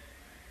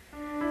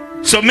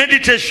 So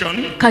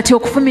meditation Kati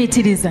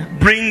okufumiitiriza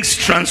brings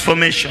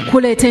transformation.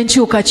 kuleeta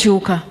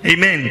enkyukakyuka.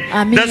 Amen.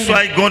 Amen. That's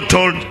why God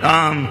told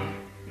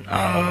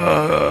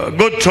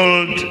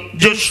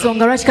Joshua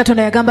Ensonga lwaki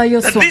Katonda yagamba that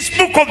Yoswa this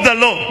book of the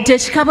law nti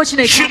ekikabo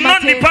kino should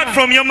not depart eky'amateeka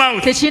from your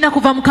mouth. tekirina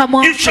kuva mu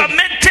kamwa You shall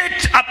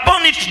meditate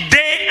upon it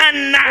day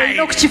and olina night.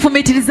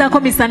 okukifumiitirizaako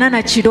misana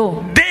na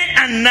kiro. Day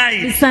and and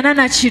night. misana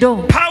na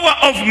kiro. Power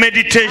of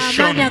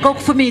meditation Amaanyi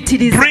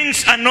ag'okufumiitiriza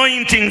brings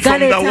anointing from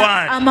the galeeta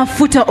word.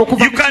 amafuta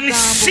okuva You mu can kigambo.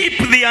 sip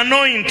the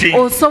anointing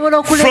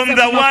Osobola from okuleeza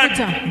the ku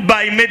mafuta word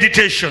by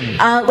meditation.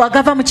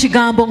 agava mu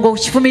kigambo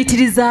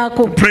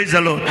ng'okifumiitirizaako. Praise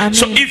the Lord. Amen.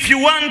 So if you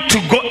want to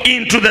go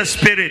into the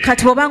spirit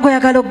kati bw'obanga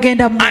oyagala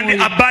okugenda mu and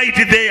mwoyo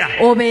abide there,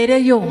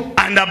 obeereyo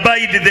and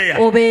abide there,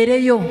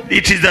 obeereyo.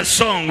 it is the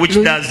song which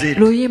does it.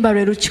 Luyimba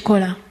lwe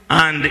lukikola.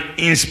 And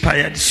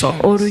inspired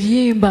songs.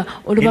 Oluyimba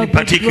In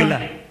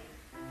particular,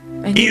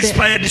 Ennyimba-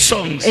 inspired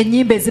songs.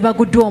 ennyimba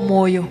ezibaguddwa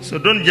omwoyo. So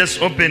don't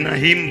just open a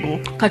hymn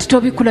book Kati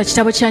tobikula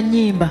kitabo kya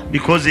nnyimba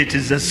because it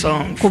is a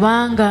song.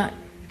 kubanga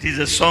It is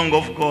a song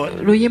of God.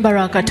 luyimba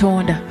lwa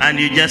Katonda And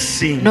you just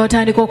sing.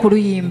 n'otandika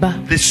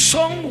okuluyimba. The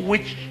song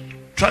which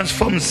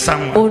transforms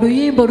someone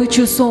Oluyimba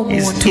olukyusa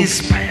is omuntu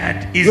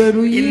inspired, is lwe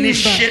luyimba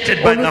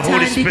initiated by the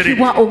Holy Spirit.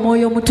 olutandikibwa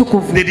omwoyo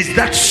omutukuvu. There is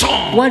that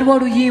song Waliwo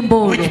oluyimba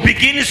olwo which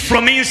begins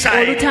from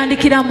inside.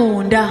 olutandikira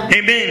munda.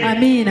 Amen.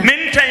 Amiina.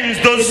 Many times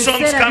those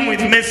songs Ebiseera come with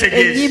bingi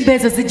messages. ennyimba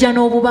ezo zijja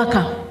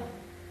n'obubaka,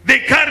 They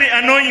carry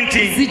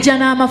anointing. zijja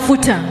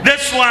n'amafuta.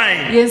 That's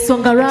why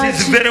Y'ensonga it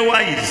is lwaki very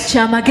wise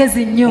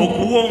kyamagezi nnyo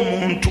okuwa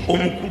omuntu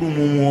omukulu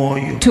mu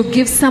mwoyo to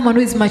give someone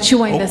who is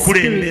mature in the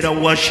spirit okulembera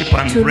worship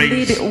and to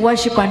praise. lead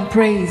worship and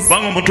praise.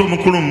 Kubanga omuntu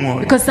omukulu mu mwoyo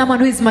Because someone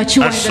who is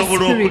mature in the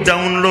asobola spirit,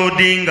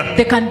 okudownloadinga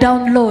they can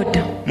download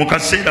mu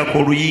kaseera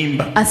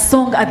k'oluyimba a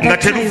song at nga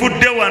that time,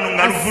 teruvudde wano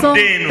nga a song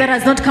luvudde that eno.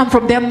 has not come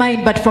from their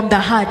mind but from the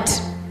heart.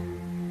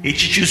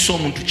 Ekikyusa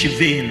omuntu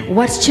kiva eno.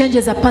 What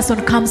changes a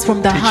person comes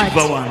from the Tekiva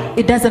heart. wano.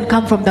 It doesn't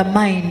come from the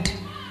mind.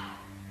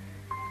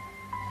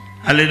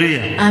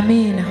 Hallelujah.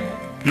 Amen.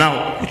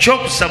 Now ku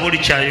kyokusaba oli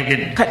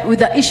kyayogedde With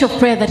the issue of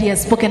prayer that he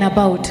has spoken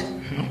about,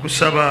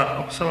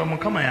 okusaba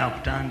mukama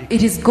yakutandika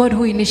it is God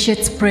who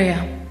initiates prayer.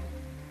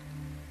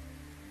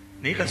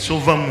 naye kasi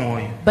ova mu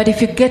mwoyo But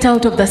if you get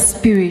out of the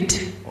spirit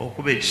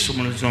okuba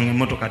ekisumuluzo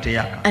ng'emmotoka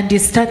teyaka. and you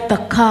start the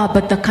car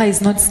but the car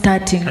is not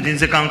starting, Kati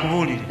nze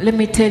kankubuulire let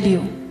me tell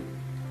you,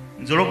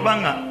 nze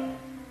olwokubanga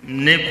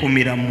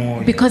neekuumira mu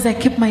mwoyo because I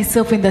keep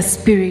myself in the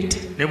spirit,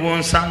 ne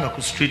bw'onsanga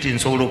ku street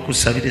nsobola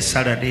okusabira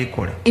essalada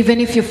ekola. even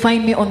if you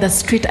find me on the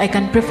street, I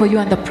can pray for you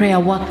and the prayer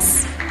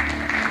works.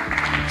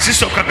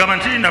 Sisooka gamba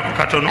nti lindako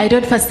katono I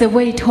don't first say,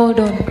 wait, hold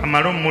on,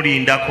 kamale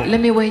omulindako let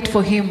me wait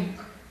for him.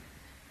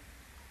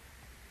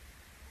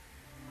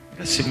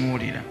 nga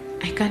simuwulira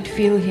I can't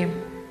feel him.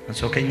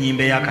 nsooka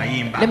ennyimba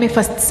ey'akayimba Let me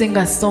first sing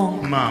a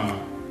song. maama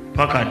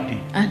paka ddi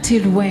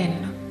Until when?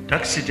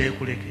 takisi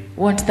teekuleke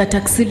Won't the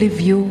taxi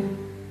leave you?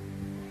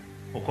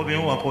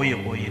 okomyewo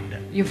wakooyekooye dda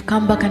You've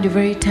come back and you're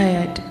very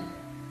tired.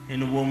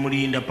 eno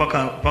bw'omulinda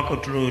paka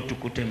otuloyo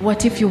tukutema.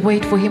 What if you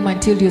wait for him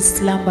until you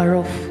slumber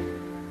off?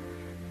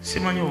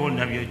 Simanyi oba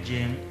olina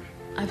by'oggyeemu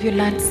Have you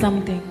learned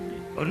something?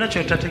 olina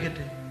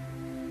kyotategedde.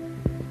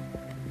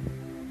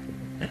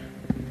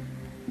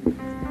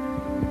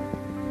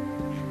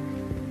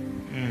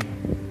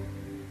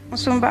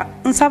 Musumba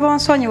nsaba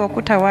onsonyiwa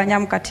okutawaanya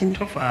mu katini.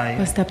 Tofaayo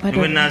Pastor, pardon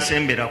niwe me.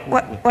 naasembera ku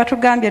Wa- ggwe.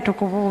 watugambye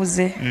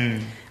tukubuuze.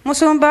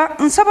 Musumba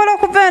nsobola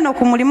okuva eno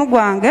ku mulimu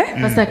gwange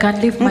Pastor, I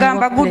can't leave my nga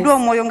mbaguddwa workplace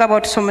omwoyo nga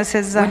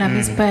bw'otusomesezza. when I'm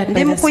inspired by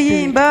Ndi mu the spirit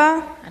kuyimba,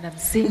 and I'm ndi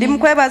singing, mu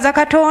kwebaza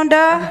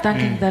Katonda, I'm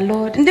thanking the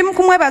Lord ndi mu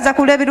kumwebaza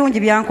ku lw'ebirungi for the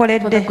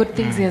by'ankoledde good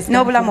things he has done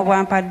n'obulamu for me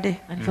bw'ampadde.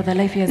 and for the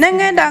life he has Ne given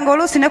me. ŋŋenda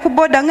ng'oluusi ne ku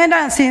booda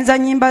ŋŋenda nsinza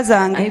nnyimba I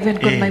zange even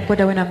got my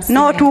border when I'm singing.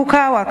 n'otuuka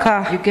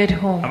awaka. You get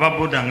home.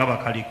 ababoda nga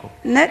bakaliko.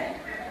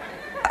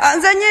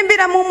 Nze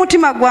nyimbira mu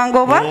mutima gwange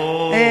oba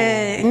Oh,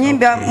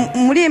 nyimba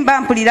okay.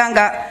 mulimba mpulira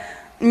nga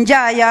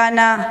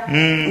njayaana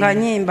nga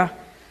nyimba.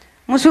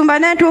 Musumba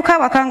ne ntuuka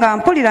awaka nga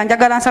mpulira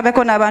njagala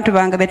nsabeko n'abantu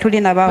bange be tuli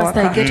nabo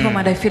Pastor, I awaka. get home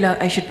and I feel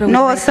I should pray with my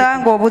people.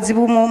 N'osanga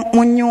obuzibu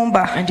mu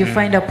nnyumba. And you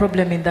find a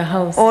problem in the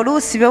house.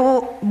 Oluusi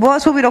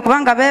bw'osuubira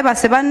okuba nga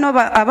beebase banno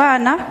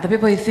abaana The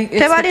people you think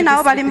tebali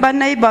nabo bali mu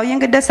bannayibba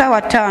oyingidde essaawa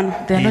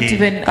 5. they are not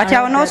even Kati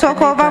awo around their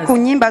n'osooka ova ku neighbors.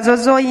 nnyimba zo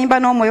z'oyimba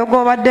n'omwoyo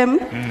gw'obaddemu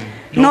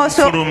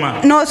N'okufuluma.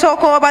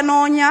 n'osooka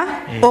obanoonya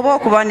oba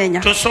okubanenya.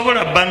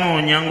 Tosobola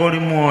banoonya ng'oli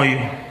mwoyo.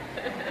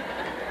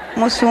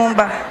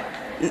 Musumba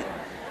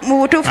mu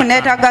butuufu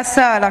neetaaga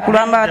ssaala ku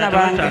lw'abaana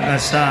bange.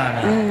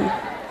 Agasaala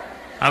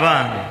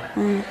abange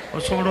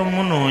osobola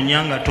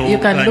omunoonya nga You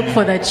can look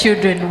for towukanye. the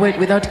children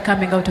without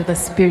coming out of the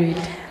spirit.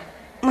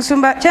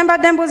 Musumba kye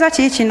mbadde mbuuza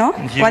kiki kino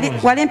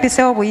Nkibuuza. wali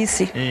mpiseewo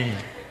buyisi. Eh,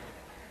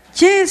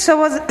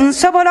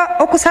 Nsobola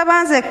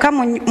okusaba nzekka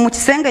mu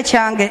kisenge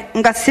kyange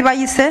nga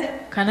sibayise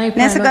Can I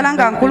pray nensigala alone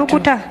nga in my bedroom?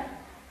 nkulukuta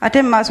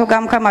ate mu maaso ga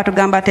Mukama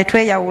atugamba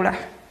tetweyawula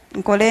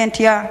nkole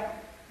ntya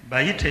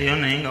bayiteyo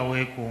naye nga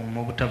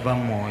weekuuma obutava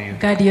mu mwoyo.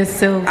 Guard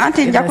yourself.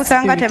 anti in nja the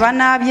kusanga spirit.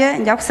 tebanaabye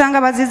nja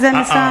kusanga bazizza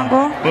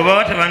emisango. bwe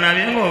baba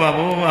tebanaabye ngaoba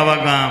bo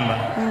abagamba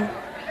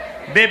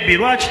bebi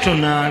lwaki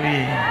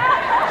tonaabye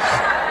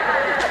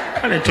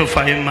kale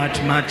tofayo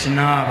matimati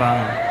naaba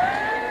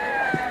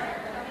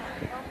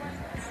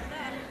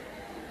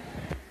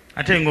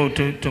ate nga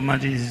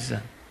tomaliriza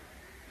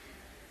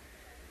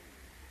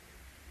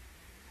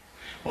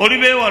oli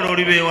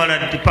beewala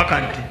ddi paka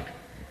nti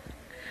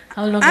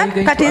How long are you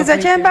going Kati to nze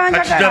avoid kye them? mba kati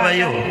njagala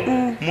tabayo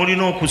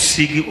mulina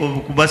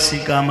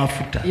okubasiiga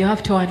amafuta. You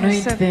have to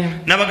anoint them.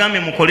 Nabagambye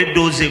mukole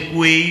eddoozi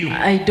eggweeyo.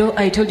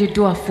 I told you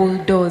do a full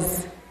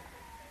dose.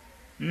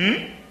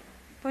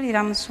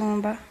 Mpulira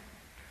musumba.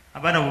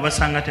 Abaana bwe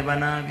basanga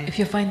tebanaabye. If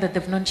you find that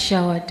they've not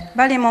showered,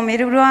 bali mu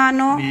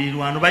mirirwano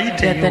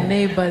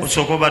bayiteyo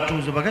osooka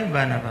obatuuza bagambe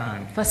baana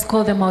bange. first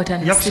call them out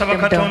and sit Njakusaba them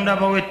down. Katonda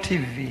abawe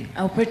TV.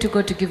 I'll pray to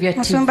God to give you a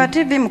musumba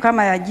TV. TV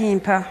mukama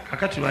yagimpa.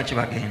 Kakati lwaki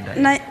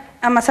bagenda?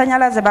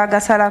 Amasannyalaze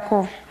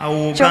bagasalako.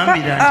 Awo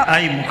ogambira nti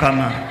ayi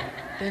Mukama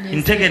Then you say,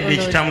 ntegedde "Oh Lord,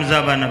 ekitaamuza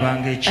abaana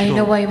bange I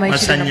know why ekiro my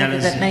children are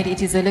working that masannyalaze. night.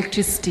 It is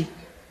electricity.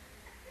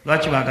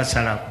 Lwaki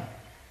bagasalako?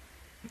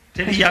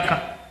 Teriyaka.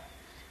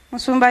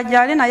 musumba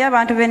gyali naye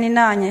abantu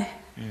beninaanye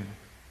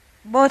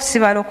booti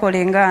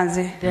sibalokole nga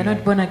nze. They are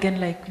not born again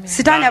like me.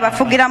 sitaani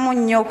abafugiramu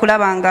nnyo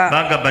okulaba nga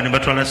Bagabba ne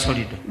batwala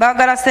solido.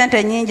 baagala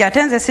ssente nnyingi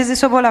ate nze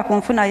sizisobola ku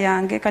nfuna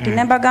yange kati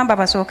ne mbagamba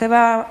basooke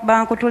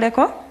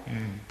bankutuleko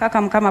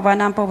paka mukama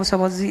bwanampa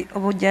obusobozi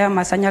obujjayo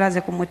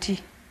amasannyalaze ku muti.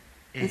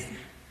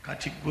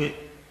 Kati gwe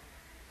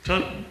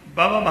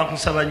baba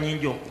bakusaba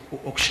nnyingi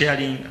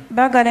okusharinga.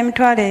 baagala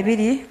emitwalo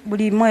 2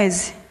 buli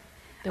mwezi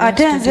They want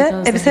ate nze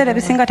 20,000 ebiseera every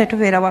ebisinga month.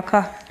 tetubeera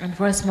waka. And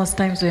for us, most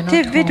times we're not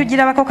TV home.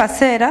 tugirabako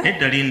kaseera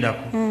Nedda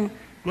lindako.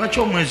 Lwaki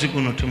omwezi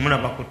guno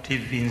temulaba ku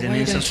TV nze Why don't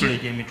nensasula you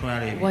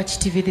egy'emitwalo ebiri? watch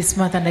TV this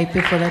month and I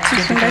pay for that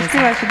musumba 20,000?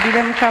 kiba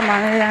kidire mukama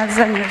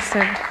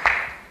yazanyuse.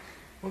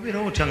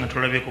 Obeerawo otya nga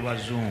tolabye ku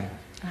bazungu.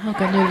 How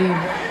can you live?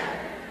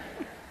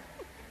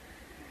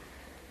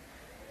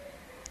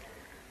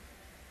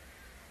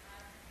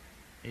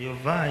 Eyo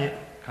vaayo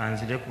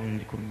kanzire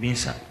ku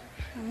binsa.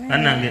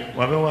 Bannange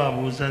wabe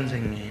waabuuza nze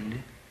ŋŋende.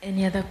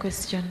 Any other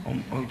question?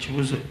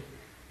 Kibuzo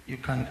you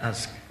can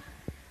ask.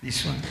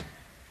 This one.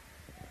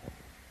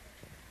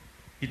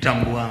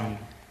 Itambu wangu.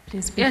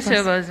 Please be Yes, fast.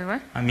 yebazibwe.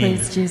 Amina.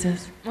 Praise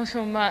Jesus.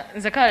 Musumba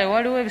nze kale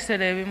waliwo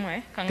ebiseera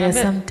ebimwe There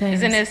sometimes-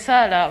 nze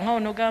nesaala nga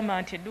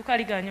onogamba nti edduuka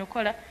liganya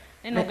okola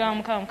naye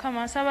nogamba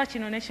mukama nsaba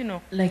kino ne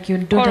kino Like you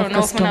don't kola have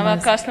onofuna customers.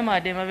 bakasitoma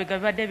ade emabega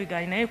bibadde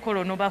biganyi naye kola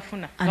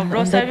onobafuna nga And buli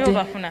on osabye that day,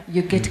 obafuna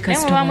you get naye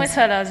mubamu customers.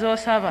 esaala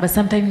z'osaba But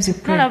sometimes you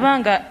pray. nolaba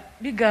nga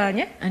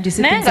biganye And you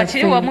see naye things nga are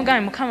kiri failing.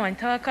 wamugambye mukama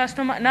ntaba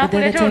kasitoma But the other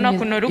nakuleetera time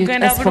olunaku no you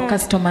lugenda ask for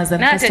customers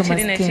and naye ate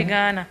customers kiri came.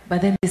 nekigaana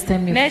But then this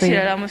time you naye fail.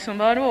 kirala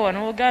musumba waliwo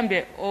wano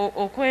ogambye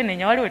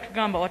okwenenya waliwo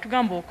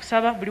watugamba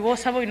okusaba buli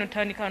woosaba olina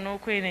otandika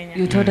n'okwenenya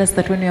You told us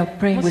that when you are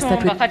praying, we start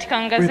Musumba kati with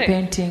kangaze.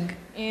 repenting.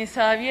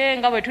 nsabye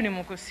nga bwe tuli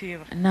mu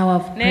kusiiba Now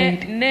I've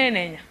prayed.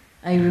 neenenya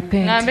I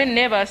repent. ngambe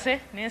neebase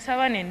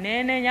nensaba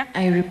neneenenya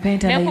I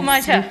repent and I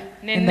Nekumakya,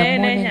 sleep. In the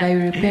morning I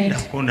repent.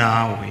 Endako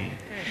naawe.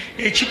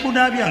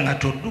 Ekikunaabya nga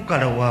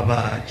toddukala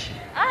wabaaki.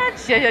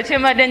 anti ekyo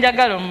kyembadde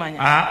njagala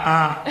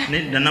omumanya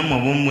Nedda nammwe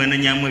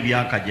bomwenenyamu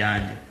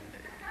ebyakajanja.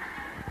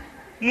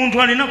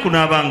 Muntu alina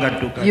kunaaba nga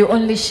adduka. You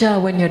only shower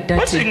when you're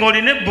dirty. Osinga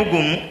olina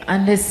ebbugumu.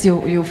 Unless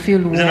you feel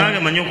Nze nange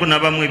warm. manyi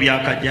okunaabamu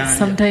ebyakajanja.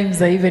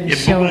 Sometimes I even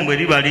Ebbugumu shower bwe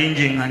liba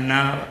lingi nga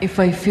naaba. if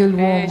I feel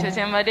warm. ekyo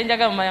kyembadde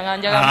njagala omumanya nga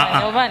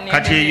njagala omumanya oba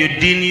Kati eyo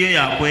ddiini yo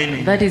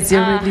yakwenenya. That is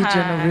your Aha.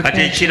 religion of Kati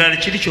repentance. ekirala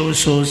kiri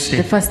ky'osoose.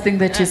 The first thing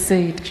that you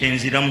said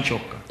Kyenziramu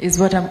kyokka. is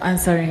what I'm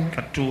answering.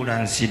 Katuula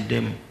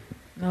nsiddemu.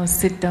 Now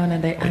sit down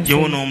and I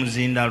Ojjewo answer.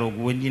 n'omuzindaalo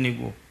ogwo nnyini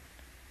gwo.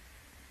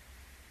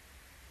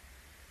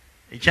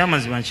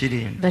 Ekyamazima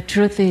kiri nti The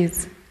truth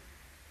is,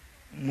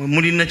 mwe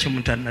mulina kye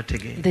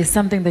mutannategeera. there's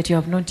something that you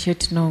have not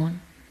yet known.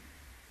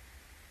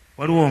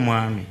 Waliwo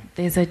omwami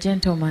There's a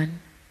gentleman.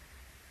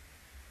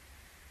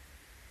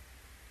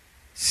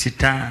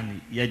 sitaani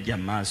yajja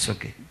mu maaso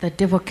ge. The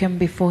devil came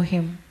before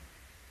him.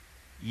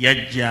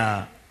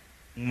 Yajja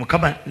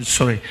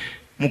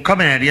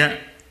Mukama yali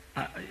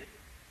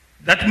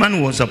that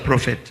man was a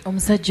prophet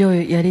Omusajja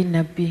oyo yali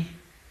nabbi.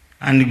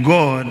 and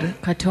God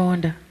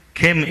Katonda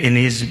came in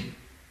his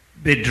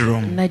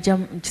bedroom. najja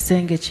mu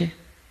kisenge kye.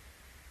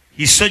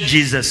 He saw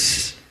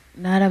Jesus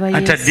N'alaba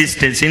at a Yesu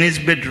distance in his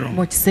bedroom.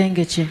 mu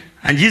kisenge kye.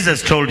 And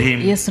Jesus told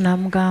him, Yesu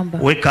n'amugamba,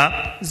 wake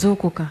up,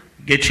 zuukuka,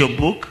 get your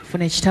book,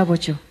 funa ekitabo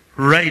kyo,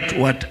 write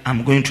what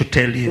I'm going to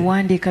tell you.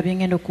 wandiika bye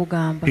ngenda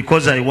okugamba.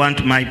 Because I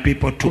want my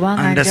people to Kubanga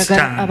njagala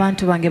understand.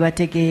 abantu bange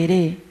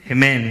bategeere.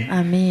 Amen.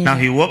 Amen. Now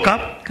he woke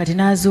up Kati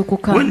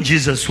n'azuukuka when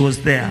Jesus was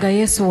nga there,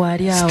 Yesu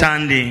waali awo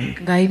standing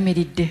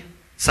ng'ayimiridde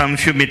some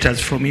few meters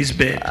from his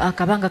bed.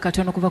 akabanga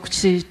katono okuva ku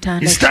kitanda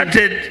He kye.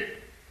 started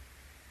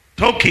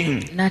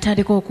talking.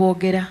 N'atandika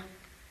okwogera.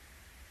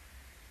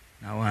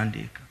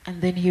 Nawandiika. And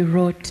then he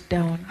wrote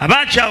down. Aba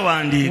While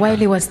akyawandiika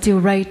he was still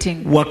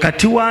writing,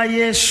 wakati wa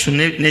Yesu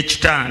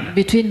n'ekitanda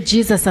between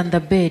Jesus and the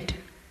bed,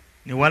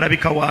 ne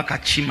walabikawo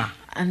akakima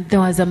and there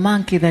was a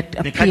monkey that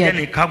ne kajja appeared.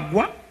 ne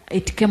kagwa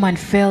It came and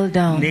fell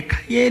down, ne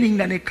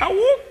kayeeringa ne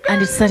kawuga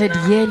and it started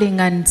yelling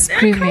and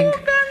screaming.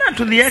 kawugaana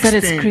to the Started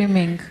extent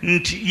screaming.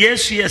 nti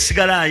Yesu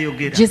yasigala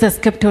ayogera Jesus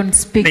kept on naye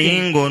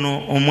speaking,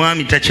 ng'ono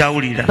omwami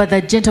takyawulira but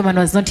the gentleman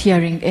was not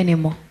hearing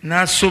anymore.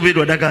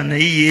 n'asuubirwa ddagala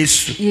naye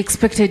Yesu He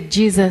expected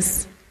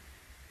Jesus.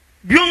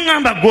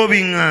 byongamba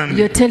gobiŋŋambye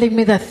You're telling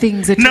me the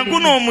things you're telling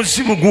naguno me.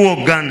 omuzimu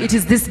guwogana It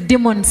is this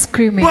demon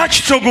screaming.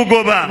 lwaki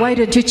togugoba Why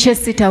don't you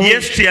chase it away?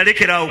 yesu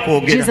teyalekeraawo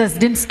kwogera Jesus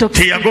didn't stop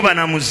speaking. teyagoba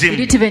na He muzimu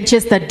didn't even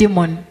chase the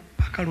demon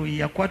paka lwe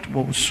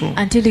yakwatibwa obusungu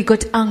until he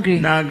got angry.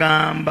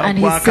 n'agamba And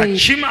he said,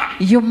 bwakakima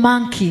you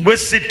monkey, bwe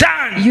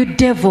sitaani you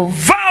devil,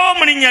 vaawo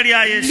mu linnya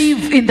lya yesu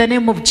live in the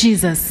name of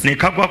Jesus. ne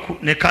kagwa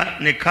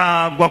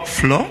ku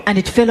fulo And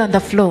it fell on the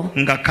floor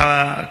nga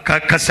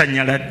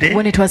kasanyaladde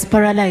when it was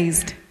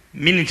paralyzed.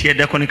 miniti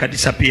eddako ne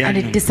kadisappear And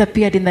it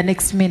disappeared in the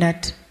next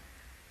minute.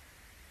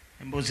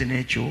 emboozi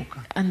n'ekyuka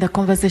And the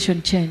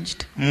conversation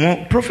changed.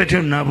 profeti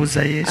oyo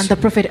n'abuuza And yesu the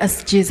prophet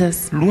asked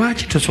Jesus,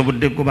 lwaki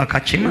tosobodde goba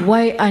kakima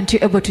why aren't you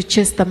able to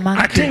chase the ate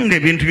monkey?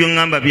 ng'ebintu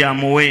by'oŋŋamba bya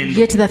muwendo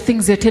Yet the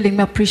things you're telling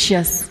me are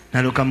precious.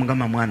 nalyoka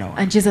mugamba mwana wa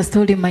And Jesus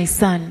told him, my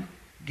son,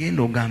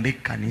 genda ogambe go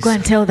ekkanisa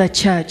and tell the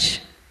church,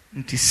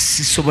 nti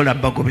sisobola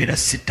bagobera I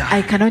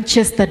sitaani cannot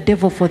chase the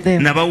devil for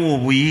them. nabawa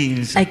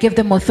obuyinza I gave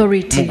them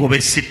authority mugobe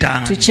to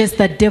sitaani chase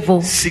the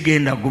devil.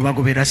 sigenda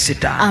gubagobera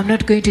sitaani I'm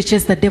not going to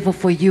chase the devil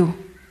for you.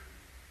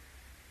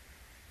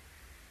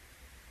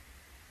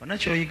 ona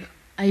kyoyiga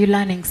Are you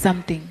learning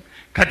something?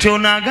 kati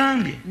ono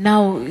agambye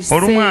Now,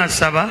 olumu say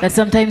asaba that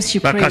sometimes she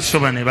prays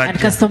bakasoba ne and bajja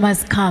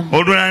customers come.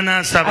 olulala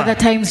n'asaba Other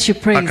times she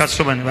prays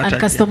bakasoba ne and batajja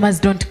customers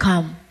don't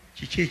come.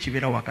 kiki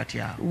ekibeera wakati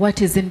awo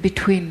What is in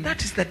between?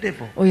 that is the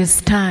devil Oyo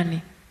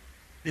sitaani.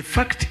 the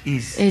fact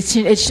is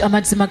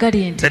Amazima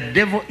gali nti the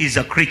devil is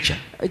a creature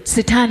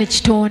sitaani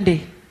kitonde.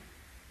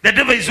 the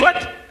devil is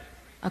what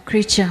A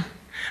creature.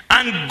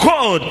 and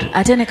God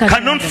Ate ne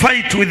cannot Katonda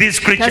fight with these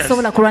creatures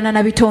tasobola kulwana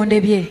na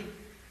bitonde bye.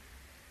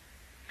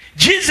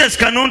 Jesus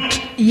cannot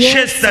Yesu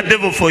chase the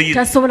devil for you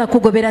tasobola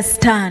kugobera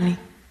sitaani.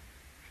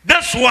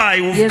 that's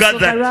why we've Yesu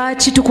gathered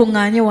lwaki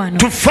tukuŋŋaanye wano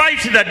to fight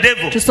the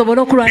devil tusobole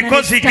okulwana ne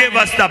because he gave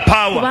us sitaani. the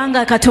power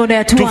Kubanga Katonda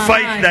yatuwa to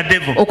fight amaanyi the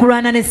devil.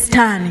 okulwana ne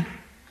sitaani.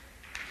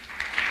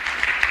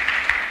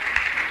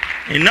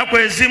 ennaku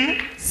ezimu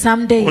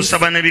Some days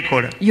osaba ne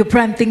bikola you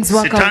pray and things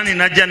work out, sitaani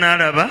najja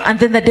n'alaba and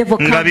then the devil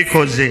nga comes,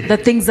 bikoze the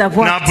things have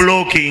worked,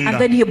 n'ablockinga and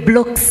then he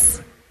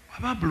blocks.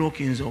 aba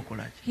blockinze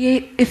okola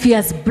ki If he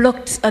has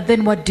blocked,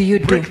 then what do you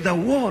do? break the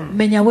wall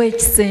Menyawo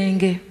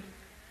ekisenge.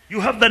 you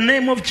have the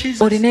name of Jesus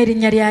Olina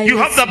erinnya lya you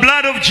have Yesu. the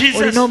blood of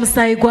Jesus Olina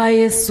omusaayi gwa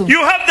Yesu. you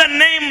have the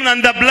name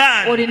and the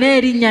blood Olina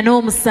erinnya why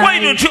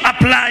n'omusaayi. don't you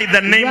apply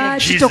the name of Lwaki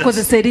Jesus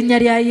tokozesa erinnya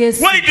lya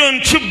Yesu? why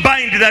don't you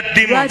bind that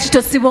demon Lwaki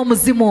tosiba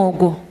omuzimu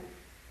ogwo?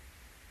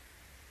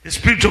 the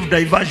spirit of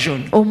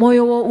diversion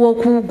Omwoyo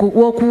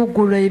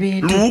w'okuwugula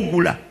ebintu.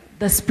 luwugula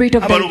The spirit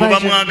of abalogo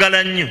diversion.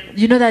 bamwagala nnyo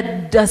You know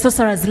that the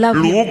sorcerers love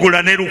him.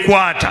 luwugula ne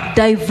lukwata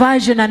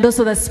Diversion and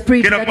also the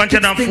spirit kera that kwankya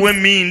keeps nanfuwa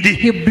things. emindi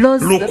He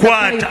blows the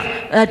lukwata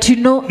pipe that you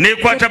know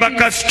nekwata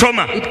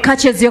bakasitoma it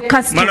catches your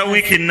mala customer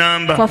wiiki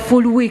namba for a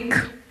full week.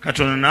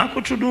 katonda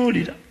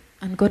n'akutunuulira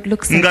And God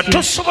looks nga at you.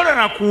 tosobola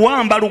na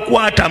kuwamba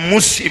lukwata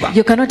musiba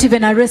You cannot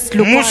even arrest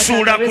Musuula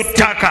Lukwata ku and arrest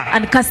ttaka. him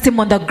and cast him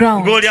on the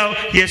ground. ng'olyawo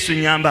yesu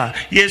nyamba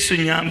yesu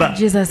nyamba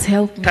Jesus,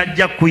 help me.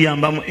 tajja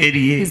kukuyamba mu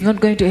eriye He's not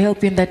going to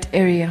help you in that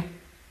area.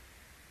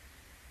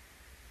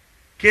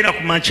 keera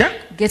ku makya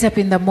Get up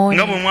in the nga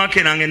morning. bwe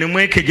mwakeranga ne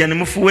mwekeja ne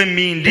mufuwa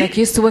emmindi Like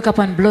you used to wake up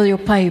and blow your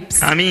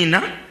pipes.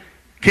 amiina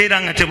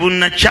keera nga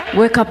tebunnakya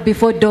Wake up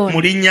before mu dawn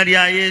linnya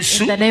lya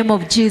yesu in the name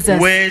of Jesus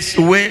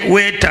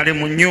weetale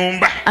mu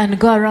nnyumba and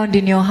go around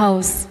in your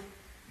house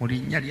mu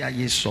linnya lya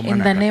yesu in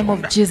the name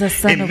of Jesus,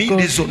 Son of emmindi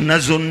God. zonna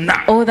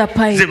zonna All the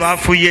pipes ze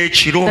baafuye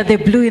ekiro that they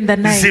blew in the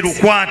night,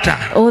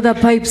 zirukwata all the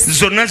pipes,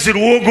 zonna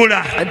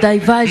ziruwugula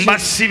diversion,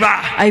 mbasiba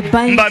I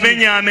bind you,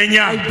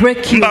 mbamenyaamenya I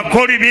break you,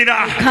 mbakolimira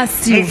I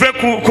curse you, muve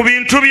ku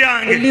bintu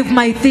byange leave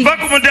my things, va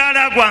ku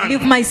mudaala gwange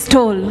leave my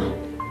stall.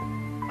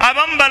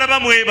 abamu balaba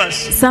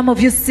mwebasi Some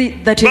of you see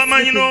that you're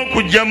bamanyi sleeping.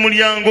 n'okujja mu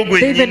mulyango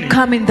They even gwennyini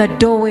come in the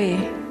doorway.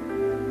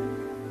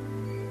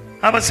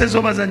 abasezi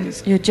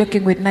obazanyisa You're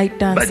joking with night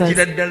bajjira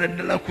dancers. ddala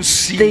ddala ku They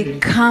siini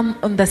come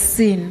on the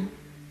scene.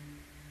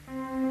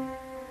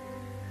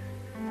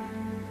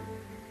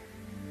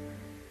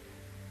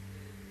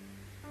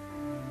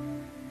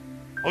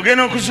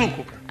 ogenda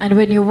okuzuukuka And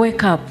when you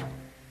wake up,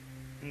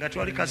 nga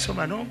twali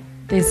kasoma no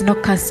there's no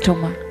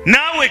customer.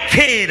 naawe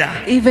keera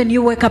Even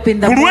you wake up in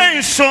the ku morning.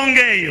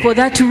 lw'ensonga eyo For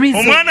that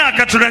reason, omwana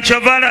akatona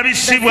kyava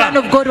alabisibwa The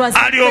Son of God was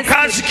alyoka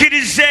manifested.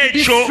 azikiriza ekyo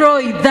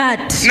destroy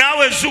that.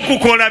 naawe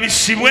zukuka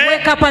olabisibwe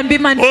Wake up and be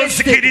manifested.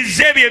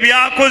 ozikiriza ebyo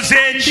byakoze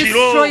ekiro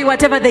Destroy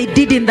whatever they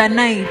did in the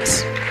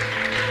night.